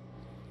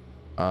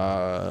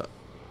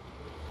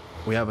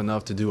 We have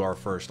enough to do our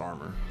first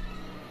armor.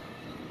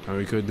 And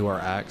we could do our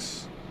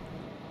axe.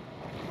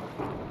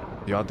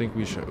 Y'all think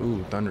we should?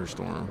 Ooh,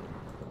 thunderstorm.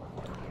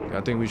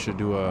 I think we should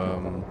do a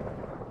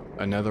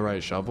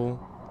netherite shovel.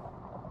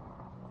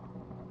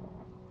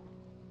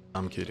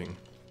 I'm kidding.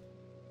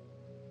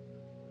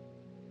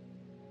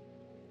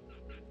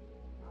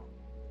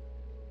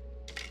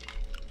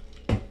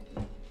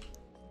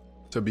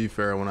 To be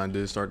fair, when I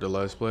did start the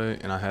Let's Play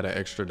and I had an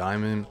extra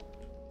diamond,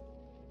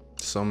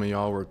 some of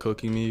y'all were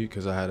cooking me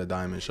because I had a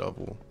diamond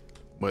shovel.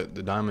 But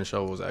the diamond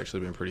shovel has actually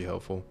been pretty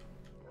helpful.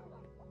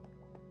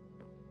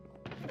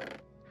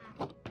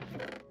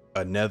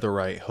 A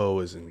netherite hoe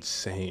is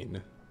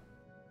insane.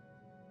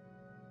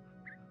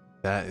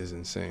 That is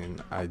insane.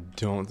 I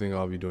don't think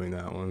I'll be doing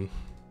that one.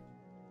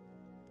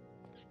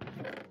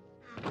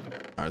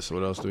 Alright, so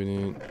what else do we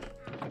need?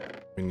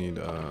 We need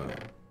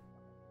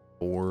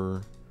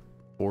four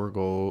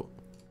gold,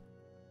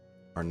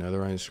 our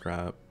netherite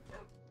scrap.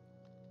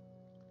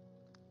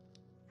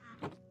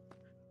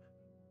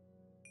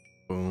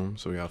 Boom,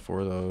 so we got 4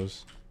 of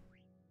those.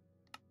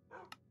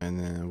 And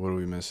then what are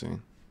we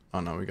missing? Oh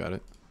no, we got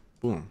it.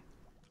 Boom.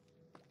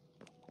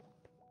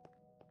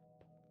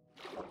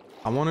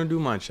 I want to do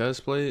my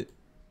chest plate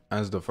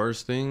as the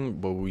first thing,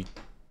 but we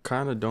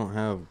kind of don't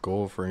have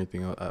gold for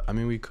anything else. I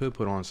mean, we could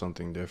put on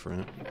something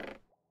different.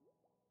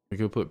 We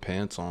could put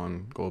pants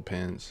on, gold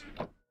pants.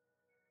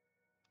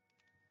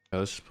 Yeah,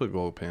 let's just put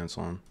gold pants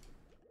on.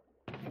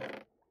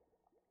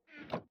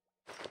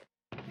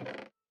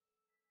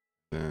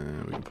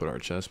 Then we can put our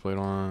chest plate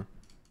on.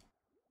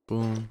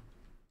 Boom.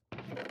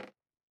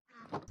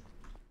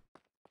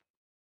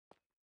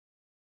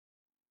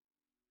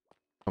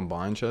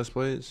 Combine chest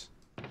plates.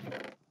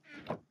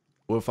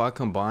 Well, if I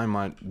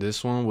combine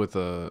this one with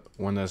a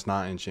one that's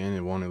not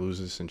enchanted, won't it lose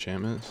its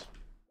enchantments?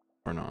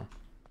 Or no?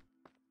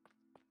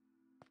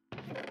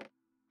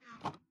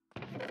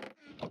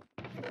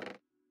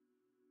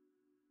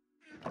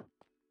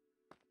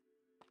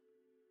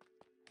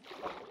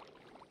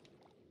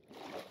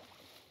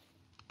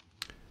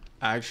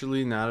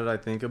 Actually, now that I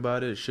think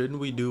about it, shouldn't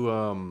we do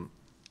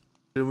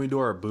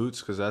our boots?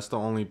 Because that's the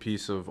only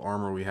piece of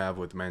armor we have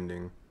with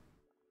mending.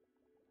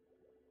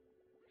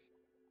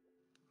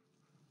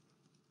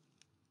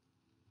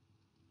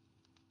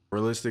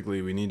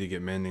 Realistically, we need to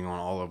get mending on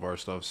all of our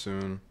stuff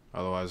soon.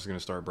 Otherwise, it's going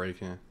to start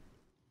breaking.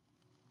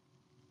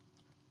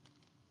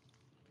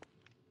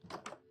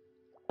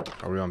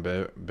 Are we on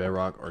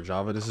Bedrock or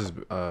Java? This is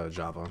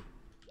Java.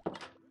 All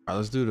right,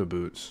 let's do the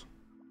boots.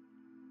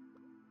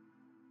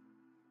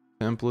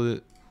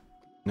 Template,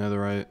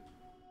 netherite.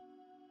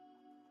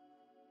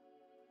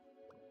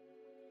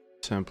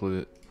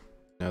 Template,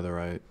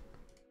 netherite,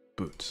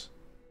 boots.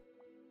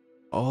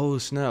 Oh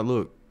snap,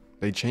 look,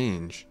 they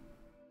change.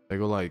 They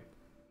go like,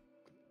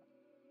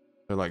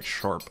 they're like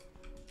sharp.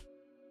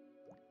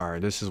 All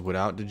right, this is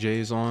without the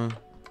J's on.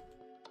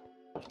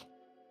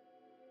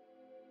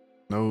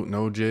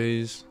 No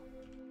J's.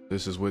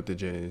 This is with the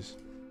J's.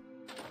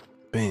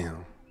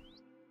 Bam.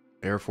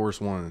 Air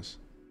Force Ones.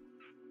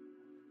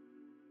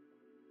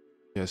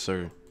 Yes,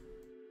 sir.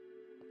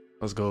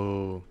 Let's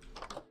go.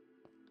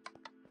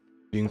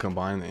 You can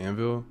combine the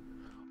anvil.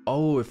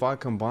 Oh, if I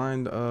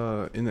combined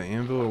in the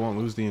anvil, it won't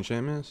lose the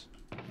enchantments?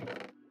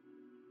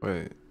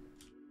 Wait.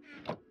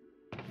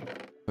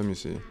 Let me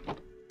see.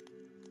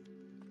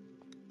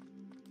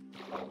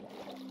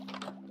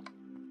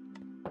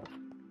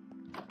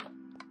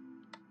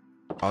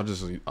 I'll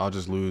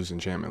just lose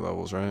enchantment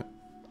levels, right?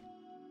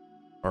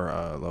 Or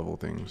level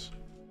things,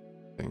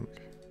 I think.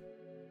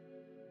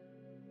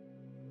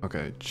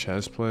 Okay,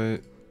 chest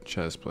plate.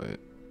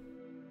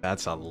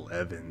 That's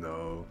 11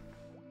 though.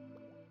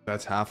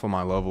 That's half of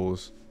my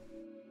levels.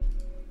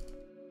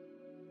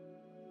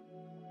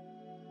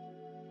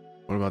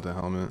 What about the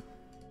helmet?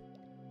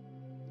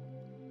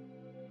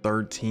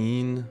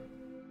 13.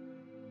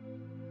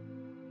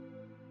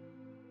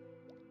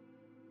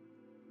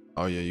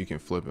 Oh yeah, you can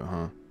flip it,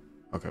 huh?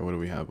 Okay, what do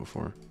we have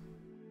before?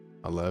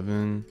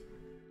 11.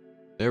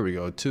 There we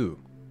go, 2.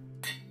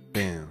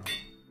 Bam.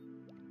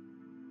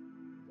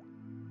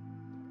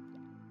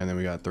 And then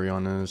we got 3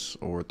 on this,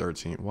 or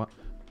 13.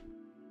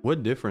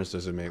 What difference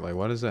does it make? Like,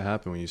 why does that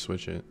happen when you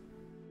switch it?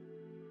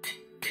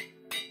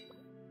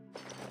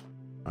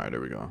 All right,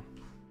 there we go.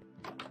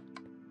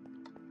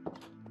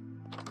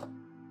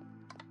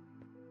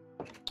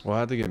 Well, I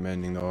have to get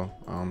mending though.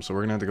 So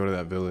we're gonna have to go to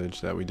that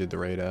village that we did the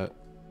raid at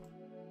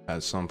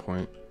some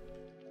point.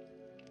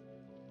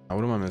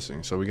 What am I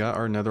missing? So we got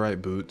our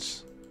netherite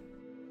boots,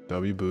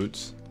 W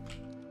boots.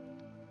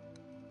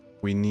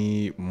 We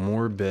need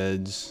more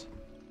beds.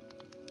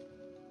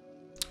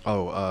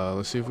 Oh,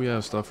 let's see if we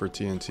have stuff for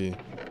TNT.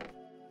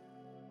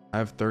 I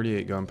have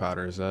 38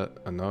 gunpowder. Is that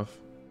enough?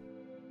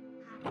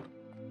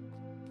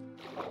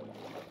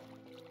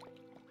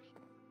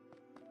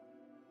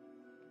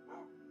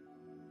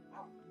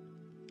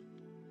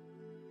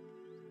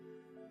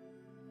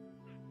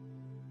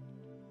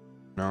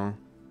 No.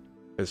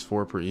 It's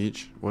 4 per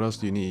each. What else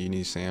do you need? You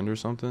need sand or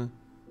something?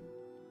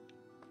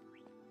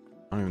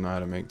 I don't even know how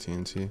to make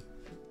TNT.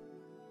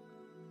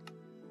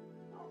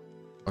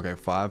 Okay,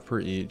 5 per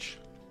each.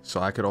 So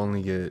I could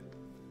only get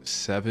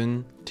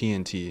 7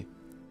 TNT.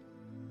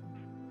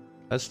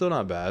 That's still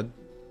not bad.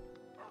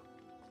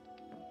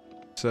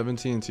 7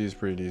 TNT is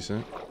pretty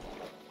decent.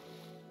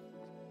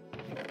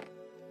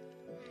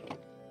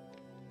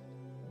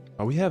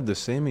 Oh, we have the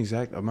same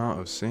exact amount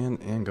of sand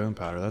and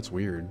gunpowder. That's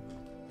weird.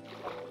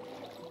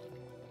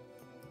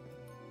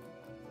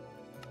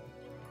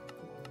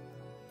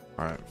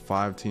 Alright,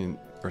 7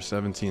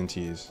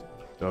 TNTs.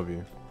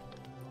 W.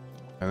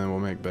 And then we'll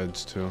make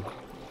beds too.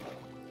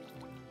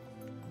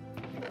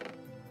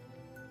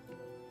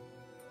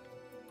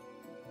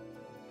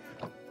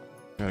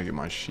 Gotta get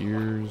my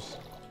shears.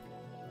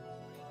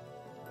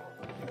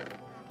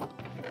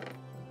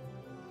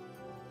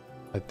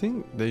 I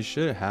think they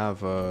should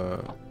have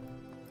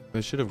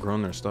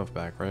grown their stuff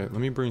back, right?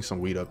 Let me bring some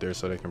wheat up there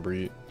so they can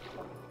breed.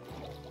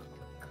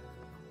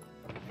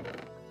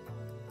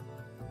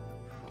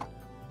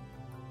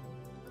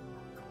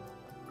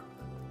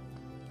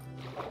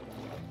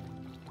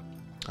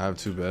 I have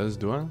 2 beds,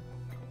 do I?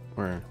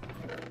 Where?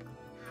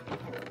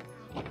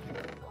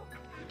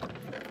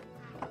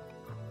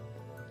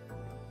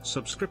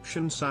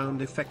 Subscription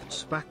sound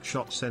effects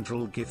Backshot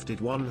Central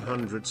gifted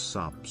 100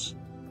 subs.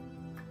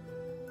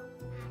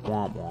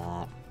 Womp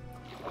womp.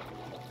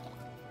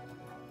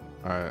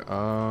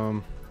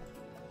 Alright,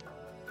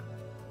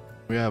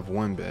 we have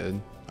 1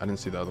 bed. I didn't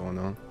see the other one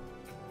though.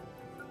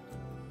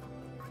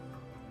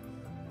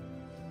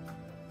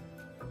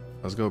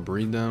 Let's go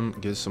breed them,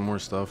 get some more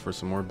stuff for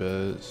some more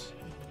beds.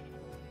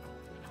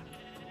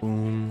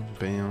 Boom,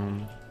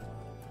 bam,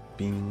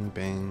 bing,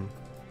 bang.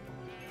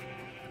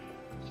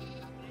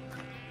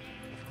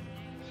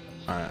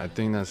 Alright, I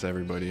think that's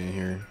everybody in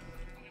here.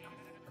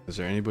 Is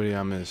there anybody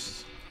I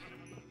missed?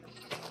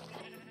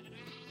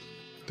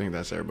 I think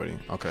that's everybody.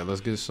 Okay,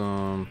 let's get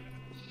some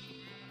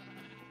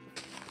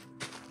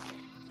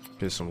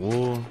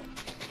wool.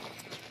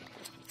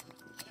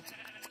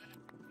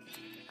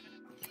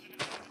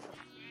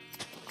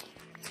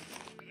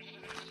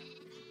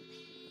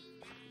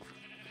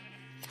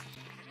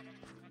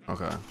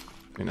 Okay, I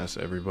think that's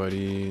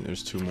everybody.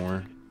 There's 2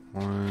 more.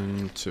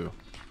 1, 2.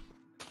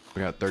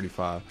 We got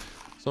 35.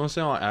 So I'm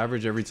saying on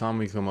average, every time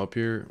we come up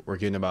here, we're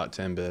getting about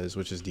 10 beds,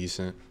 which is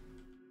decent.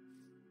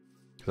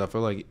 Because I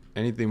feel like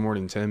anything more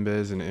than 10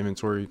 beds in the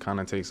inventory kind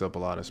of takes up a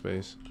lot of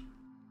space.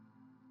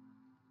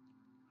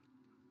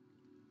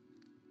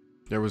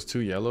 There was 2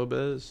 yellow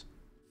beds?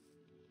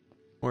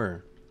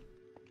 Where?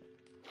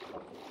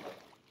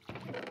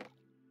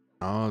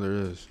 Oh, there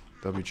is.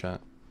 W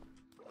chat.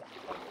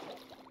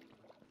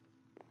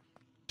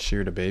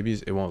 Shear the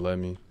babies? It won't let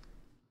me.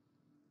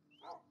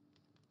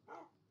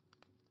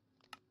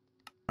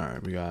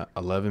 Alright, we got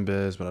 11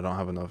 beds, but I don't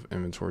have enough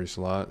inventory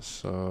slots.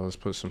 So let's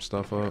put some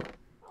stuff up.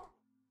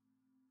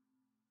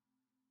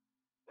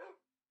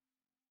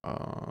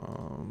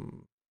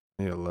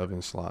 Need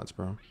 11 slots,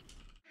 bro.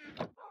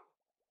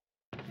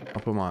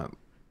 I'll put my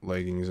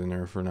leggings in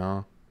there for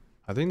now.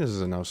 I think this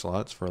is enough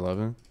slots for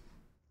 11.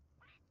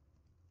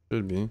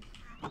 Should be.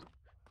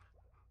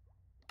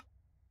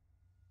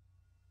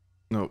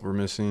 Nope, we're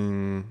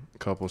missing a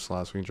couple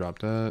slots. We can drop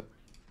that.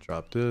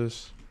 Drop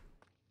this.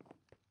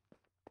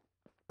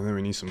 And then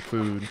we need some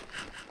food.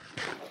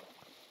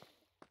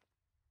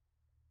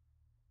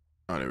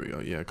 Oh, there we go.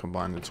 Yeah,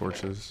 combine the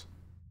torches.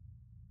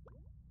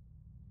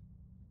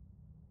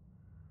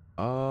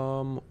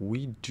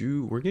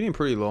 We're getting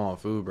pretty low on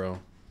food, bro.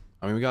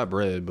 I mean, we got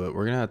bread, but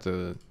we're gonna have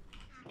to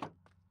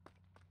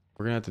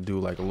do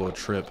like a little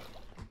trip.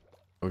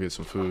 Go get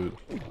some food.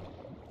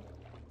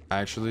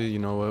 Actually, you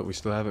know what? We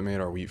still haven't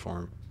made our wheat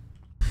farm.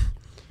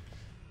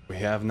 We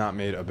have not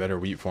made a better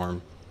wheat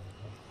farm.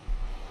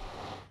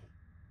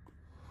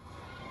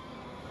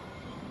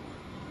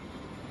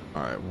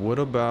 Alright, what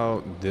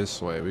about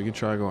this way? We could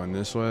try going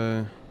this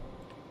way.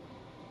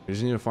 We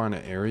just need to find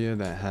an area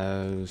that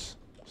has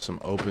some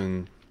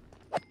open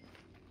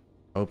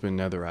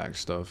netherrack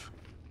stuff.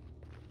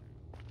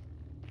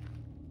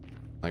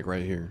 Like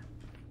right here.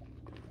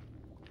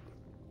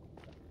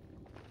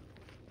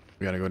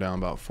 We gotta go down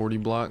about 40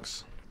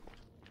 blocks.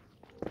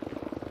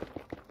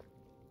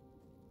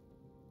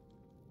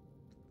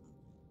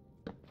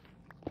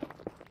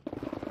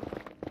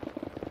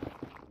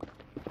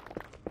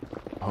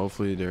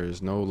 Hopefully there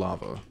is no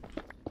lava.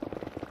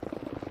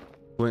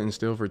 Flint and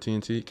steel for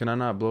TNT. Can I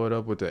not blow it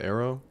up with the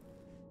arrow?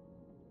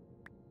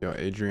 Yo,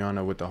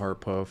 Adriana with the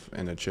heart puff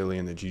and the chili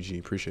and the GG.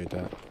 Appreciate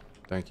that.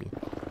 Thank you.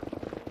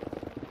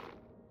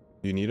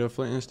 You need a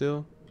flint and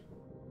steel?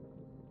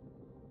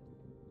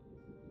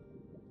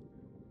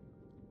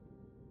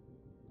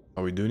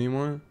 Oh, we do need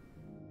one?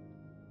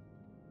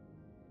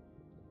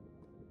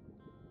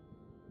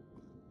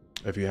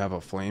 If you have a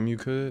flame, you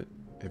could.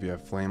 If you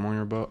have flame on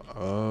your boat.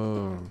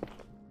 Oh.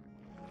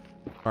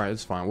 Alright,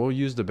 it's fine. We'll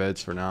use the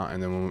beds for now.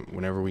 And then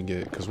whenever we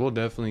get... Because we'll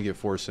definitely get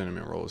 4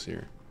 cinnamon rolls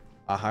here.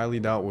 I highly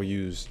doubt we'll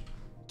use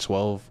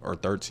 12 or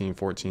 13,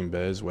 14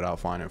 beds without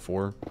finding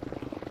 4.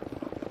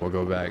 We'll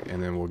go back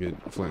and then we'll get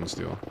flint and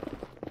steel.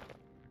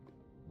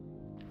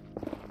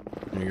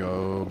 Here you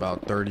go.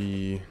 About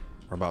 30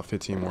 or about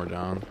 15 more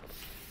down.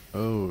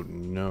 Oh,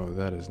 no.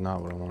 That is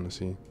not what I want to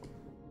see.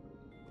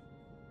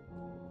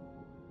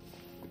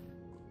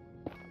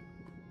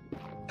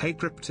 Hey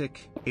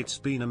Cryptic, it's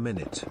been a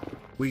minute.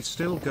 We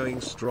still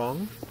going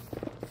strong?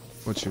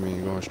 What you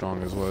mean going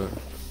strong as what?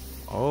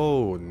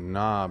 Oh,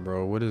 nah,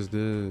 bro. What is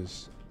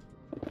this?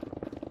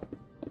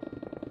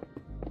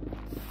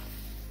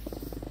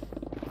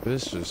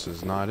 This just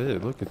is not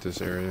it. Look at this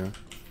area.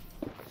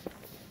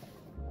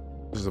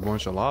 There's a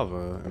bunch of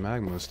lava and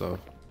magma stuff.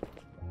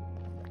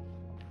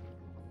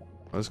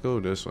 Let's go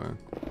this way.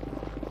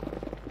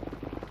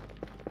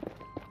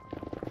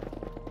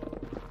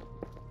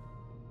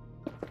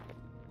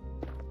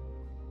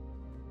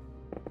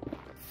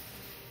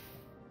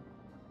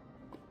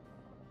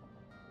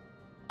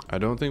 I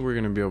don't think we're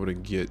gonna be able to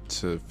get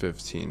to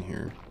 15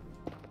 here.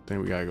 I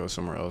think we gotta go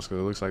somewhere else because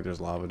it looks like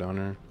there's lava down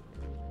there.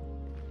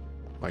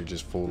 Like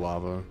just full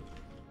lava.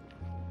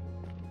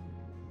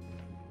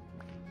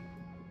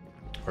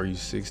 Are you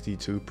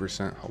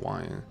 62%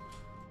 Hawaiian?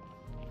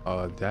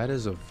 That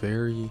is a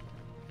very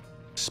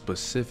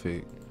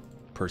specific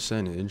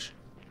percentage.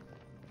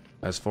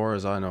 As far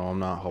as I know, I'm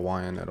not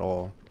Hawaiian at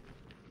all.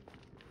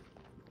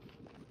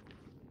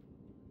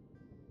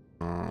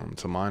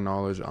 To my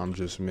knowledge, I'm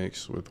just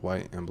mixed with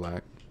white and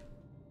black.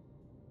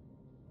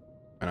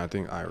 And I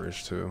think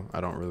Irish too.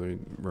 I don't really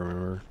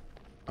remember.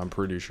 I'm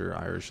pretty sure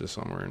Irish is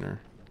somewhere in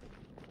there.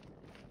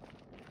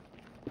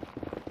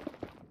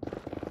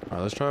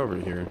 Alright, let's try over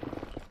here.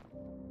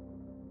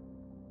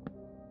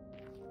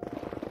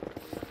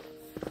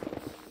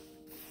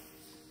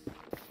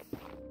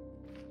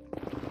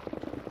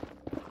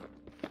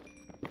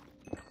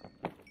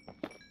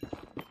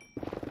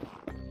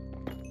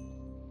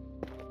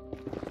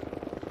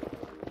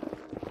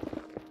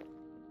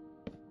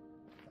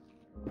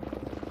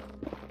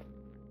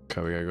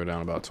 Okay, we gotta go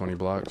down about 20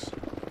 blocks.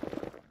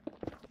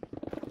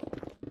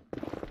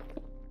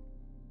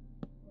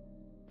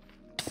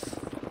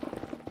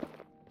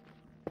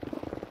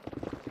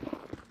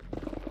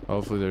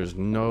 Hopefully there's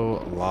no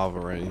lava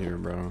right here,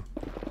 bro.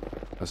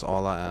 That's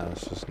all I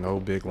ask. Just no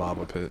big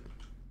lava pit.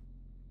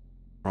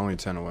 We're only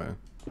 10 away.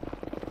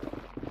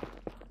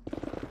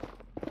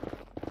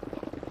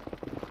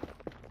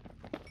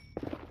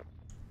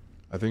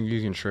 I think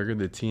you can trigger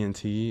the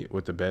TNT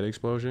with the bed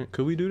explosion.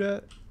 Could we do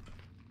that?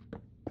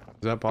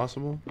 Is that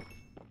possible?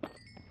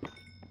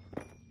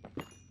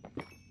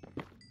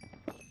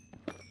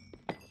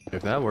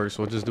 If that works,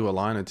 we'll just do a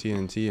line of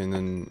TNT and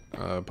then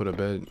put a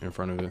bed in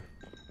front of it.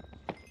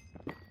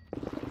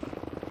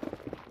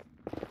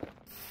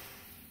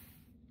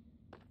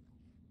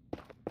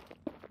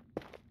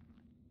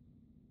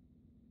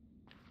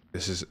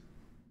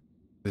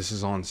 This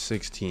is on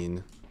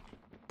 16,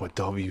 but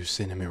W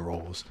cinnamon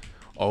rolls.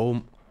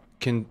 Oh,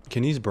 can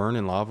these burn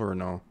in lava or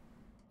no?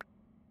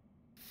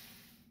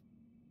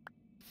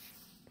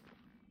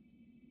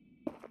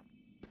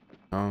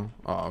 No?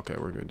 Oh, okay,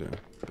 we're good then.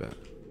 Bet.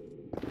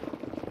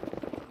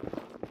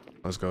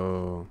 Let's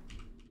go.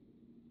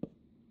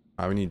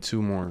 We need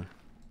 2 more.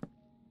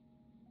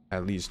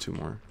 At least 2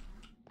 more.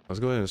 Let's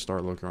go ahead and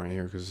start looking right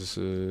here because this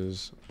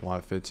is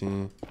lot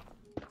 15.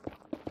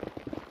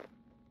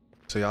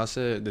 So y'all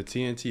said the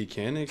TNT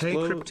can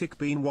explode? Hey Cryptic,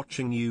 been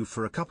watching you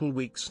for a couple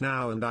weeks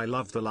now and I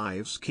love the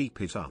lives,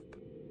 keep it up.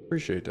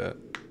 Appreciate that.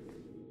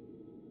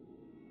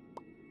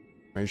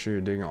 Make sure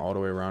you're digging all the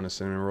way around the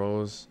cinnamon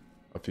rolls.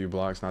 A few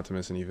blocks, not to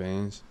miss any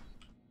veins.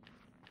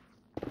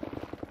 I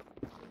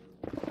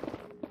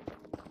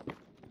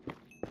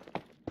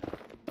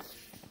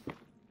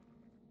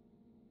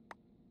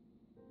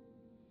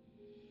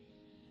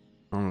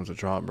don't know what to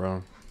drop,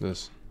 bro.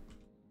 This.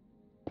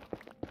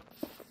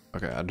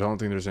 Okay, I don't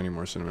think there's any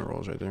more cinnamon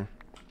rolls right there.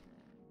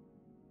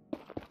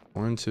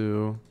 1,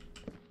 2.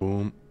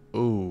 Boom.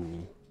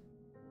 Ooh.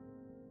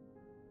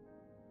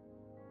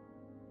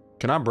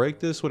 Can I break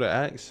this with an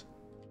axe?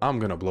 I'm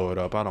gonna blow it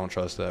up. I don't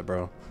trust that,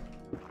 bro.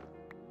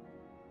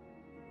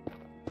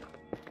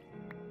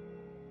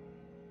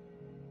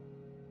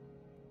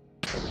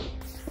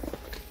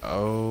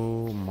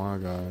 Oh my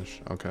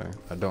gosh. Okay,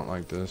 I don't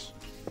like this.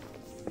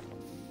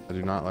 I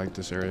do not like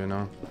this area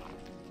now.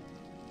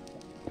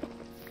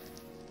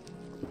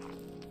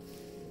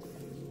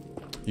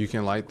 You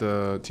can light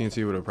the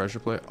TNT with a pressure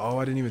plate. Oh,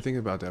 I didn't even think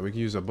about that. We can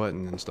use a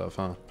button and stuff,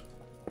 huh?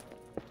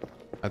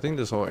 I think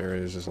this whole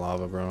area is just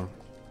lava, bro.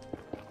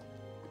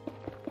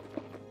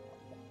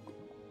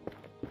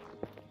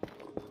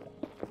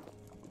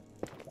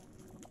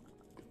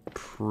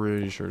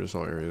 Pretty sure this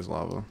whole area is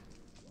lava.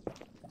 I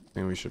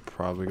think we should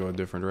probably go a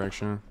different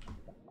direction.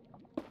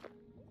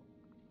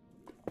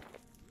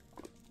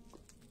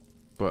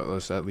 But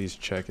let's at least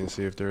check and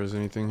see if there is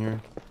anything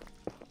here.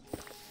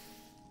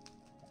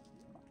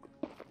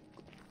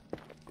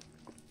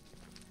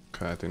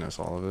 Okay, I think that's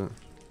all of it.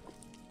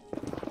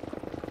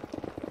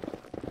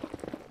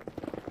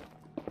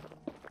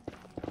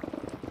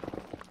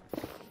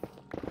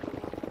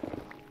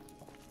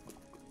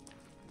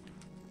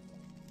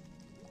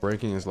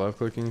 Breaking is left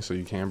clicking, so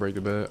you can break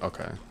the bed.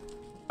 Okay.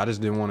 I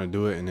just didn't want to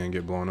do it and then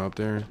get blown up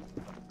there.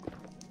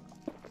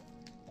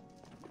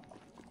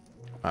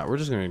 Alright, we're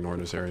just gonna ignore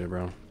this area,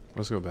 bro.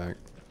 Let's go back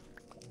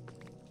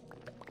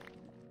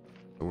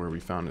to where we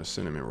found the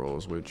cinnamon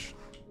rolls, which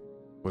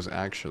was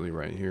actually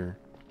right here.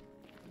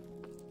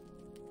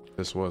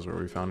 This was where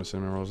we found the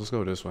cinnamon rolls. Let's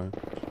go this way.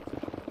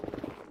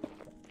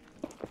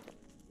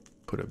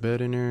 Put a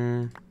bed in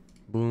there.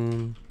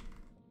 Boom.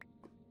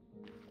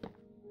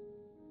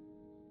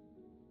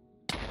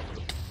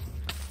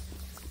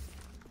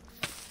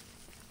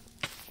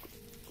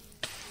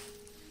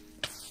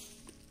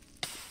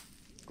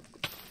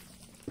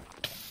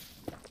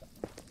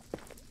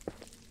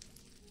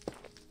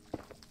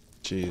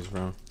 Jeez,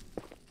 bro.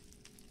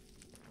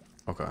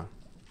 Okay.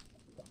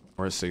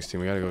 We're at 16.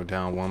 We gotta go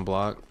down 1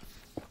 block.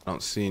 I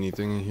don't see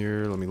anything in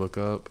here. Let me look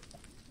up.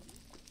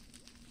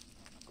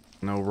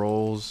 No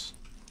rolls.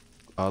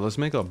 Let's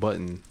make a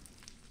button.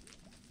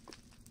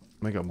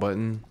 Make a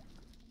button.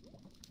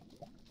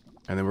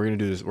 And then we're gonna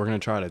do this. We're gonna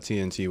try the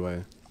TNT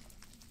way.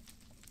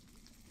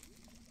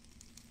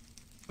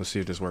 Let's see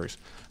if this works.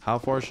 How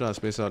far should I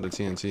space out the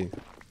TNT?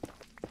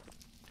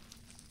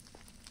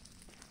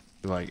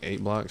 Like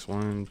 8 blocks.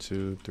 1,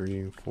 2,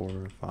 3,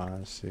 4,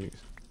 5, 6,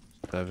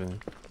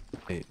 7,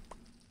 8.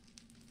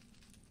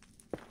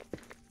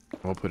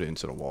 We'll put it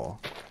into the wall.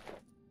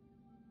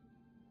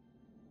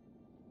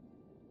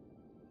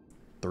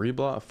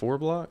 4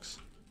 blocks?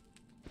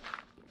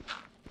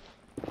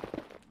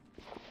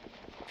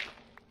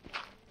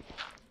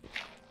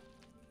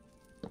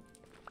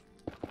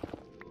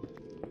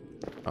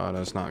 Oh,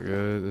 that's not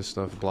good. This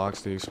stuff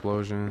blocks the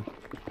explosion.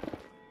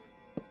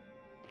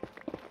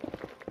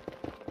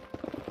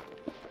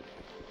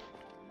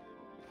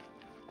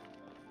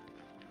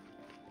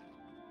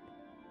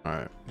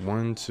 Alright.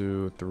 1,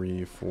 2,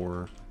 3,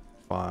 4,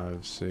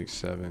 5, 6,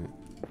 7.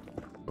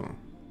 Boom.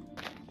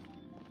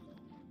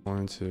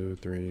 1, 2,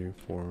 3,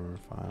 4,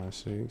 5,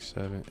 6,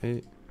 7,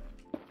 8.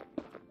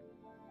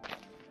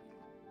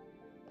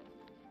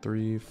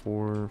 3,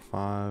 4,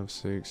 5,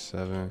 6,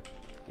 7.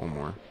 One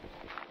more.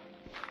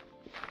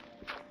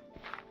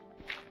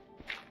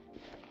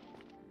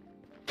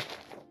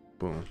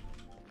 Boom.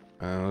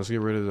 And let's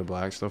get rid of the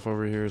black stuff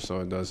over here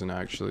so it doesn't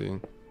actually...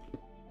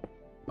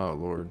 Oh,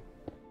 Lord.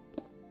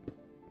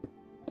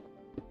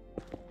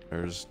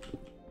 There's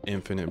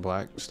infinite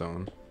black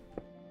stone.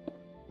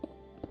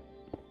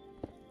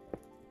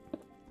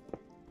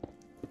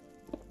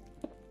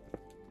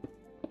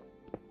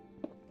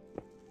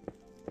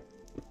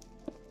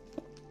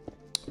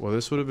 Well,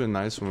 this would have been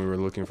nice when we were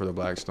looking for the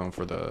blackstone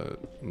for the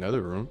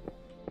nether room.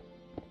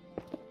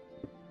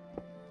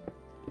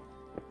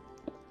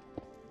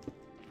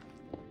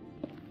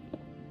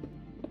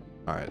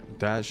 Alright,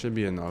 that should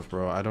be enough,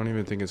 bro. I don't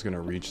even think it's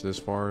gonna reach this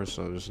far,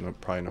 so there's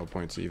probably no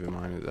point to even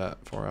mine it that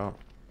far out.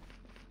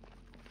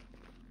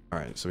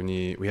 Alright, so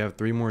we have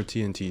 3 more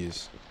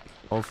TNTs.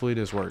 Hopefully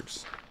this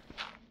works.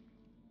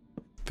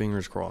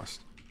 Fingers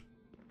crossed.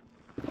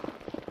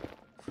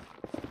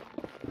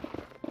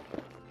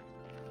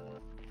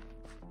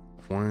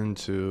 One,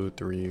 2,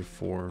 3,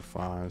 4,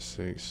 5,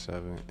 6,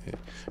 7, 8.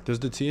 Does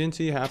the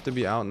TNT have to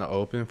be out in the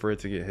open for it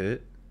to get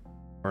hit?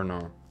 Or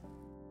no?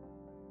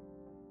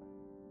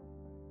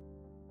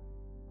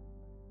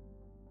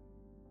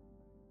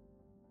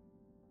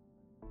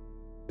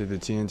 Did the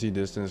TNT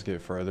distance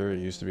get further? It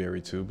used to be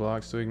every 2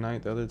 blocks to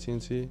ignite the other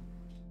TNT.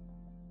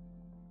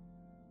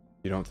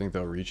 You don't think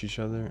they'll reach each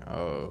other?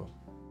 Oh.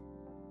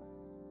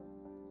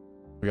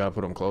 We gotta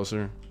put them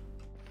closer.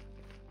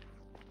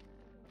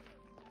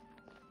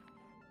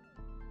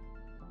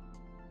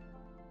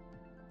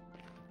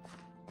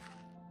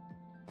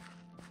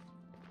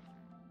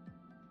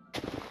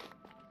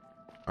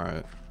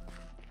 Alright.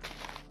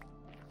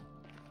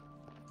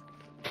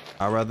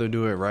 I'd rather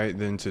do it right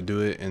than to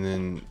do it and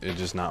then it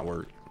just not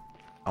work.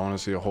 I want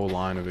to see a whole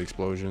line of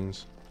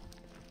explosions.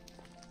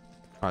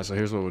 Alright, so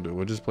here's what we'll do.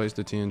 We'll just place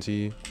the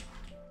TNT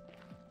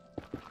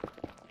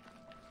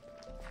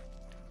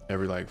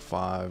every like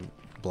 5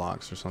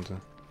 blocks or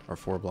something. Or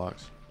 4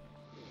 blocks.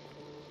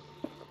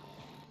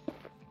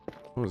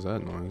 What was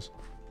that noise?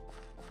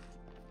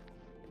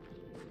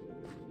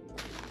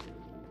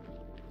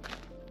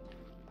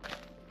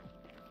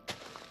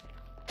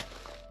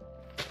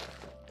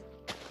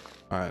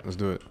 Alright, let's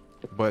do it.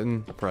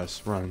 Button,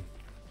 press, run.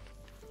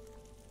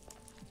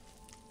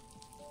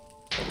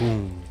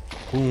 Boom,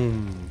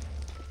 boom,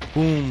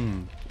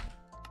 boom.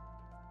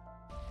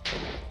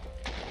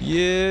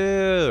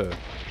 Yeah!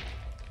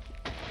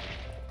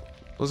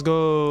 Let's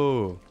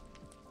go!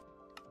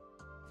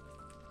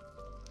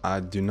 I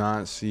do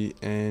not see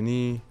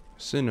any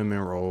cinnamon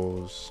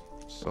rolls,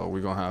 so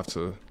we're gonna have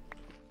to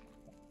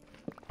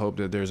hope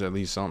that there's at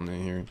least something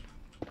in here.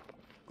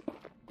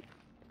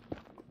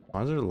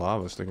 Why is there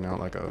lava sticking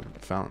out like a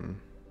fountain?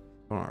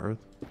 What on earth?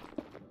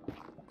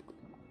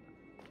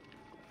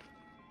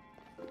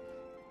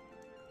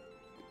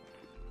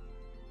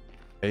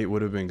 Eight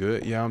would have been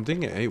good. Yeah, I'm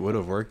thinking 8 would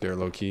have worked there,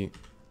 low key.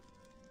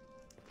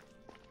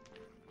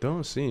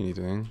 Don't see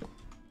anything.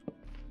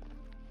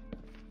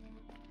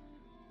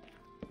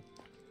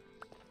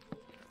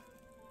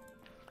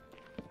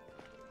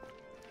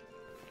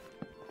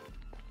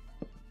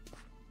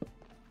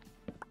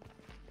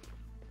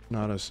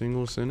 Not a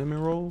single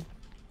cinnamon roll?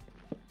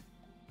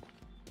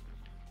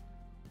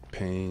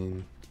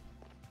 Pain.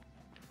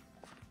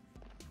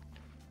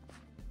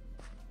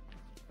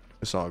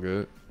 It's all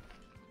good.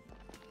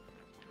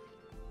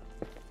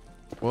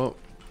 Well,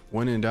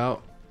 when in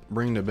doubt,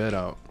 bring the bed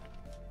out.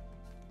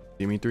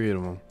 Give me 3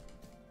 of them.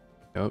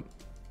 Yep.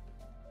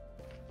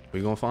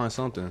 We gonna find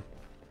something.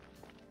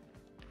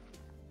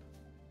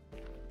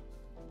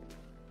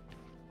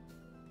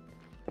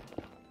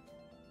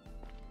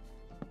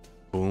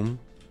 Boom.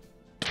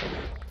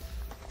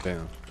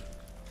 Damn.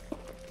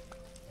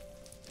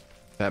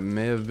 That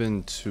may have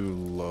been too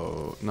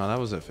low. No, that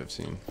was at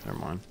 15. Never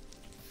mind.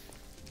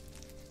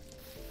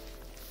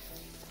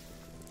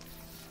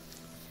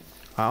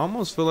 I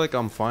almost feel like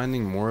I'm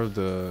finding more of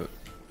the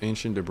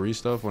ancient debris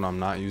stuff when I'm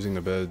not using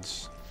the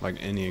beds. Like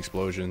any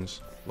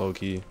explosions. Low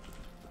key.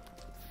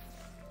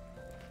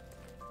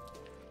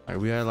 Like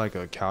we had like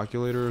a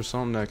calculator or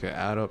something that could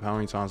add up how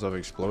many times I've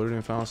exploded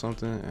and found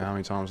something and how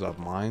many times I've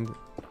mined.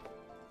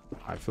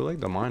 I feel like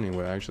the mining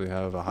would actually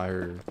have a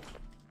higher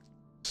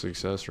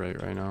success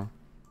rate right now.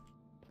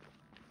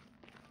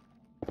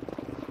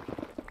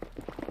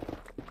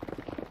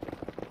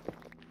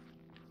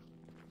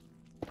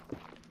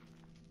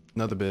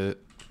 Another bit.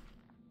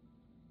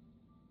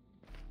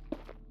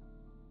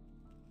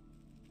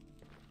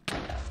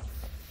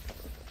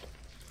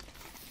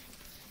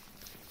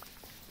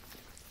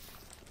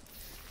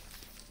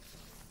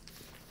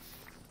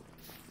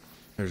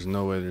 There's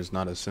no way there's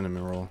not a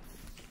cinnamon roll.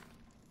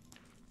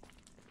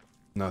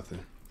 Nothing.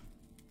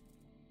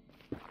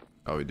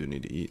 Oh, we do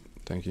need to eat.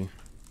 Thank you.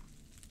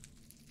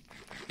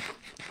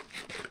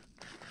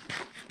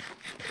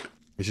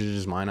 We should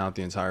just mine out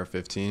the entire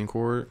 15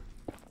 cord.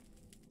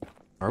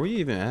 Are we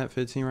even at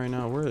 15 right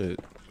now?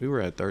 We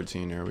were at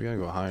 13 there. We gotta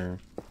go higher.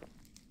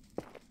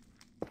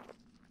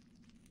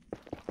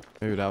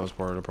 Maybe that was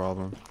part of the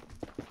problem.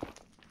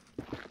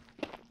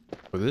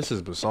 But this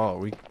is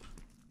basalt.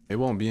 It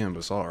won't be in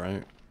basalt,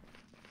 right?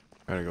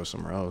 Gotta go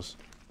somewhere else.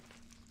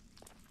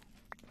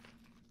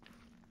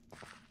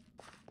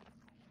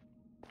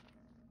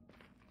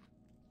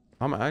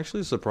 I'm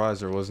actually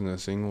surprised there wasn't a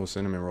single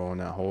cinnamon roll in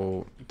that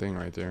whole thing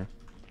right there.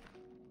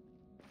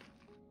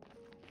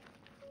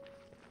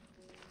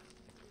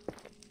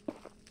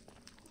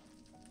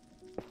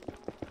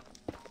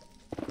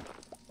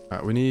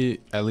 Alright, we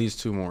need at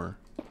least 2 more.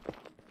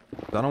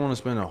 I don't want to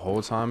spend a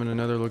whole time in the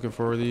nether looking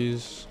for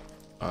these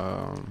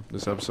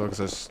this episode,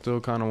 because I still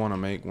kind of want to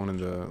make one of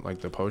the, like,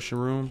 the potion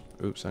room.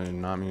 Oops, I did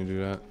not mean to do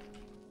that.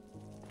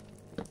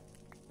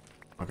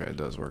 Okay, it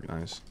does work.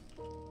 Nice.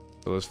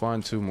 So let's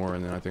find 2 more,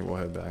 and then I think we'll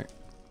head back.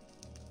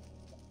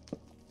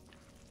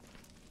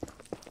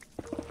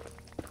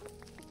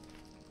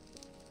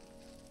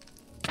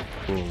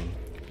 Boom.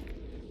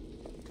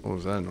 What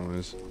was that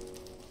noise?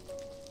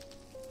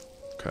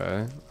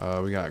 Okay,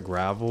 we got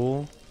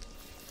gravel.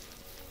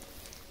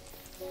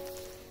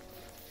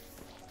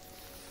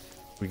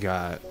 We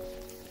got,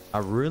 I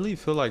really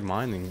feel like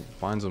mining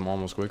finds them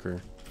almost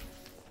quicker.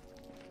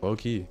 Low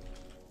key.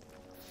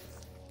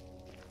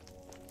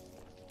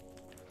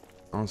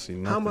 I don't see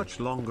nothing. How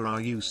much longer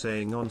are you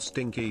saying on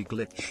stinky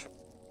glitch?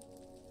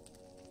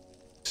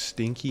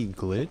 Stinky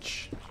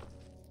glitch?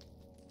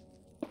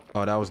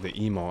 Oh, that was the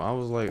emo. I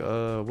was like,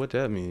 what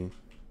that mean?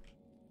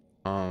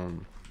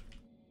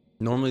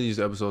 Normally these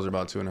episodes are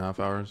about 2.5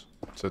 hours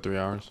to 3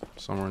 hours,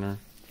 somewhere in there.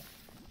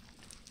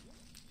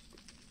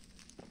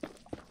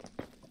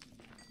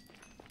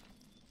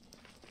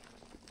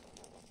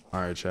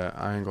 Alright, chat.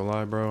 I ain't gonna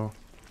lie, bro.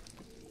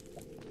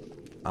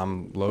 I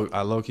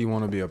low-key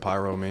want to be a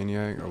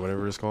pyromaniac or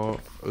whatever it's called.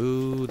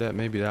 Ooh,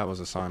 maybe that was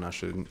a sign I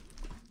shouldn't.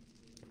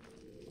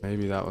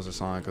 Maybe that was a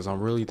sign, because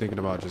I'm really thinking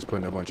about just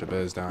putting a bunch of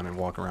beds down and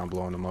walking around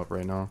blowing them up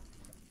right now.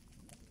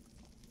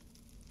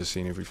 Just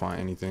seeing if we find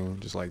anything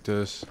just like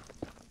this.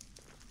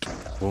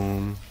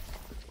 Boom.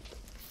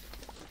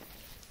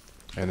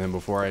 And then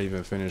before I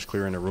even finish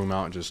clearing the room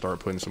out, just start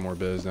putting some more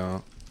beds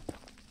down.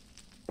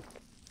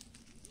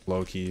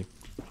 Low key.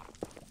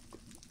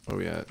 What are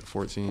we at?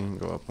 14.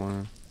 Go up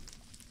 1.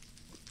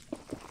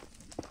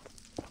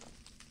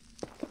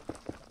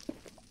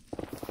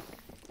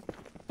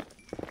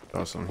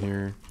 Got some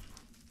here.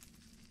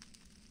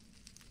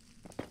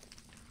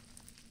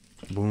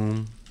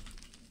 Boom.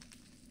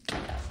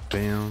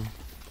 Bam.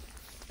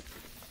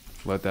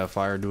 Let that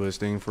fire do its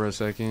thing for a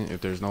second.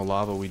 If there's no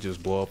lava, we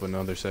just blow up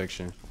another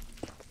section.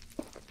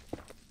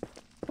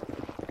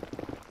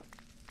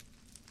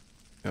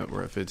 Yep,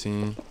 we're at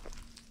 15.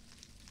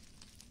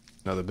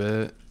 Another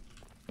bed.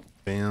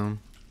 Bam.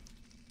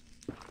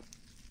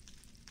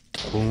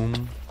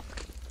 Boom.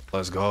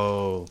 Let's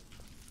go.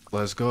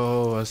 Let's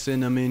go. A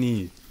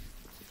cinnamony.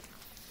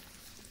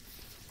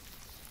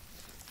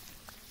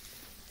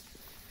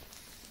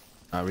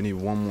 Alright, we need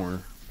 1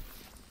 more.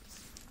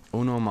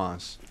 Uno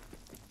más.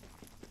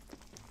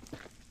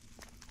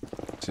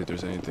 See if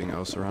there's anything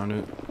else around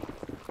it.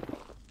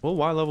 What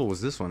Y level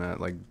was this one at?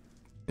 Like,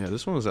 yeah,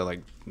 this one was at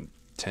like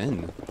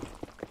 10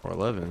 or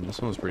 11. This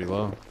one was pretty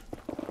low.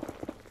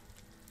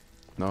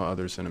 No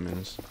other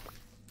cinnamons.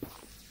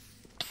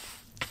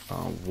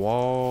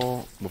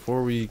 Wall.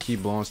 Before we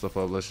keep blowing stuff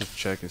up, let's just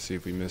check and see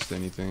if we missed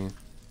anything.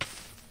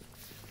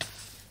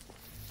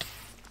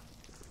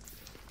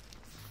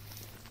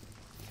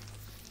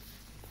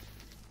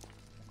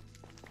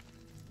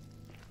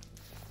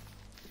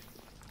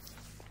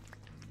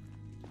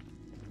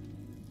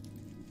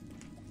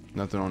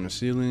 Nothing on the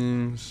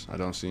ceilings. I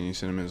don't see any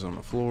cinnamons on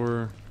the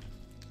floor.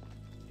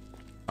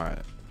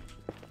 Alright.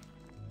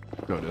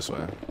 Go this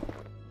way.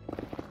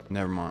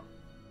 Never mind.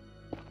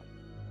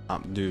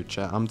 Dude,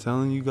 chat, I'm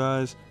telling you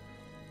guys,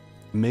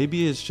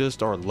 maybe it's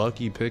just our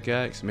lucky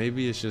pickaxe.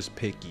 Maybe it's just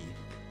picky.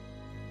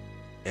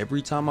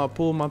 Every time I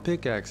pull my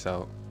pickaxe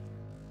out,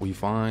 we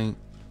find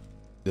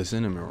the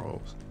cinnamon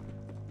rolls.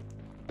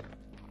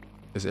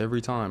 It's every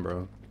time,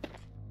 bro.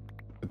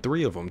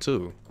 3 of them,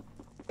 too.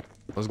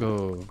 Let's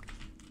go.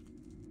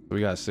 We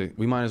got 6.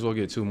 We might as well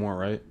get 2 more,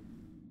 right?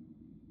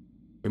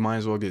 We might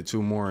as well get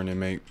 2 more and then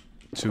make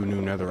 2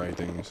 new netherite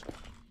things.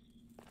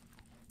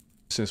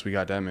 Since we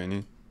got that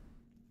many.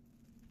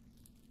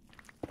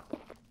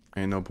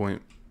 Ain't no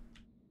point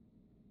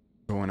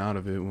going out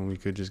of it when we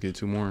could just get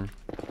 2 more.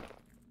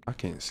 I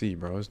can't see,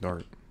 bro. It's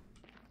dark.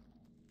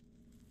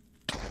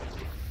 I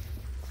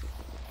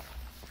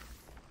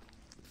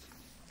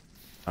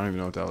don't even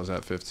know if that was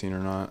at 15 or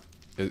not.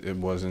 It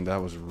wasn't.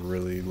 That was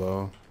really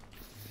low,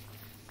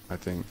 I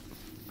think.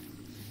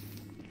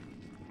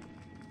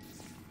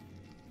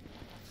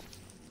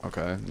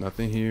 Okay,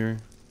 nothing here.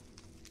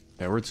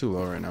 Yeah, we're too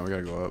low right now. We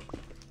gotta go up.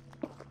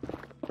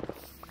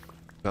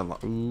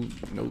 Ooh,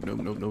 nope, nope,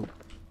 nope, nope.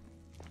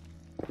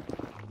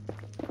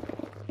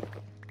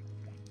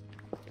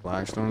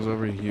 Blackstone's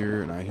over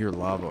here, and I hear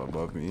lava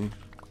above me.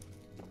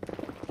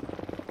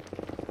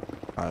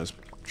 Let's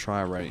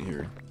try right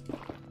here.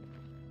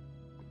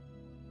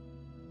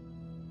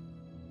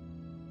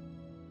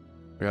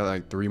 We got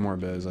like 3 more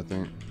beds, I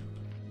think.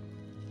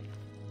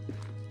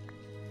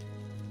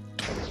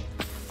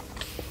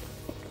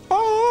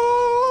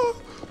 Oh!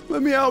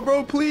 Let me out,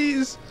 bro,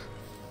 please.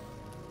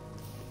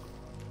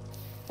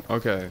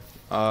 Okay,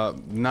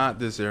 not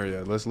this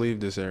area. Let's leave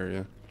this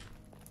area.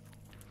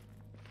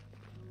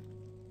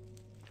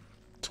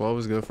 12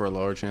 is good for a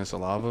lower chance of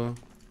lava.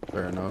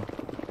 Fair enough.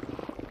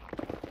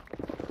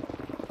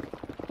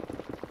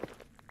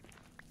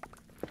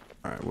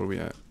 Alright, where are we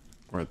at?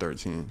 We're at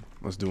 13.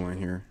 Let's do one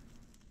here.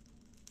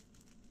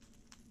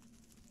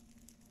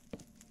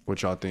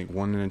 What y'all think?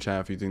 1 in the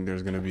chat if you think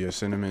there's gonna be a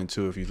cinnamon.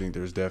 2 if you think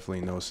there's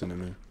definitely no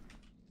cinnamon.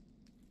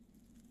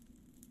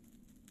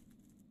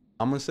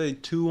 I'm gonna say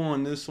 2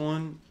 on this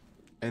one,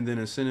 and then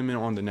a cinnamon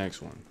on the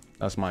next one.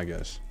 That's my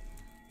guess.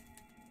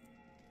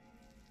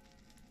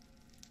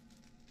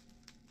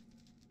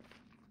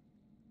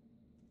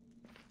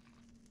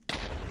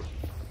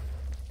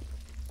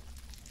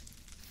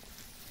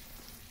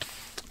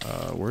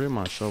 Where did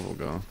my shovel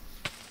go?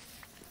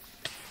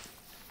 I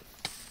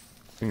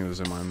think it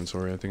was in my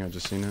inventory. I think I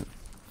just seen it.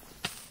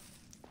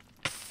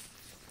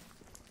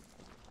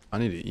 I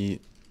need to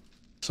eat.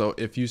 So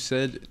if you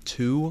said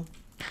 2,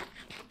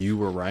 you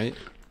were right.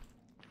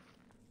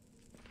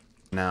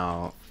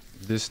 Now,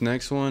 this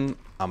next one,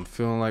 I'm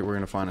feeling like we're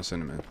gonna find a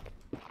cinnamon.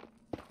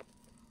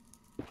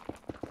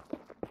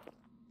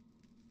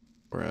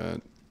 We're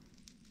at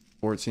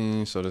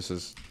 14, so this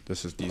is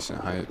decent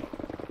height.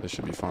 This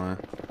should be fine.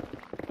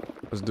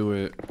 Let's do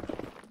it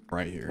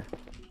right here.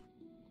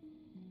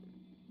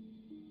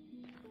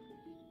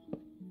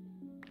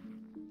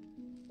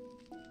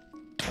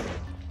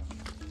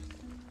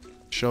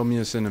 Show me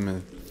a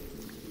cinnamon.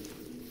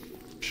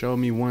 Show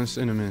me 1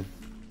 cinnamon.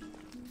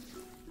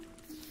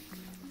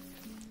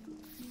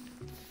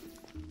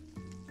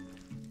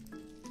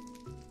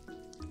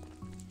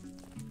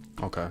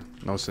 Okay,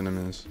 no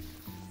cinnamons.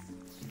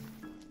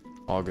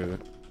 All good.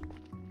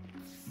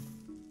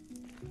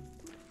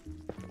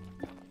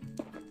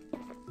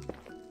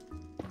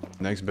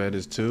 Next bed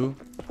is 2.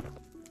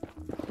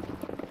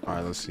 All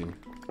right, let's see.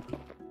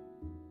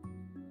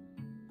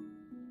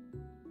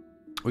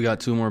 We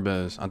got 2 more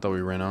beds. I thought we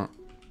ran out.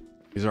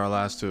 These are our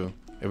last 2.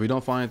 If we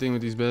don't find anything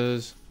with these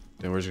beds,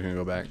 then we're just gonna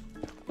go back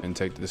and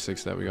take the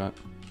 6 that we got.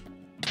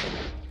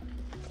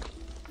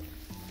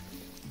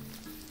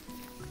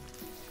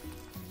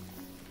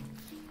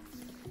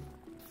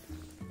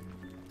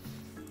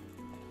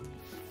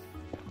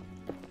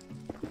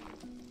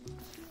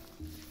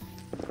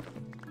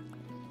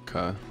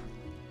 Okay.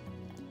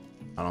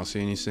 I don't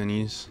see any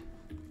cinnies.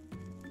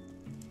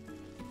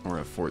 We're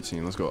at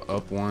 14. Let's go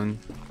up 1.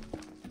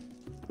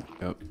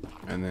 Yep.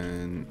 And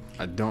then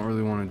I don't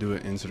really want to do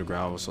it into the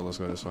gravel, so let's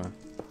go this way.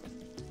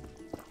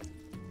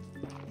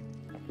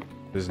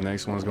 This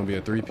next one's gonna be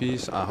a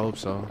 3-piece. I hope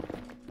so.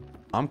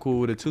 I'm cool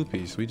with a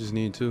 2-piece. We just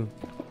need 2.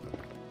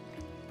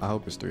 I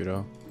hope it's 3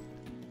 though.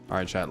 All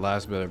right, chat.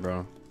 Last bed,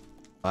 bro.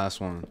 Last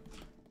one.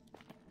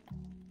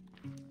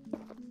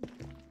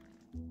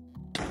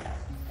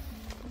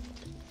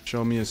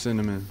 Show me a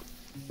cinnamon.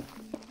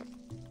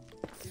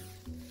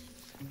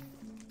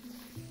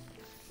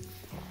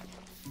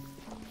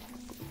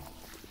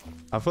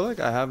 I feel like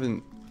I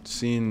haven't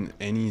seen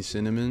any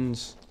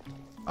cinnamons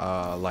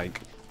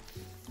like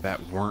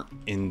that weren't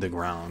in the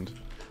ground.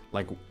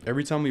 Like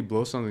every time we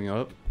blow something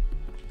up,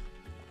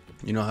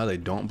 you know how they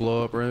don't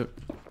blow up, right?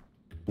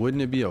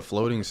 Wouldn't it be a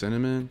floating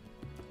cinnamon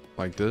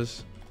like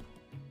this?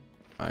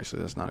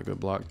 Actually, that's not a good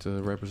block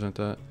to represent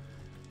that.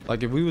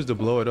 Like if we was to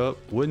blow it up,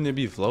 wouldn't it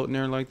be floating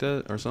there like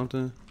that or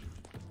something?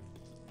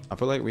 I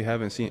feel like we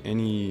haven't seen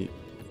any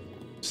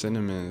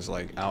cinnamons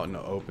like out in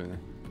the open.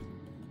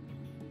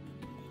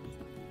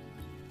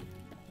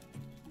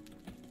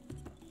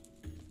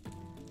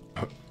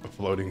 A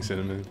floating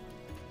cinnamon.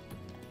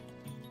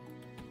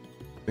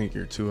 I think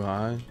you're too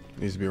high.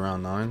 Needs to be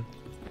around 9.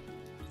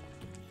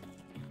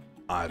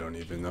 I don't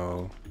even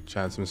know.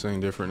 Chat's been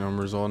saying different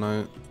numbers all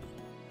night.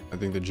 I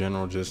think the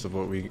general gist of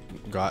what we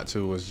got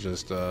to was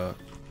just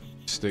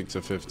stick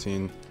to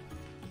 15.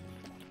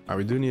 Alright,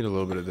 we do need a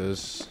little bit of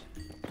this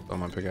so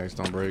my pickaxe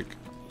don't break.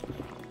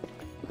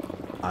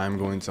 I'm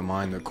going to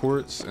mine the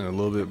quartz and a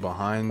little bit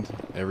behind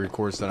every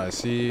quartz that I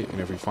see, and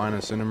if we find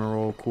a cinnamon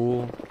roll,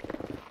 cool.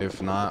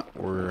 If not,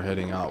 we're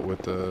heading out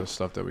with the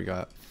stuff that we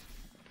got.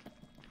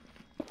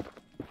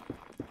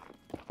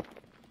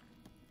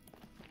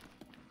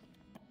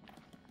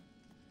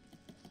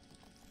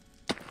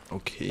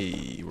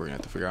 Okay, we're gonna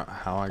have to figure out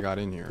how I got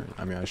in here.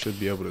 I mean, I should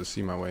be able to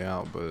see my way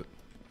out, but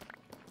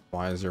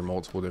why is there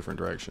multiple different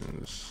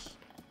directions?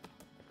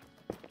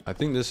 I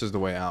think this is the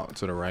way out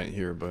to the right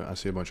here, but I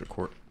see a bunch of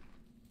quartz.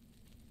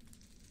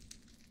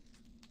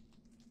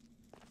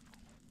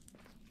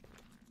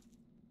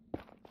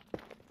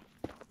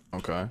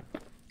 Okay.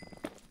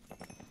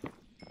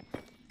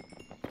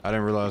 I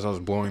didn't realize I was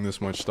blowing this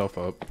much stuff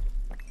up.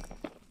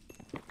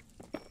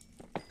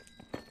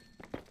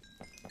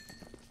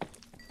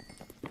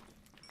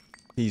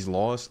 He's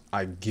lost.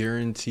 I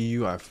guarantee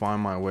you I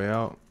find my way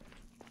out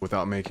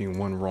without making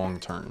one wrong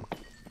turn.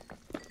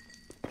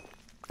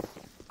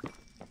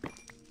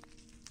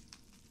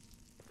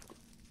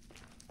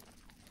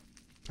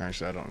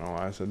 Actually, I don't know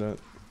why I said that.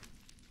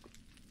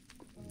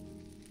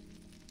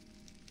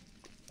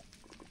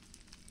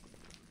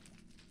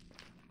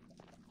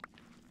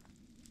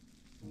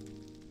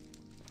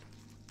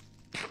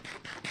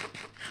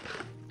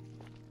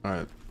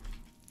 Alright.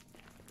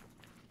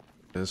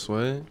 This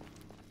way,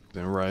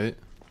 then right.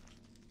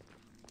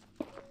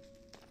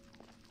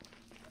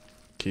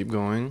 Keep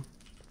going,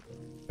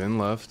 then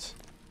left,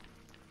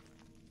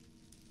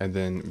 And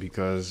then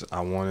because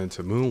I wanted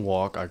to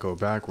moonwalk, I go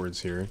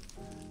backwards here,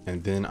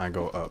 and then I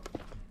go up.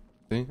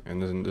 See? And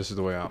then this is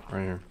the way out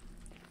right here.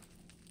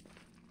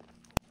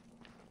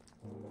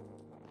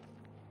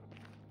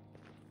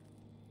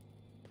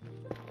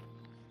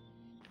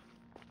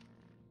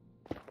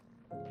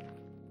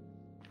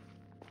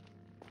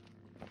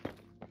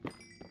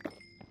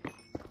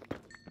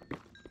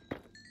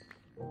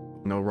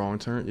 No wrong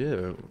turn.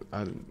 Yeah,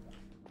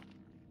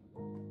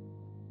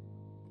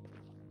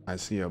 I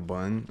see a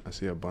bun. I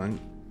see a bun.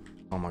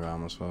 Oh my god, I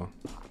almost fell.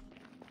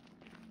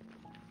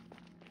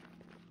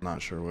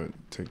 Not sure what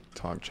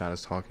TikTok chat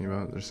is talking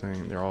about. They're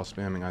saying they're all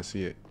spamming. I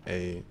see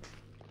a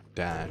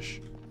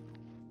dash.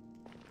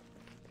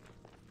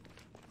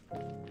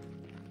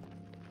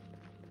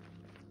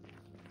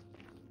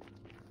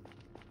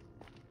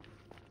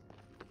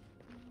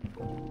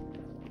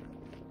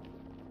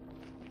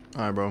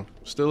 All right, bro.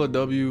 Still a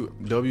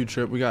W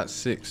trip. We got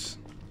 6.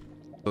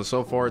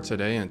 So far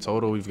today in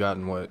total, we've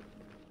gotten what?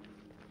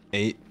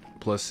 8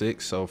 plus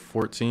 6, so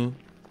 14.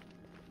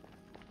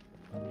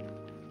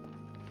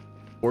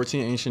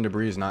 14 ancient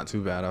debris is not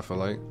too bad, I feel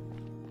like.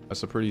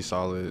 That's a pretty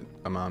solid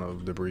amount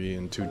of debris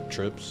in 2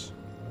 trips.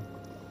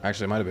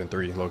 Actually, it might have been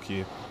 3,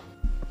 low-key.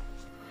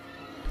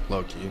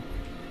 Low-key.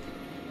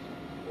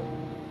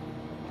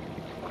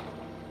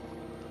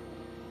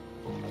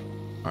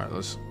 Alright,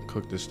 let's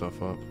cook this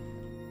stuff up.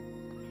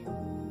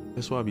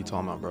 That's what I be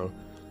talking about, bro.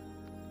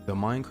 The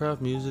Minecraft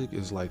music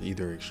is like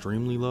either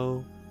extremely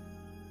low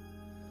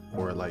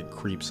or it like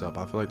creeps up.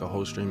 I feel like the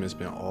whole stream has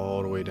been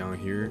all the way down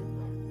here,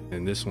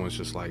 and this one's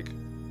just like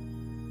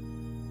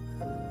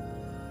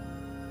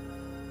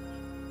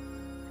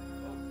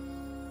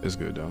it's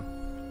good though.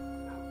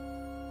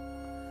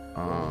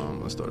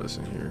 Let's throw this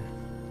in here.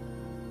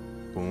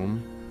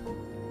 Boom.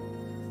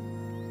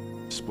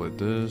 Split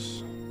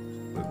this.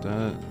 Split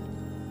that.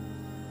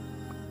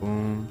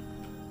 Boom.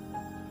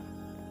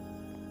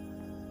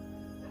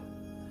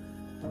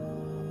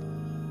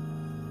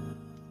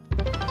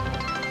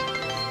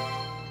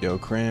 Yo,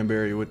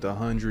 Cranberry with the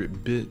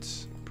 100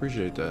 bits.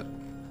 Appreciate that.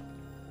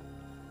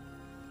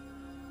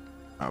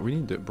 We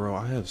need to, bro.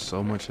 I have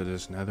so much of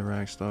this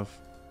netherrack stuff.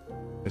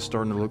 It's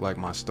starting to look like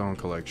my stone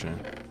collection.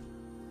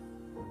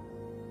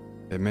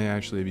 It may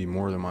actually be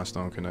more than my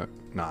stone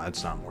Nah,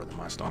 it's not more than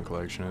my stone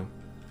collection.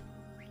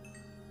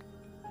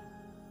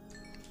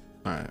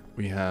 Alright,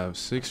 we have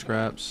 6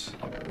 scraps.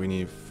 We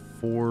need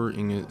 4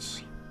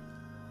 ingots.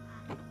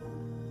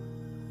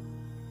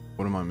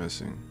 What am I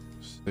missing?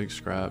 6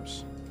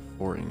 scraps,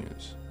 4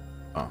 ingots.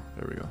 Oh,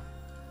 there we go.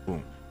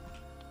 Boom.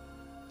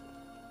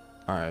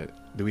 Alright,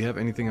 do we have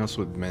anything else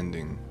with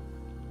mending?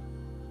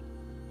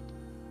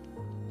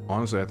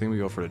 Honestly, I think we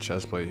go for the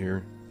chest plate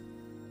here.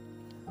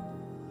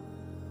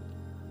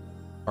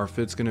 Our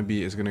fit's gonna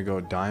be, is gonna go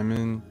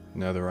diamond,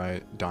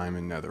 netherite,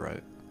 diamond,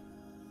 netherite.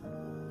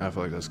 I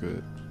feel like that's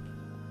good.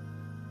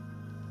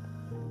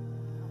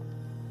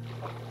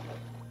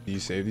 Do you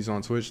save these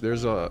on Twitch?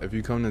 There's a, if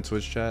you come to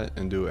Twitch chat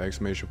and do !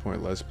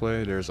 Let's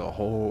Play, there's a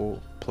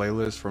whole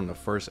playlist from the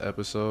first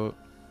episode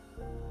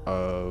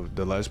of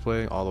the Let's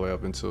Play all the way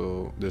up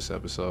until this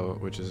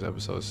episode, which is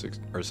episode 6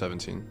 or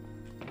 17.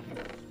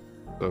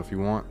 So if you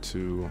want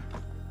to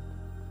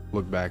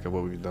look back at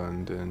what we've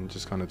done, then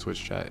just come to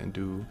Twitch chat and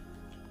do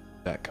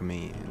that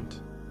command.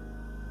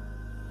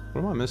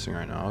 What am I missing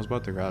right now? I was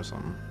about to grab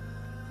something.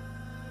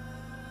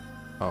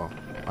 Oh,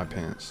 my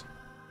pants.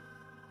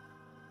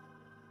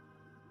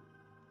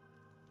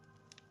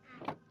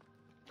 I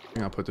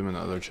think I'll put them in the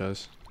other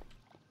chest.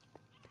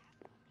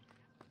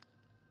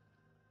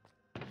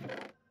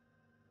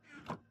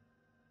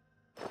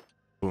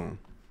 Boom.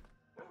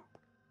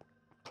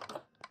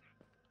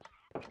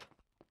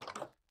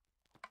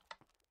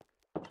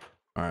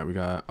 Alright, we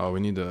got, oh, we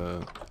need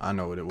the, I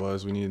know what it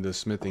was. We needed the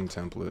smithing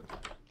template.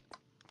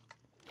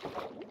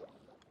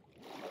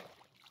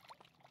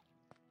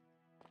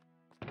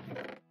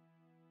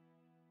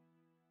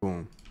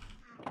 Boom.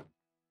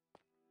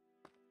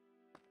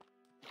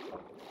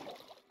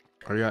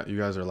 Are you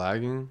guys are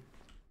lagging?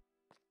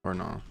 Or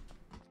no?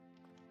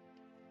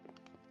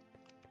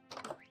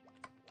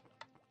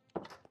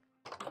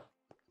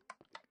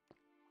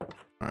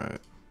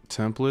 Alright.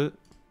 Template.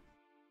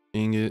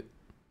 Ingot.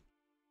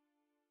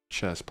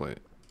 Chest plate.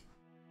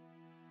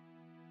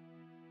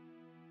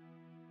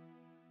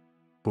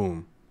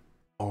 Boom.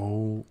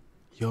 Oh,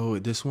 yo,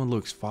 this one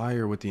looks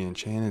fire with the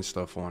enchanted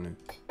stuff on it.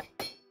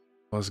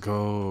 Let's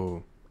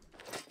go.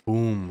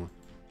 Boom.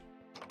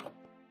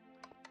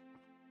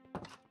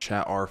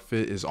 Chat, our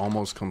fit is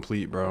almost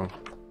complete, bro.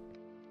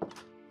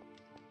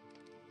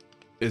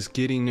 It's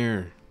getting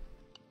there.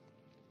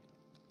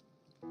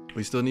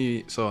 We still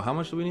need, so how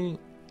much do we need?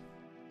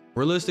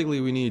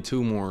 Realistically, we need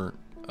 2 more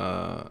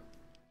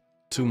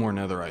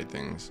netherite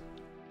things,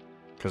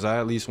 because I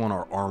at least want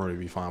our armor to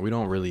be fine. We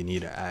don't really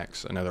need an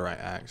axe, a netherite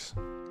axe.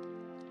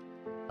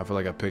 I feel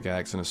like a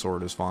pickaxe and a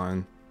sword is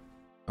fine.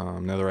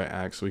 Netherite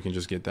axe, we can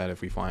just get that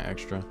if we find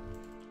extra.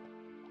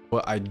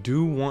 But I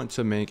do want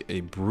to make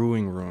a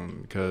brewing room,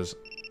 because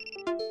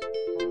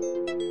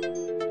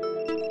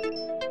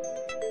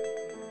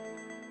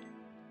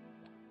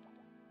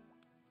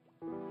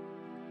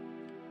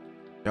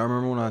Y'all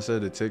remember when I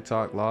said the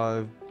TikTok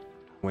live,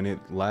 when it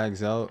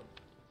lags out,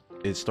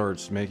 it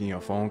starts making a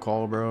phone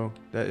call, bro?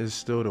 That is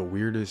still the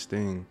weirdest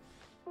thing.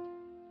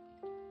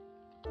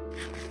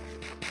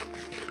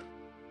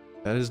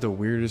 That is the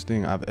weirdest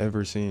thing I've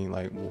ever seen.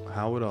 Like,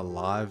 how would a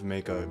live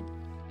make a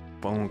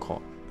phone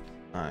call?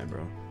 Alright,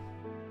 bro.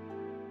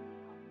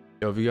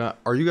 Yo, if you got,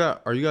 are you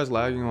guys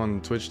lagging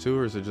on Twitch too,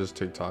 or is it just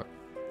TikTok?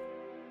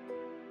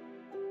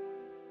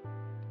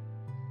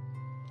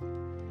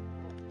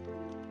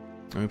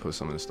 Let me put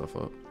some of this stuff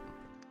up.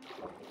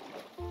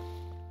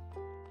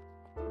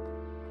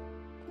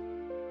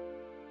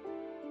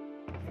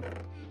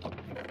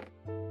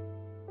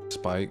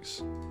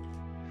 Spikes.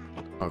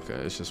 Okay,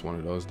 it's just one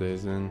of those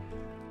days then.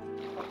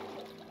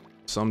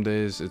 Some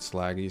days it's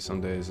laggy,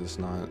 some days it's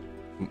not.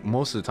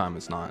 Most of the time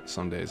it's not.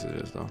 Some days it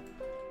is though.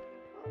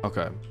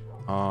 Okay.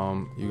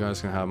 You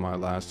guys can have my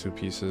last 2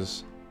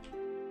 pieces.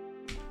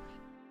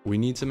 We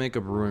need to make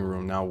a brewing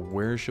room. Now,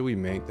 where should we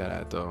make that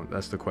at though?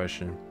 That's the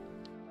question.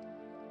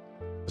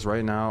 Because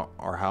right now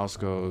our house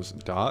goes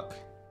dock,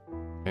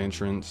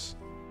 entrance,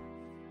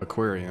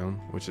 aquarium,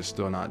 which is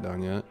still not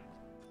done yet.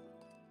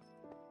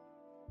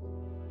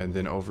 And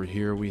then over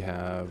here we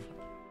have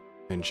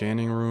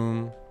enchanting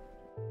room,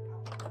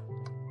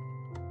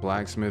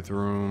 blacksmith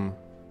room,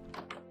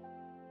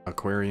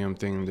 aquarium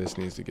thing. This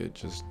needs to get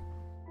just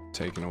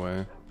taken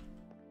away.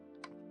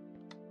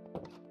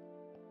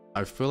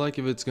 I feel like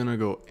if it's gonna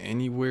go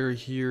anywhere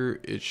here,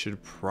 it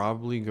should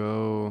probably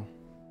go.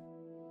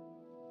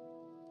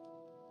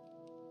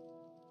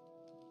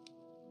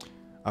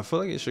 I feel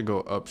like it should go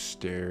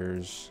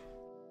upstairs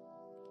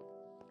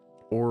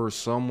or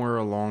somewhere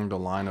along the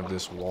line of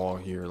this wall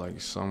here,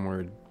 like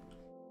somewhere.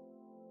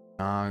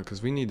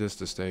 Because we need this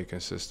to stay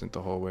consistent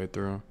the whole way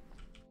through.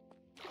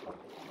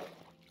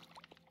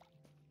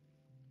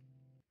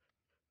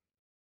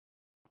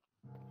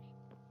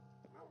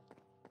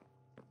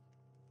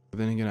 But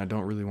then again, I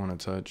don't really want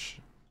to touch.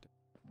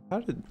 How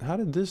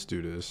did this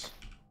do this?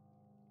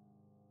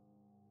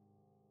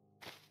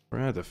 We're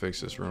gonna have to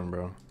fix this room,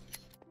 bro.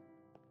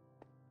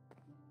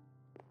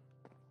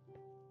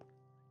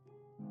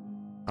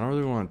 I don't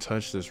really want to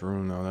touch this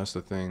room though, that's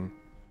the thing.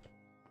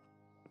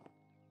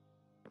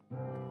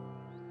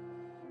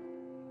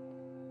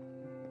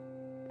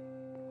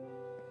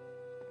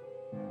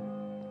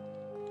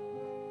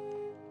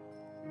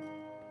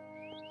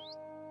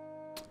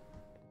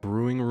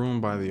 Brewing room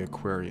by the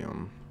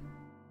aquarium.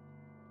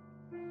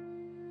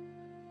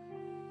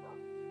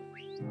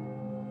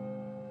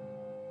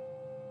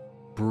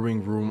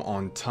 Brewing room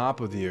on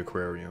top of the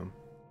aquarium.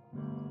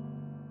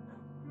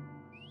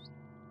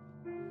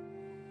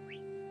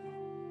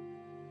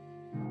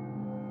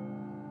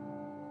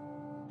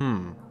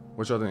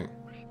 What y'all think?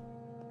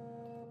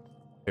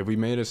 If we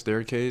made a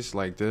staircase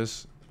like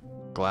this,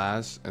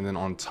 glass, and then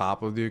on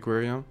top of the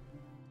aquarium,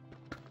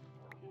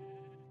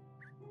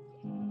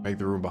 make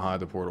the room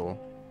behind the portal.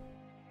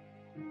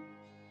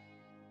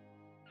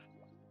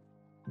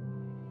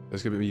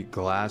 There's gonna be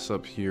glass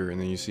up here, and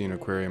then you see an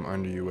aquarium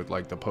under you with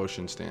like the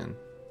potion stand.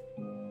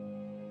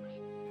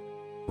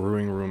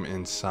 Brewing room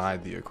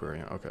inside the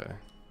aquarium. Okay.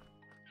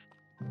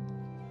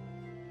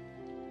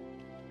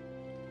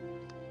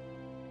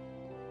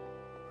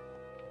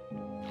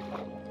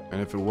 And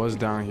if it was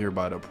down here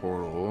by the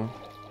portal,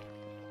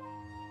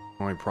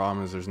 the only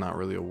problem is there's not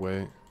really a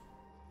way.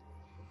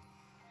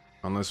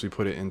 Unless we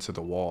put it into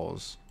the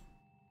walls.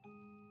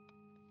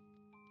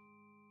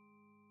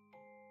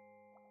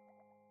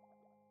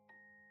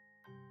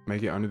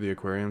 Make it under the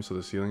aquarium so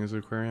the ceiling is the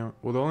aquarium.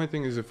 Well, the only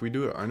thing is if we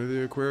do it under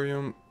the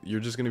aquarium, you're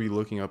just going to be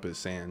looking up at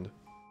sand.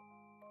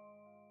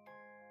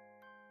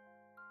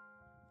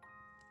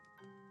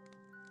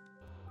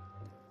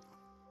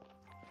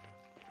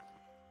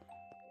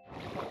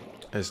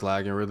 It's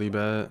lagging really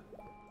bad.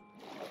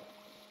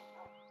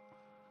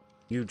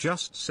 You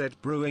just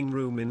said brewing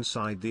room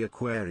inside the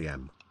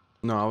aquarium.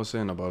 No, I was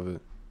saying above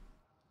it.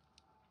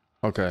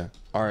 Okay.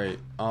 All right.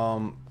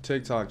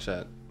 TikTok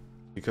chat.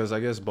 Because I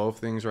guess both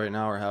things right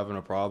now are having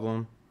a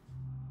problem.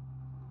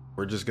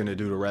 We're just going to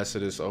do the rest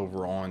of this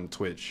over on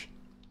Twitch.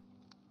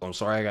 I'm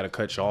sorry I got to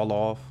cut y'all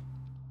off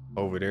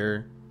over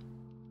there.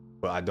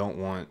 But I don't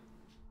want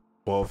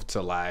both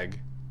to lag.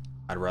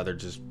 I'd rather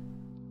just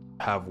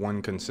have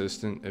one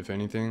consistent, if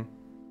anything.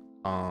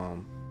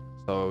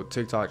 So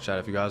TikTok chat,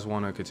 if you guys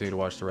want to continue to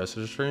watch the rest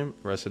of the stream,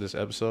 the rest of this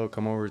episode,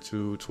 come over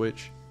to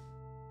Twitch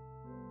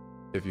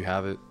if you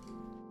have it.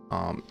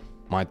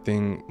 My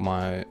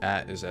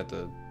 @ is at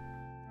the.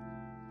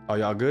 Oh,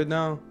 y'all good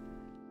now?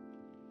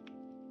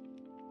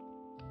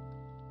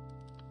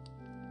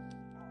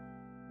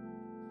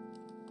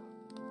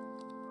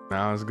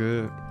 Now it's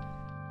good.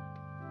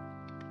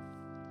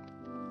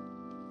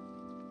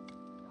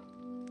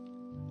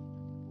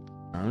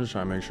 I'm just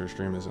trying to make sure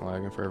stream isn't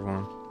lagging for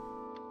everyone.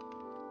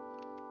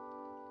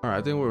 All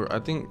right, I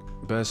think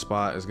best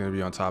spot is gonna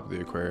be on top of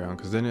the aquarium,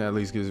 because then it at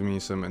least gives me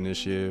some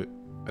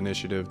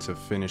initiative to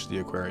finish the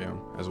aquarium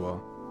as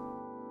well.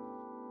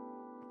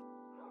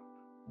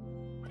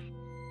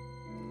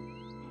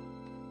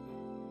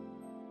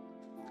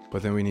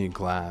 But then we need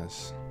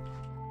glass.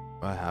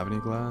 Do I have any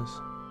glass?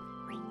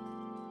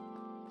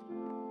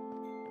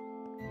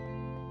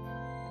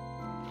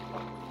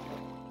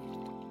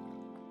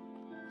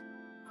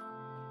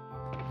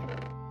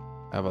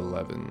 I have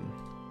 11.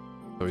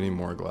 So we need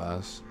more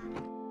glass.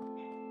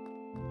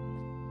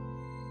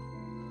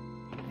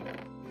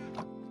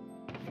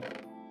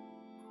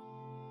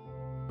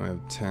 We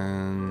have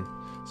 10.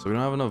 So we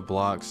don't have enough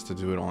blocks to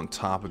do it on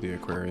top of the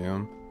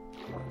aquarium.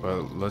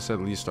 But let's at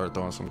least start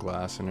throwing some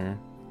glass in here.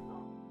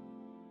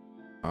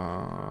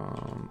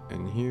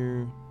 In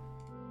here.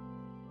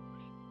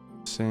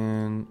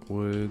 Sand,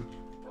 wood.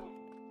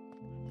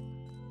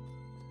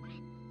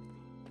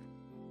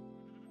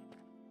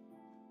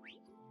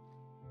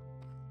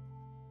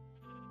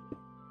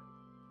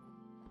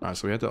 Alright,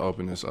 so we have to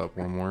open this up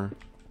one more.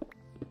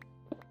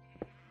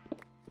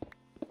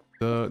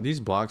 These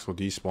blocks will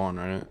despawn,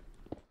 right?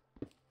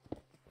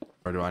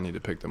 Or do I need to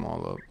pick them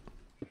all up?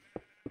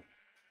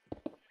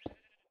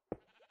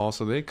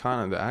 Also, the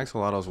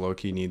axolotls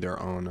low-key need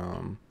their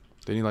own,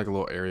 they need like a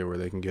little area where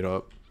they can get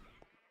up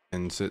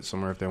and sit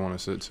somewhere if they want to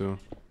sit too.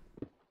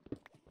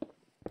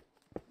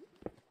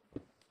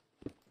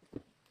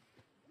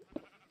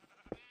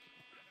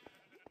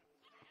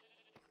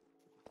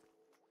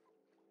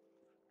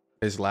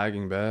 It's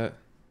lagging bad.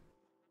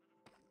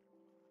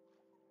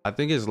 I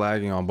think it's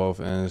lagging on both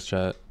ends,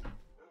 chat.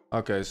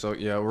 Okay, so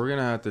yeah, we're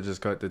gonna have to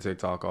just cut the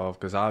TikTok off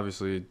because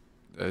obviously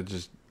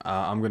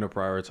I'm gonna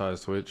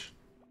prioritize Twitch.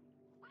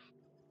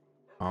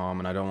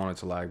 And I don't want it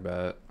to lag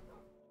bad.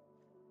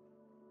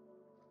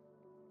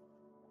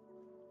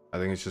 I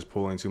think it's just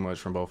pulling too much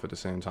from both at the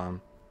same time.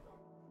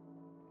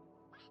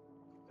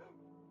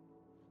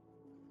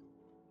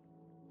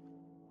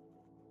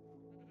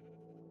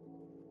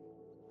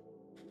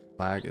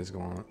 Lag is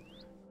going.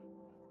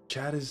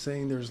 Chat is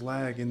saying there's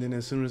lag, and then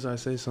as soon as I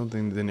say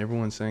something, then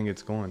everyone's saying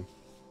it's going.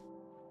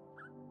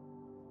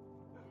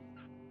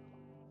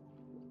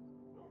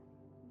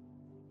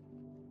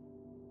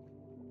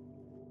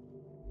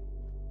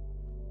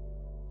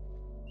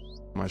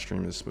 My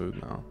stream is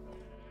smooth now.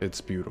 It's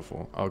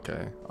beautiful.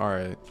 Okay. All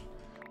right.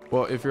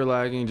 Well, if you're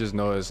lagging, just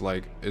know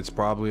it's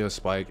probably a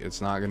spike. It's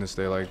not gonna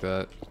stay like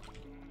that.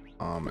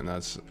 And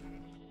that's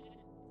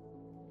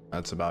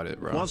about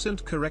it, bro.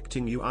 Wasn't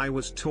correcting you. I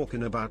was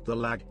talking about the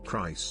lag.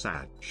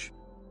 KRYPCRAFT.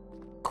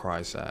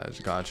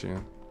 KRYPCRAFT. Got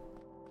you.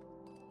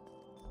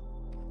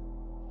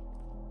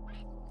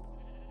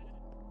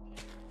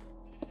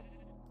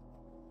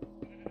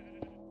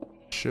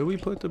 Should we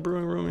put the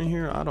brewing room in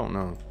here? I don't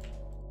know.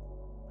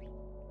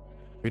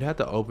 We'd have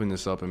to open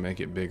this up and make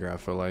it bigger, I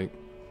feel like.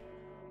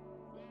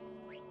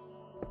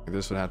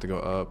 This would have to go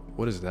up.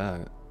 What is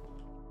that?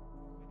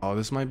 Oh,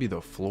 this might be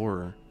the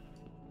floor.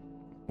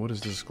 What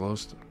is this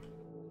close to?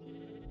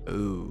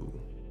 Ooh.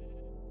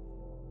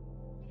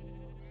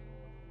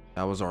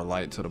 That was our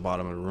light to the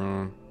bottom of the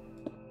room.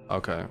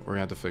 Okay, we're gonna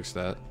have to fix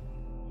that.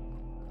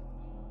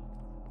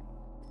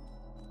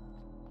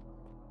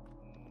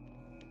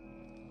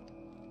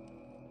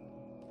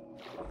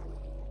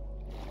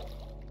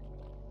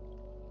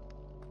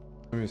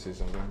 Let me see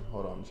something.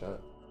 Hold on, chat.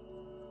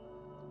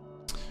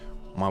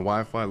 My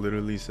Wi-Fi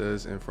literally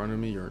says in front of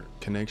me, your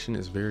connection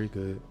is very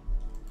good.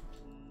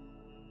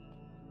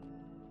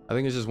 I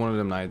think it's just one of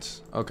them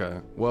nights. Okay,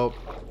 well,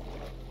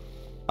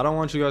 I don't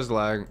want you guys to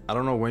lag. I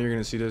don't know when you're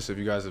gonna see this if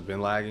you guys have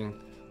been lagging.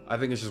 I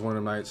think it's just one of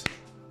them nights.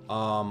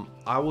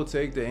 I will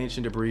take the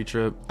ancient debris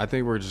trip. I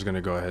think we're just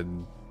gonna go ahead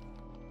and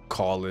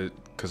call it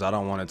because I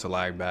don't want it to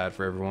lag bad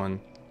for everyone.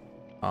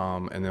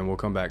 And then we'll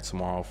come back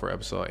tomorrow for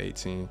episode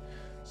 18.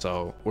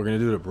 So we're gonna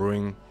do the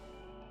brewing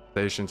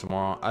station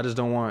tomorrow. I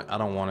don't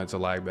want it to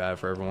lag bad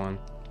for everyone.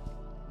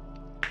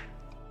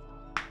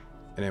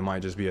 And it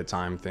might just be a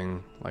time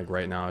thing. Like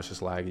right now it's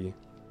just laggy.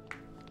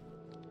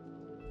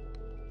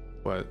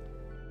 But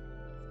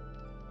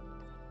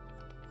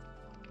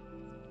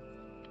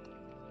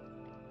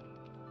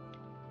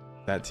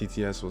that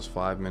TTS was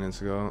 5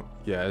 minutes ago.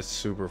 Yeah, it's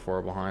super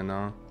far behind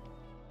now.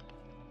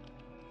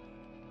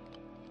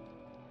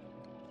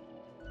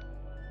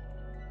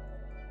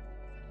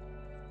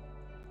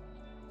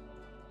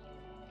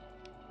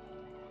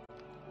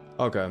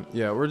 Okay,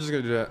 yeah, we're just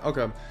gonna do that.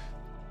 Okay,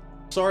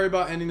 sorry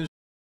about ending the